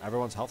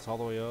 Everyone's health's all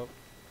the way up.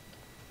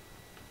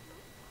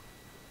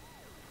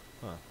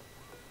 Huh.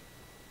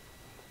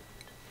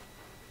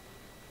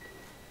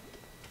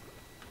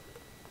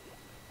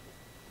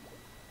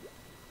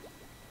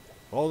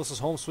 Well, this is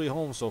home sweet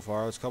home so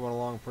far. It's coming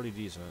along pretty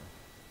decent.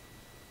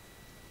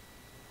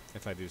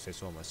 If I do say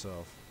so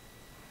myself.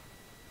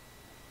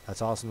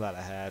 That's awesome that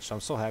it hatched. I'm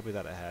so happy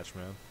that it hatched,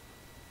 man.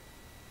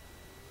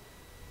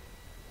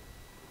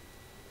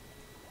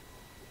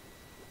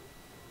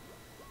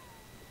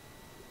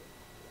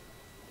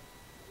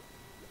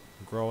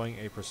 Growing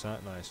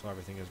 8%. Nice. So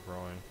everything is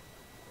growing.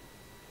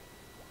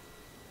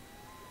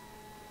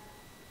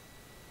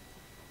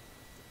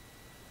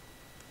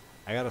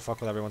 I gotta fuck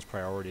with everyone's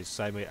priorities. 'Cause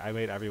I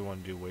made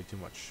everyone do way too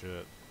much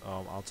shit.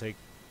 I'll take.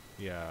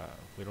 Yeah,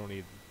 we don't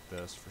need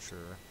this for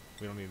sure.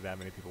 We don't need that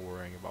many people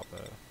worrying about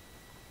that.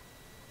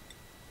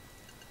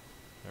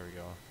 There we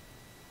go.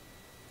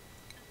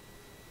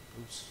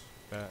 Oops,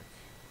 back.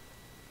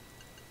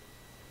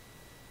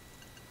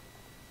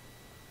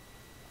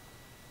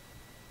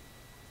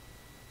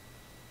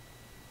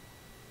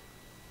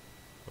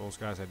 Those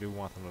guys, I do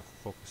want them to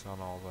focus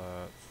on all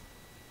that.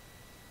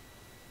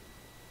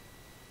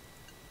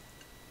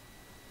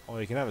 Oh,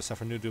 you can have it set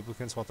for new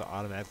duplicates while to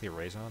automatically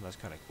erase on? That's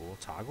kind of cool.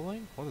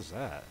 Toggling? What is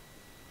that?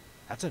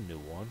 That's a new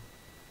one.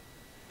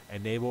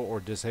 Enable or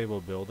disable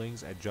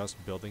buildings,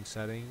 adjust building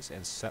settings,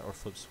 and set or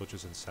flip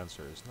switches and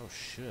sensors. No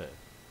shit.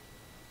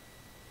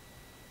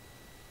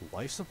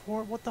 Life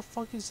support? What the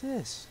fuck is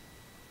this?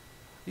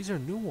 These are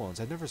new ones.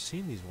 I've never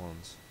seen these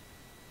ones.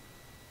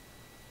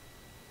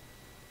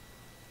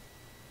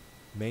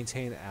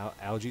 Maintain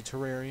algae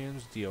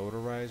terrariums,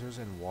 deodorizers,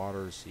 and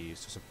water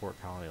seeds to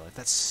support colony life.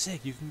 That's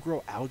sick. You can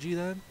grow algae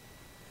then?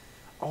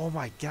 Oh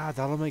my god,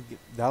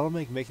 that'll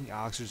make making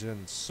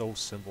oxygen so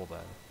simple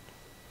then.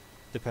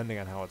 Depending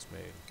on how it's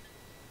made.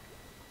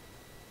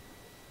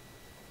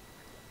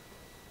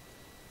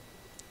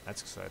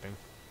 That's exciting.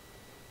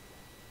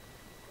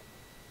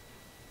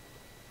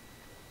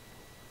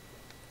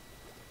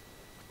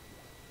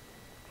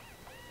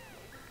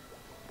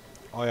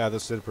 Oh yeah,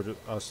 this did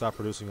stop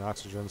producing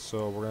oxygen,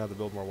 so we're gonna have to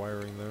build more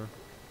wiring there.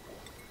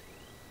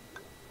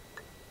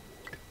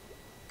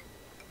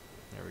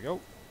 There we go.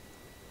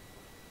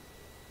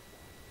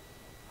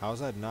 How's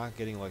that not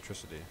getting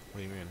electricity? What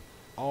do you mean?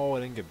 Oh,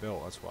 it didn't get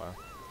built, that's why.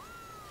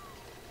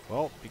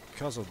 Well,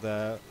 because of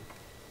that...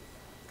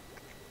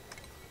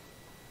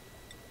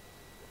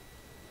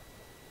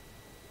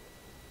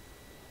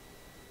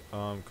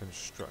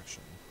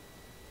 construction.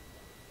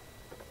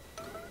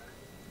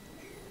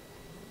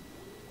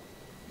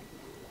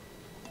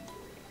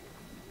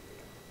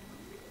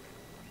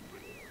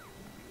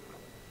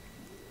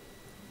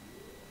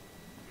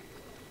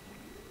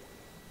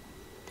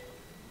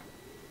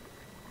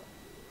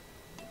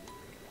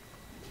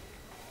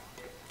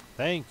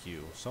 Thank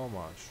you so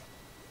much.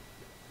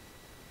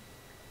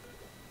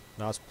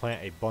 Now let's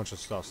plant a bunch of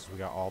stuff since we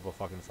got all the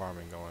fucking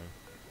farming going.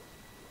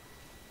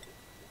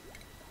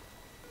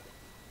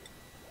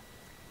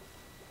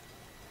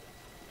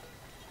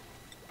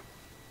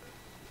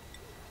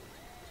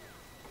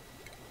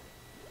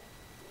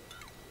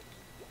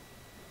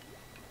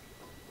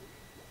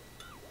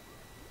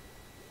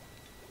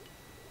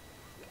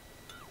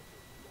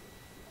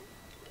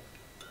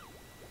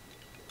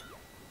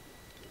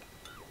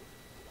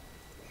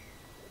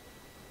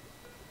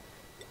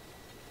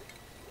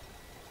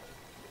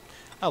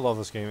 I love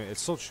this game.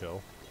 It's so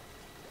chill.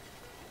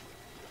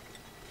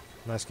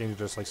 Nice game to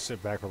just like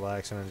sit back,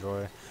 relax, and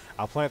enjoy.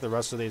 I'll plant the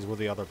rest of these with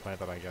the other plant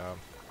that I got.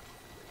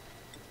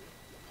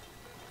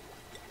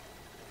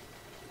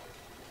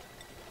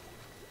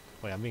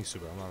 Wait, I'm being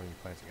stupid. I'm not even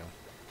planting them.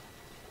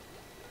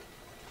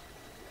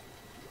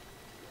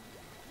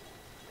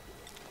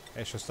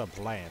 It's just a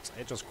plant.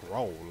 It just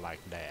grows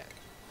like that.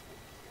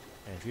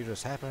 And if you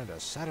just happen to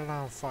set it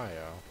on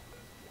fire,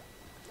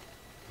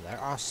 there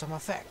are some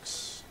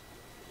effects.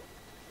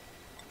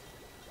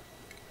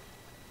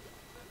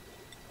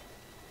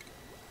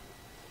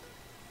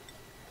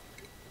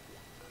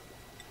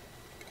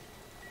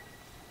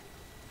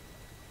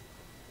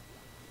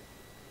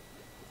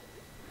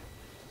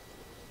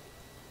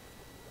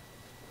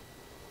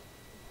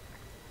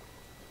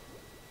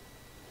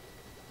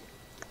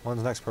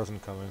 When's the next person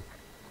coming?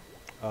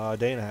 A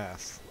day and a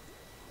half.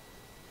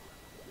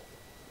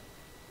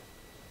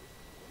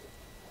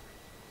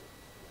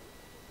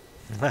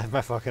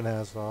 My fucking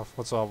ass off.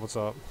 What's up? What's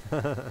up?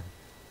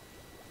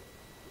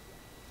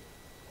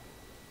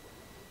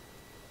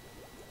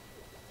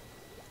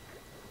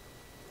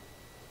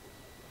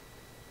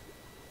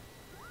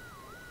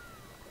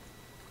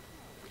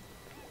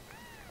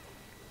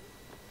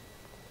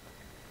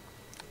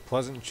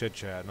 Pleasant chit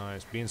chat,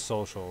 nice. Being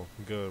social,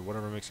 good.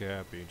 Whatever makes you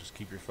happy. Just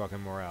keep your fucking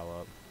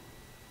morale up.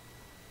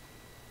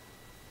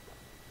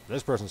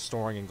 This person's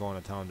storing and going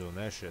to town doing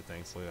that shit,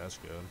 thankfully. That's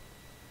good.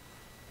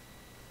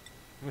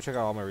 Let me check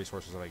out all my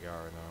resources that I got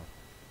right now.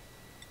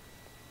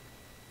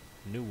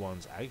 New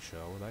ones,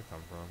 eggshell. Where'd that come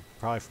from?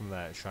 Probably from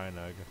that shine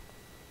egg.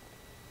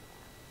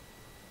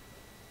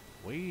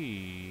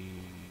 We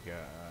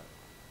got...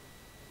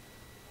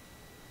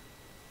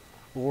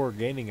 Well, we're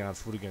gaining on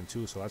food again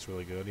too, so that's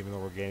really good, even though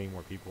we're gaining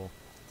more people.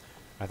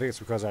 I think it's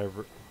because I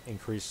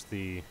increased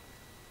the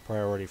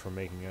priority for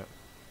making it.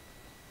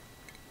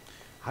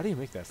 How do you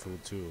make that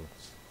food too?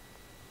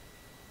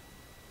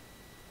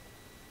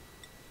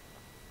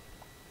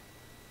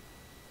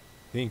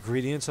 The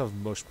ingredients of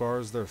mush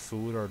bars, their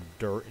food, are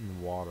dirt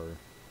and water.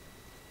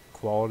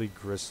 Quality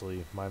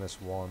grizzly, -1.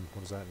 What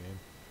does that mean?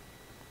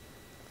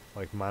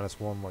 Like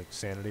 -1, like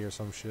sanity or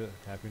some shit?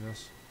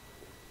 Happiness?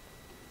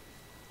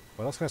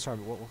 What else can I start?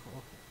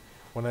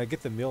 When I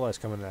get the meal ice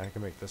coming in, I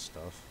can make this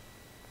stuff.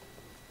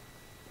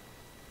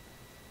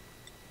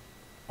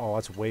 Oh,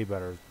 that's way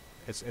better.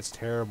 It's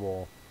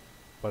terrible,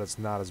 but it's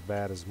not as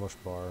bad as mush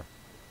bar.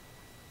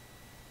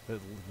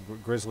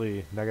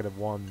 Grizzly,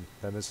 -1.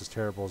 Then this is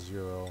terrible,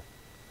 0.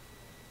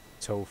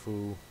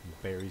 Tofu,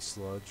 berry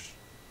sludge.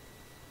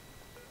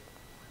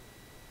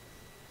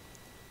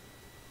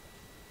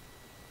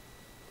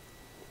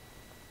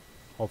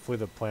 Hopefully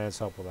the plants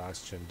help with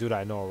oxygen. Dude,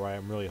 I know, right?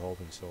 I'm really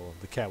hoping so.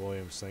 The Cat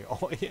Williams thing.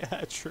 Oh,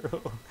 yeah,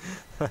 true.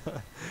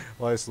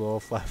 Lice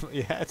loaf.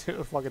 Yeah,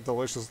 dude. Fucking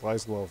delicious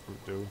lice loaf,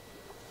 dude.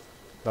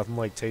 Nothing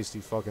like tasty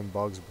fucking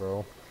bugs,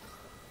 bro.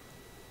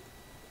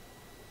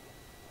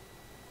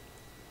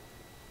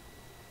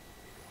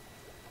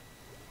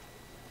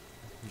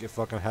 Get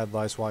fucking head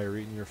lice while you're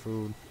eating your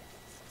food.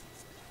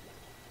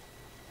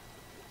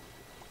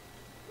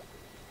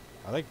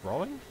 Are they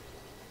growing?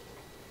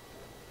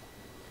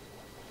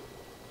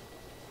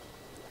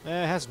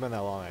 Eh, it hasn't been that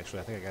long, actually.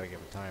 I think I gotta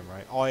give it time,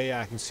 right? Oh, yeah,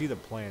 I can see the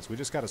plants. We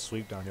just gotta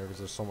sweep down here because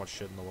there's so much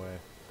shit in the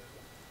way.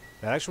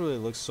 That actually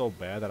really looks so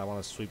bad that I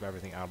want to sweep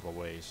everything out of the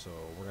way, so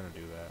we're gonna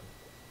do that.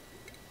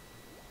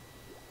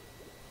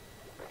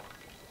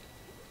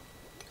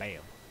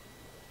 Bam.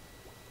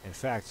 In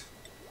fact,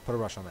 put a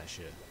rush on that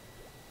shit.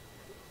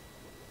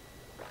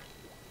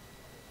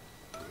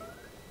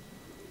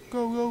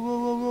 Go, go, go,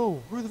 go,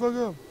 go! Hurry the fuck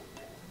up!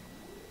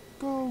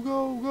 Go,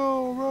 go,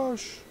 go!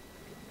 Rush!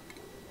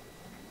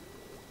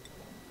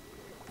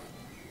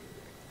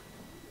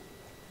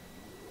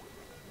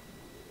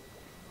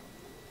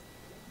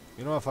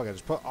 You know what, fuck it,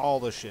 just put all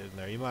this shit in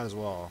there, you might as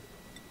well.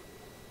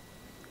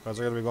 Because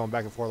they're going to be going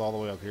back and forth all the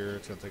way up here,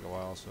 it's going to take a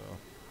while, so...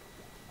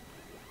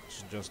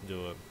 Just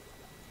do it.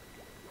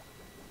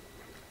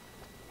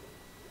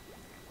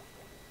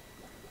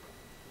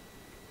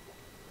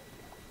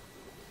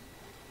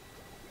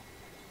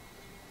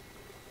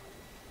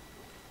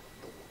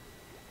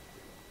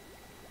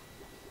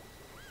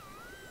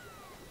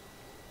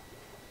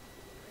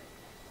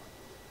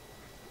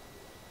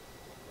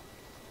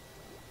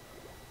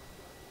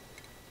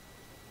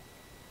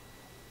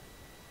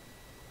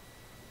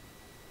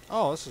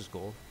 Oh, this is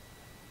cool.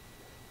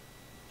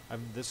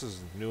 This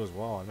is new as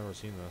well. I've never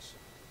seen this.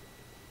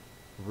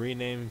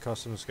 Rename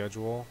custom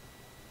schedule.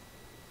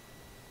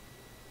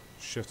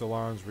 Shift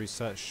alarms,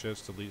 reset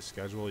shifts, delete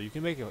schedule. You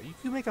can make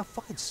a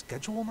fucking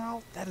schedule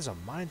now? That is a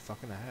mind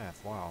fucking and a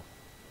half. Wow.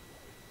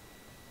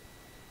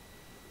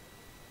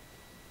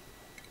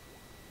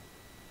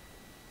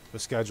 The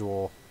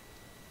schedule.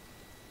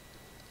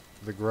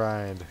 The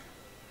grind.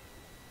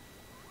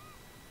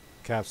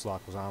 Caps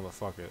lock was on, but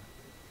fuck it.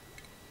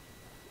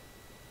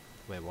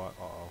 Wait, what?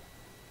 Uh-oh.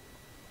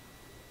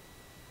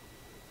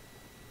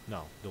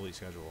 No, delete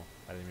schedule.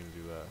 I didn't mean to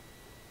do that.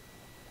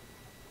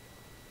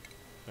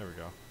 There we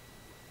go.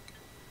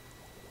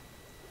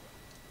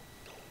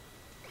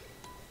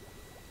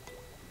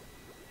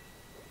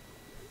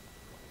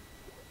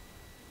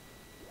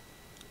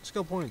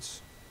 Skill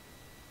points.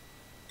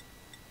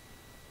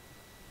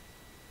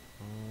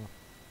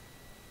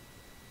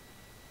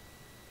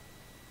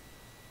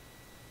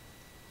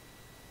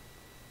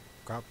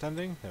 Crop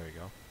tending? There we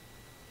go.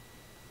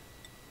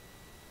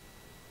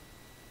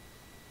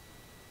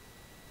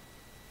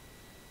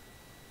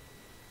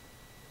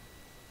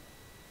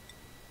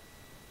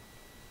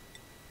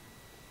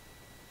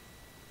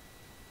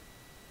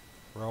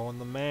 Growing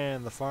the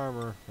man, the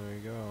farmer. There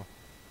you go.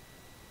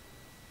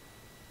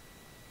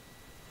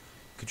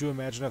 Could you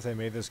imagine if they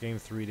made this game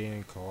 3D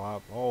and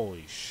co-op?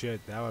 Holy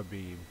shit, that would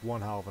be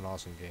one hell of an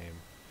awesome game.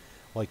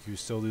 Like, you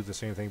still do the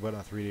same thing but in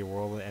a 3D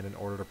world, and in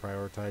order to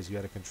prioritize, you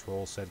had to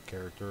control said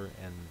character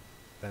and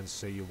then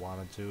say you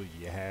wanted to.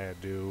 Yeah,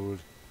 dude.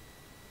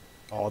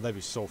 Oh, that'd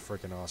be so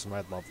freaking awesome.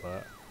 I'd love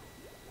that.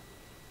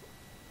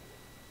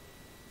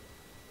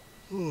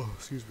 Oh,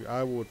 excuse me.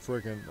 I would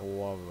freaking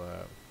love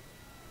that.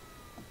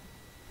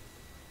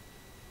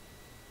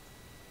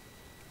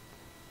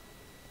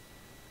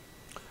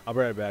 I'll be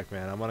right back,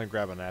 man. I'm gonna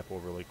grab an apple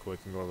really quick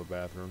and go to the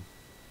bathroom.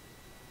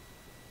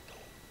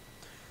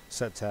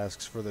 Set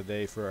tasks for the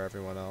day for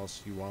everyone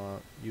else. You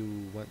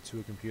went to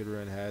a computer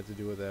and had to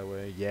do it that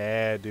way.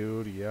 Yeah,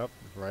 dude. Yep.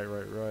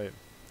 Right.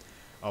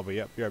 Oh, but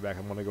yep. Be right back.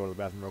 I'm gonna go to the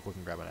bathroom real quick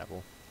and grab an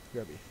apple.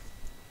 Grubby.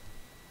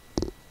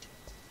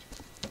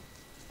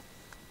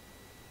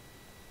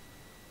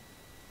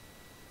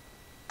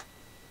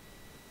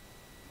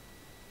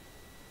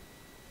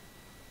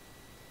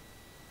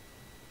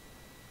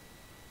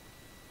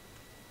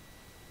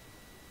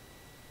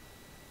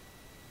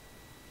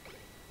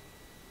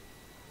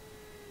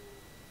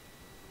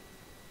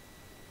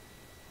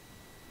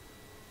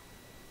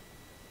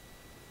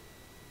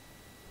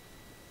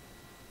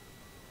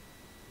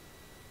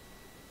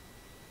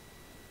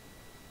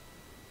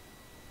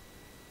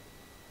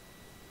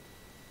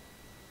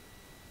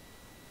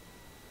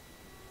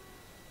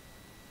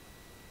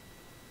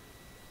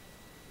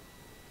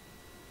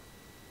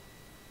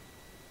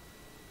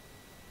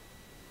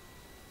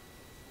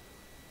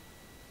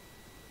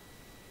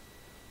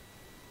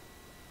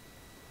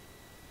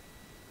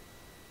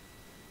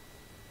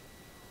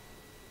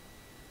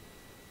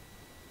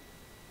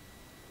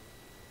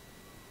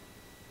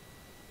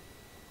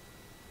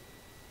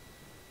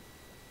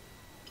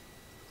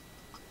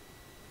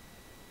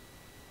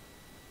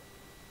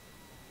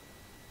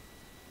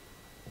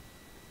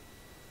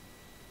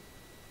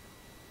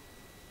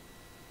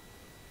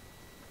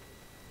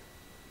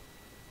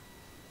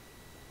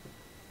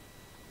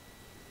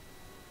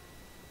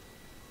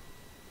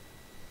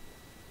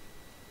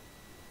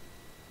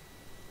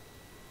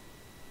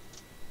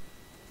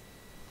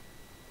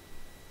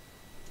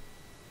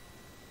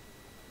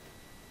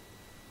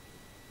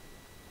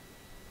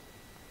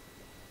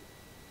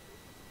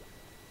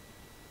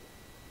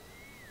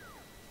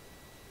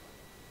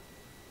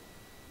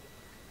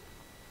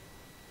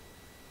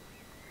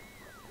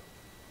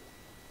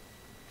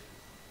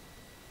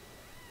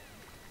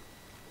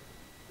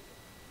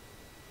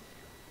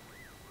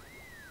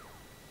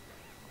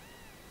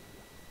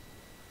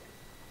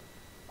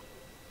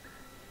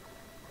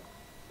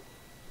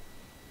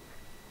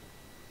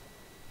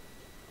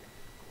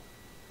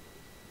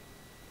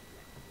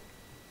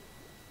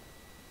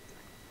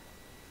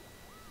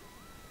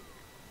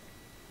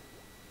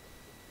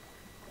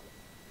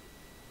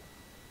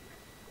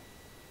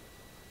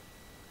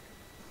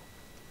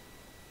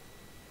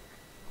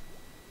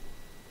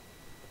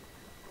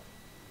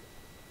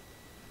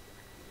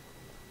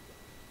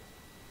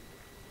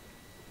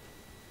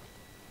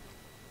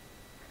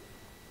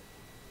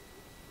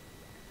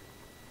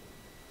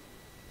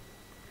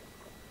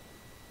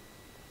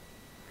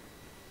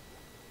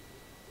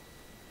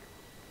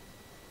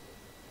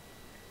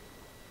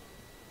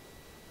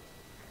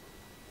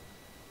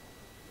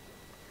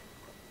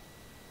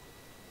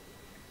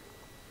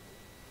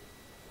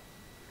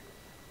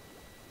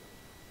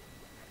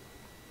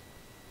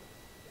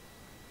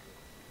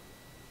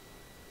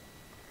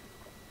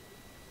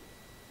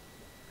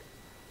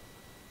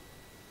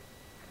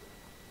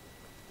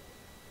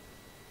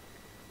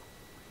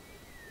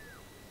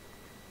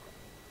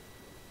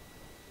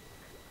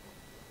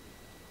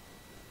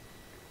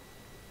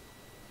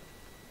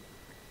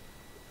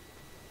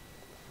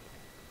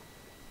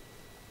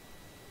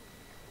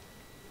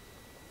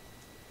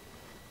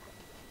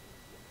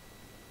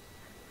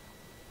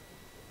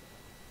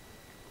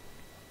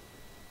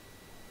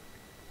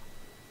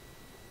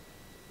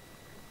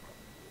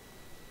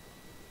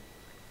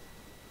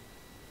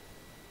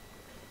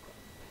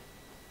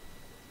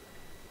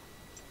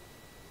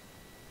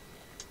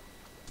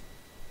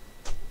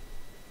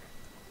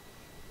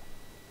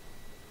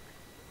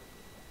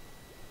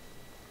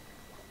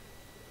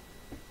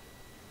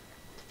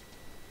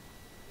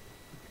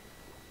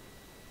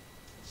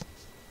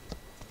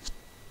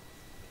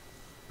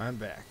 I'm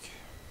back.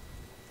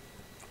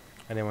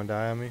 Anyone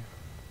die on me?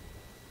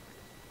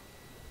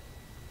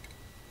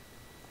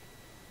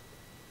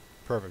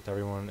 Perfect,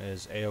 everyone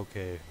is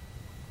A-okay.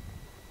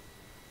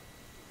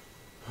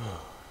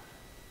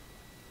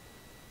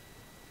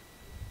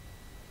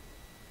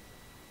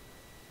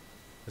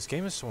 This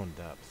game is so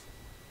in-depth.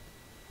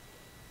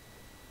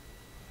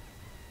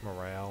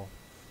 Morale.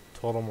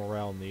 Total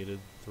morale needed.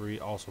 3.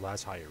 Also,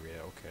 that's higher.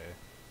 Yeah, okay.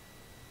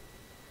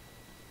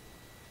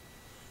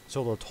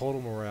 So the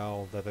total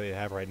morale that they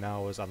have right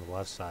now is on the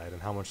left side,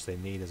 and how much they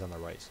need is on the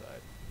right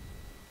side.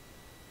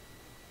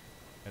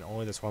 And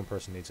only this one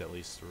person needs at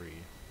least 3.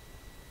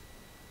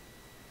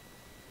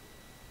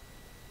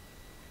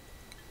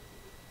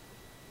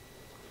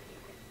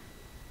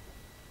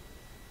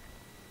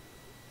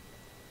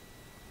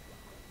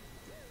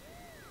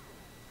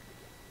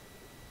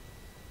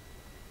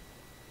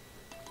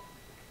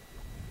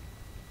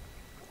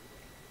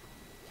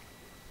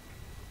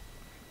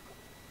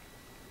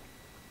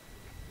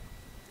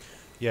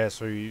 Yeah,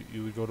 so you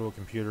would go to a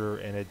computer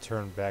and it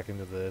turned back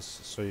into this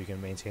so you can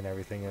maintain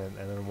everything, and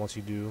then once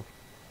you do,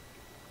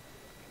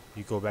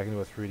 you go back into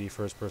a 3D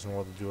first person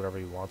world to do whatever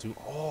you want to.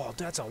 Oh,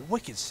 that's a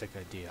wicked sick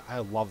idea. I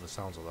love the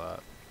sounds of that.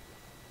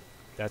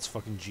 That's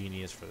fucking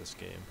genius for this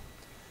game.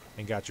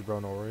 And got you, bro,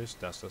 no worries.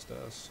 Das.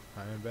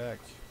 I'm back.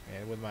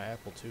 And with my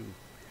apple too.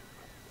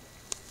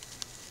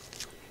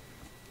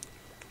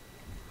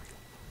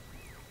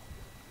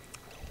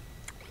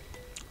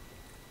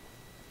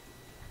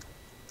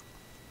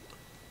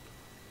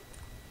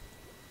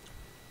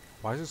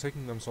 Why is it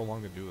taking them so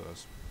long to do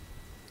this?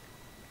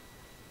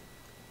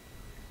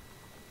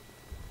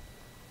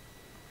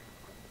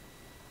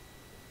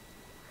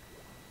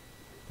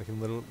 They can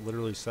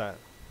literally set.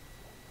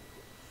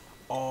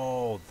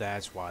 Oh,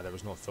 that's why there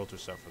was no filter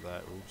set for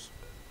that. Oops.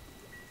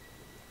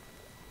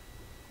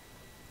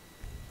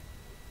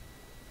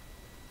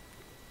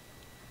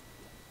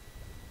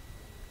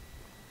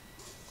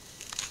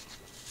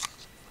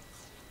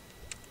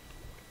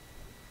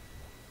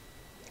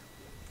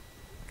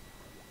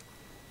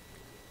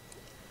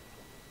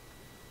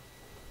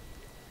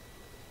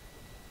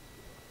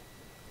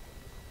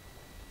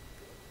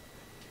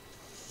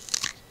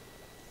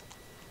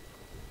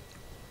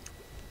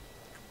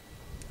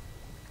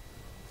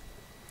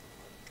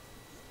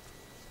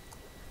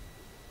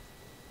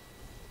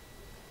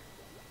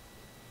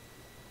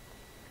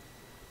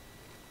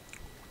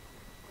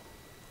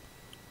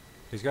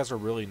 These guys are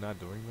really not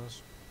doing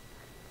this.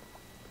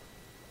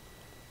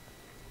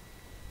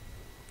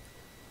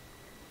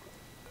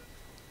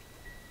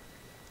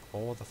 Oh,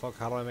 what the fuck?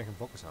 How do I make him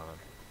focus on it?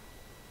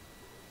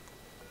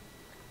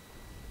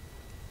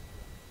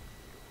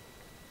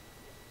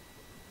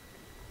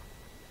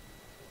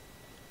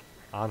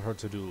 On her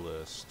to-do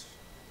list,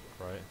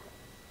 right?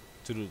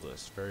 To-do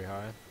list, very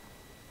high.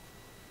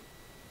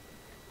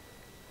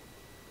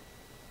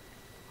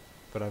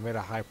 But I made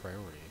a high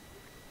priority.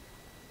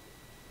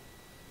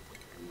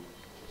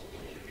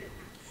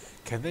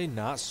 Can they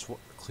not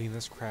clean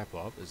this crap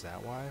up? Is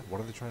that why? What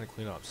are they trying to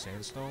clean up?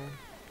 Sandstone?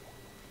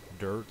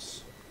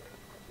 Dirts?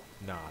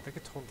 Nah, they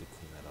could totally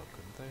clean that up,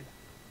 couldn't they?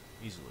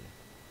 Easily.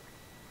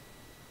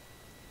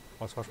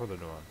 Let's watch what they're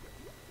doing.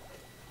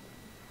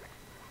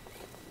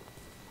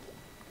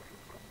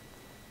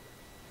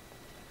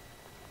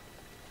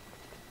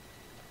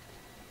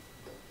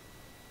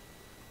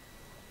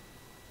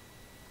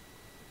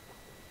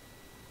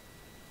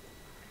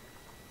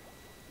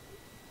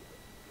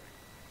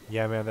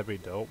 Yeah, man, that'd be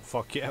dope.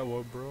 Fuck yeah, it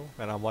would, bro.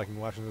 And I'm liking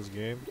watching this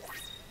game.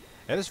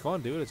 It is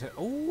fun, dude. It's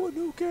oh, a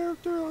new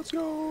character. Let's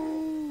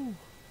go.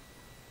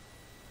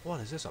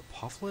 What is this? A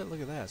pufflet? Look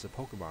at that. It's a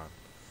Pokemon.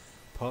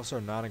 Puffs are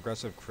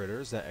non-aggressive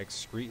critters that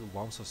excrete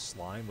lumps of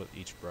slime with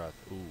each breath.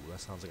 Ooh, that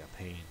sounds like a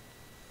pain.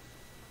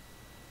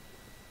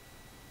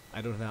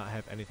 I do not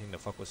have anything to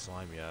fuck with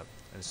slime yet.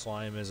 And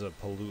slime is a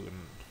pollutant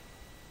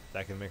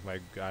that can make my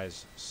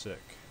guys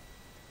sick.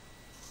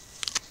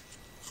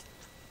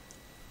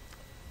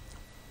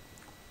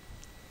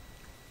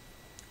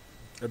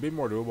 It'd be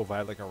more doable if I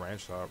had like a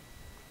ranch shop.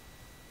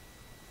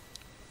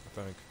 I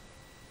think.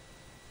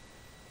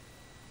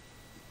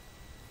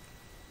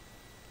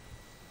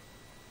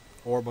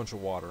 Or a bunch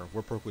of water.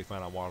 We're perfectly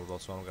fine on water though,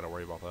 so I don't gotta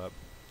worry about that.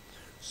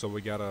 So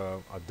we got a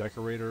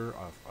decorator,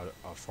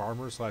 a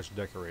farmer slash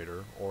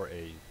decorator, or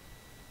a...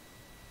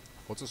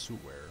 What's a suit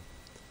wearer?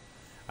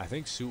 I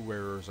think suit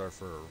wearers are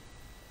for...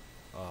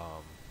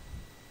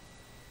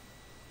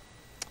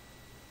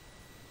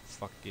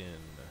 fucking...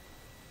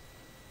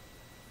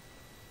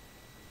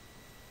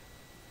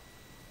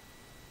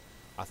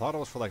 I thought it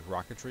was for like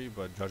rocketry,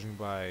 but judging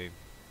by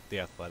the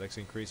athletics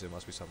increase, it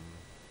must be something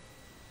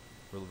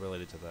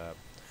related to that.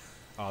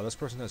 This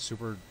person has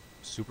super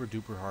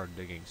duper hard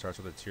digging. Starts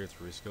with a tier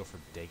 3 skill for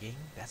digging.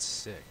 That's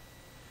sick.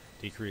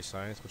 Decrease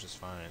science, which is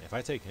fine. If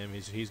I take him,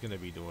 he's gonna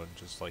be doing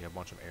just like a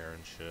bunch of air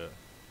and shit.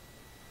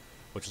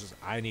 Which is,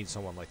 I need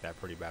someone like that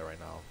pretty bad right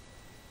now.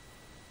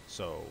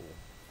 So,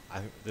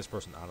 this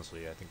person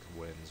honestly, I think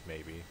wins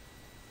maybe.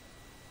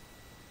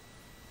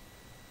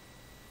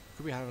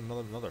 Could we have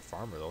another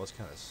farmer though? That's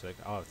kind of sick.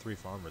 I'll have 3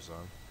 farmers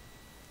on.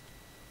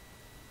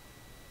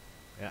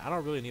 Yeah, I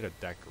don't really need a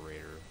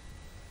decorator.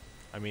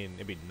 I mean,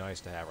 it'd be nice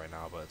to have right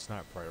now, but it's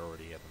not a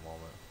priority at the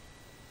moment.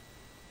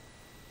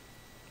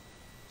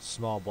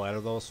 Small bladder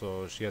though,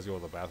 so she has to go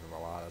to the bathroom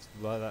a lot.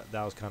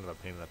 That was kind of a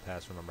pain in the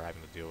past. I remember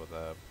having to deal with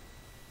that.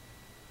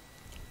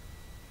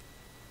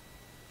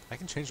 I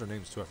can change their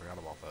names too. I forgot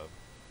about that.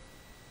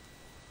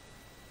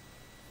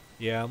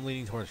 Yeah, I'm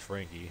leaning towards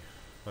Frankie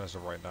as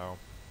of right now.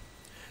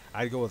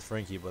 I'd go with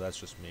Frankie, but that's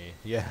just me.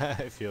 Yeah,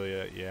 I feel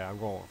ya. Yeah, I'm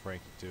going with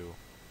Frankie too.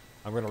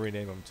 I'm gonna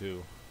rename him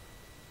too.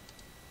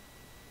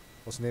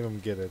 Let's name him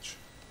Giddich.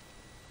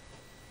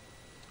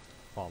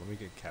 Hold on, let me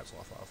get caps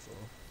lock off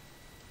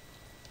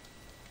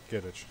though.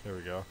 Giddich, there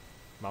we go.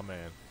 My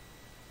man.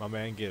 My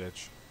man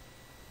Giddich.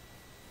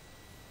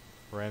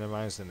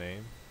 Randomize the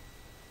name.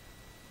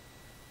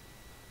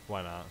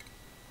 Why not?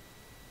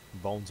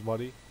 Bones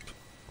Buddy.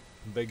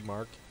 Big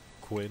Mark.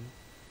 Quinn.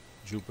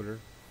 Jupiter.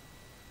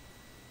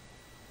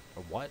 A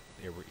what?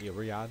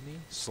 Ariadne?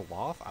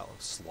 Sloth? I love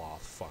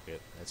Sloth. Fuck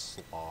it.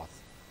 That's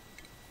Sloth.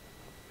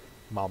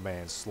 My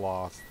man,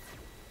 Sloth.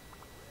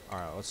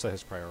 Alright, let's set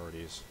his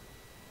priorities.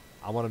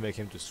 I want to make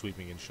him just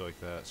sweeping and shit like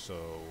that,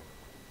 so...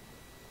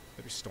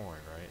 Maybe storing,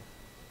 right?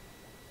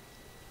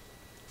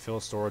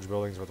 Fill storage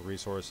buildings with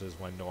resources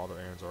when no other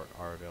errands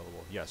are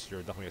available. Yes,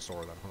 you're definitely a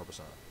storer then,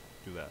 100%.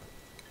 Do that.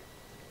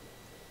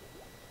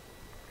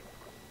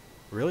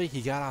 Really?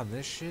 He got on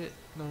this shit?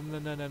 No.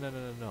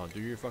 Do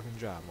your fucking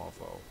job,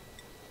 mofo.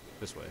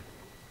 This way.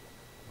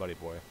 Buddy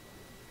boy.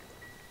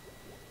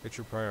 Get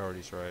your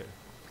priorities right.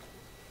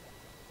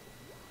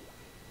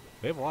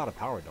 We have a lot of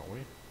power, don't we?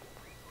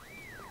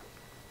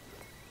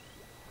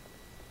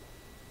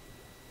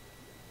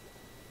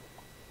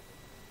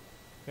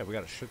 Yeah, we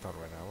got a shit ton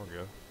right now. We're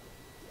good.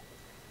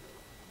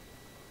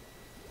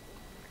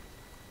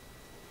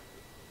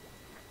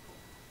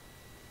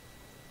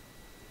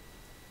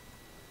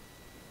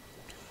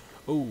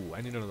 Ooh,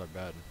 I need another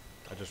bed.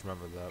 I just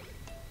remembered that.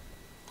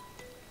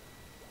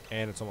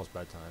 And it's almost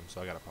bedtime,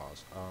 so I gotta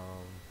pause.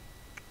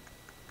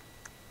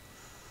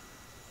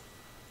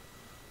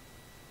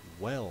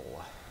 Well,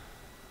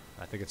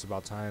 I think it's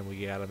about time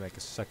we gotta make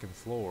a second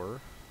floor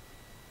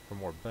for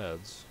more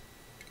beds.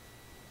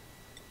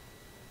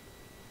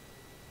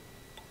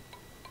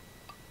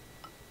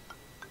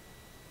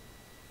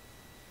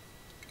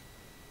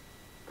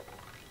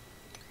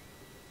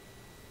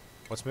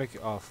 Let's make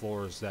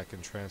floors that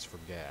can transfer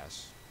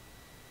gas.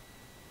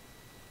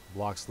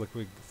 Blocks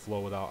liquid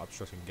flow without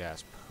obstructing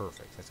gas.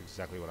 Perfect. That's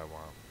exactly what I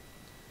want.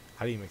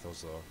 How do you make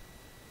those, though?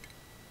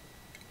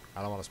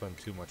 I don't want to spend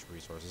too much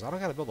resources. I don't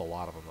gotta build a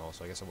lot of them, though,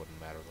 so I guess it wouldn't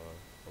matter, though.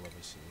 But let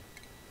me see.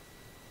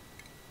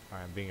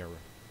 Alright, I'm being a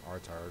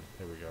retard.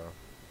 Here we go.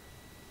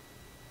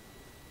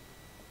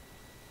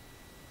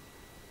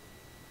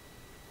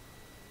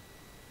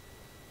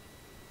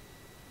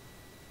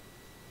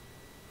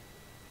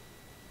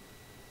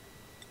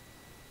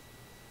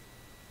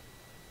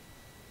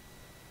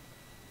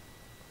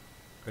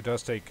 It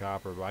does take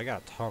copper, but I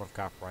got a ton of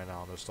copper right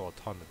now, and there's still a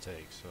ton to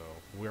take, so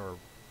we're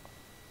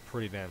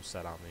pretty damn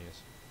set on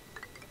these.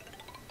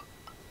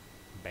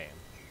 Bam.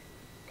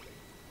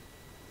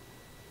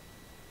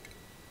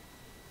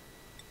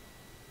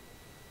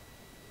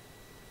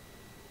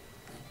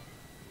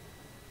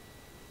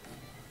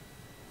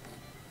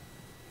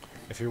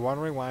 If you're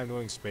wondering why I'm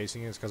doing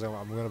spacing, it's because I'm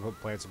going to put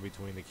plants in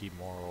between to keep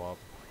moral up.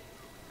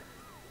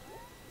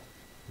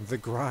 The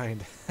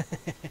grind.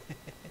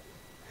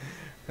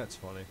 That's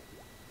funny.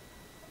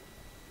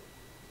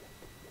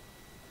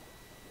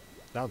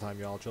 Downtime,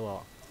 y'all. Chill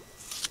out.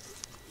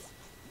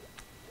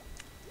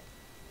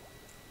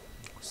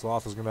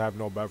 Sloth is going to have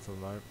no bed for the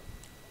night.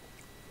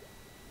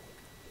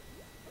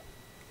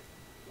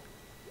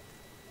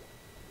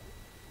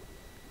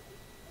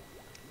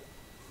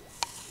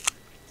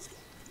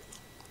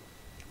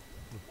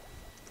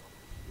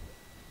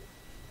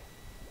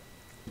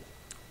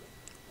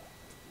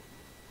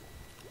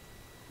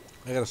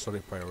 I gotta study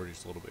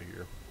priorities a little bit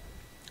here.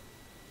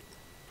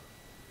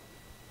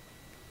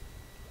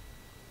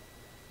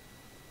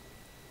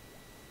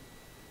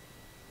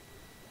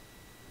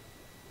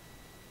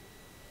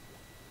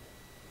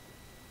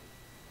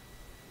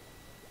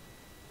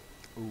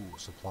 Ooh,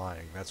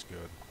 supplying. That's good.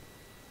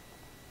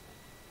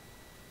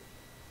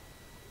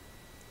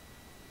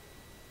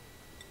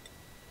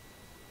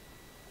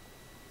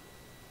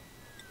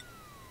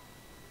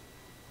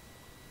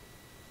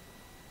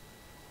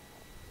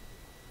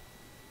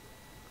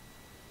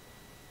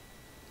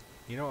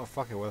 You know what?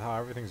 Fuck it. With how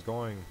everything's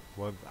going,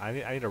 well, I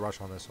need to rush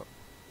on this,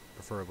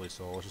 preferably.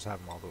 So let's just have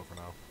them all do it for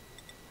now.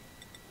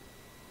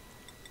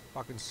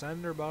 Fucking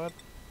send her, bud.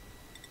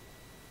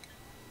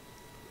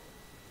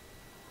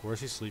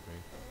 Where's he sleeping?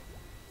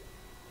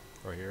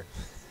 Right here.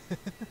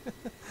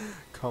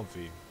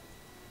 Comfy.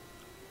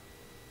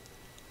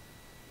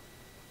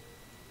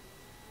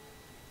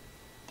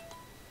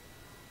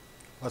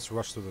 Let's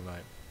rush through the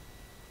night.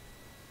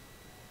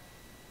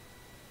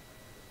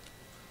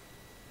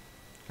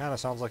 Kinda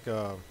sounds like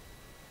a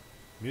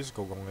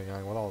musical going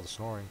on with all the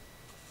snoring.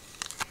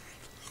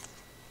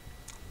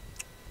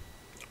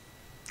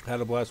 Had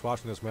a blast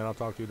watching this, man. I'll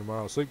talk to you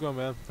tomorrow. Sleep good,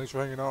 man. Thanks for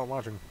hanging out and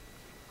watching.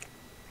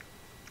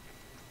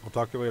 I'll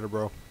talk to you later,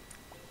 bro.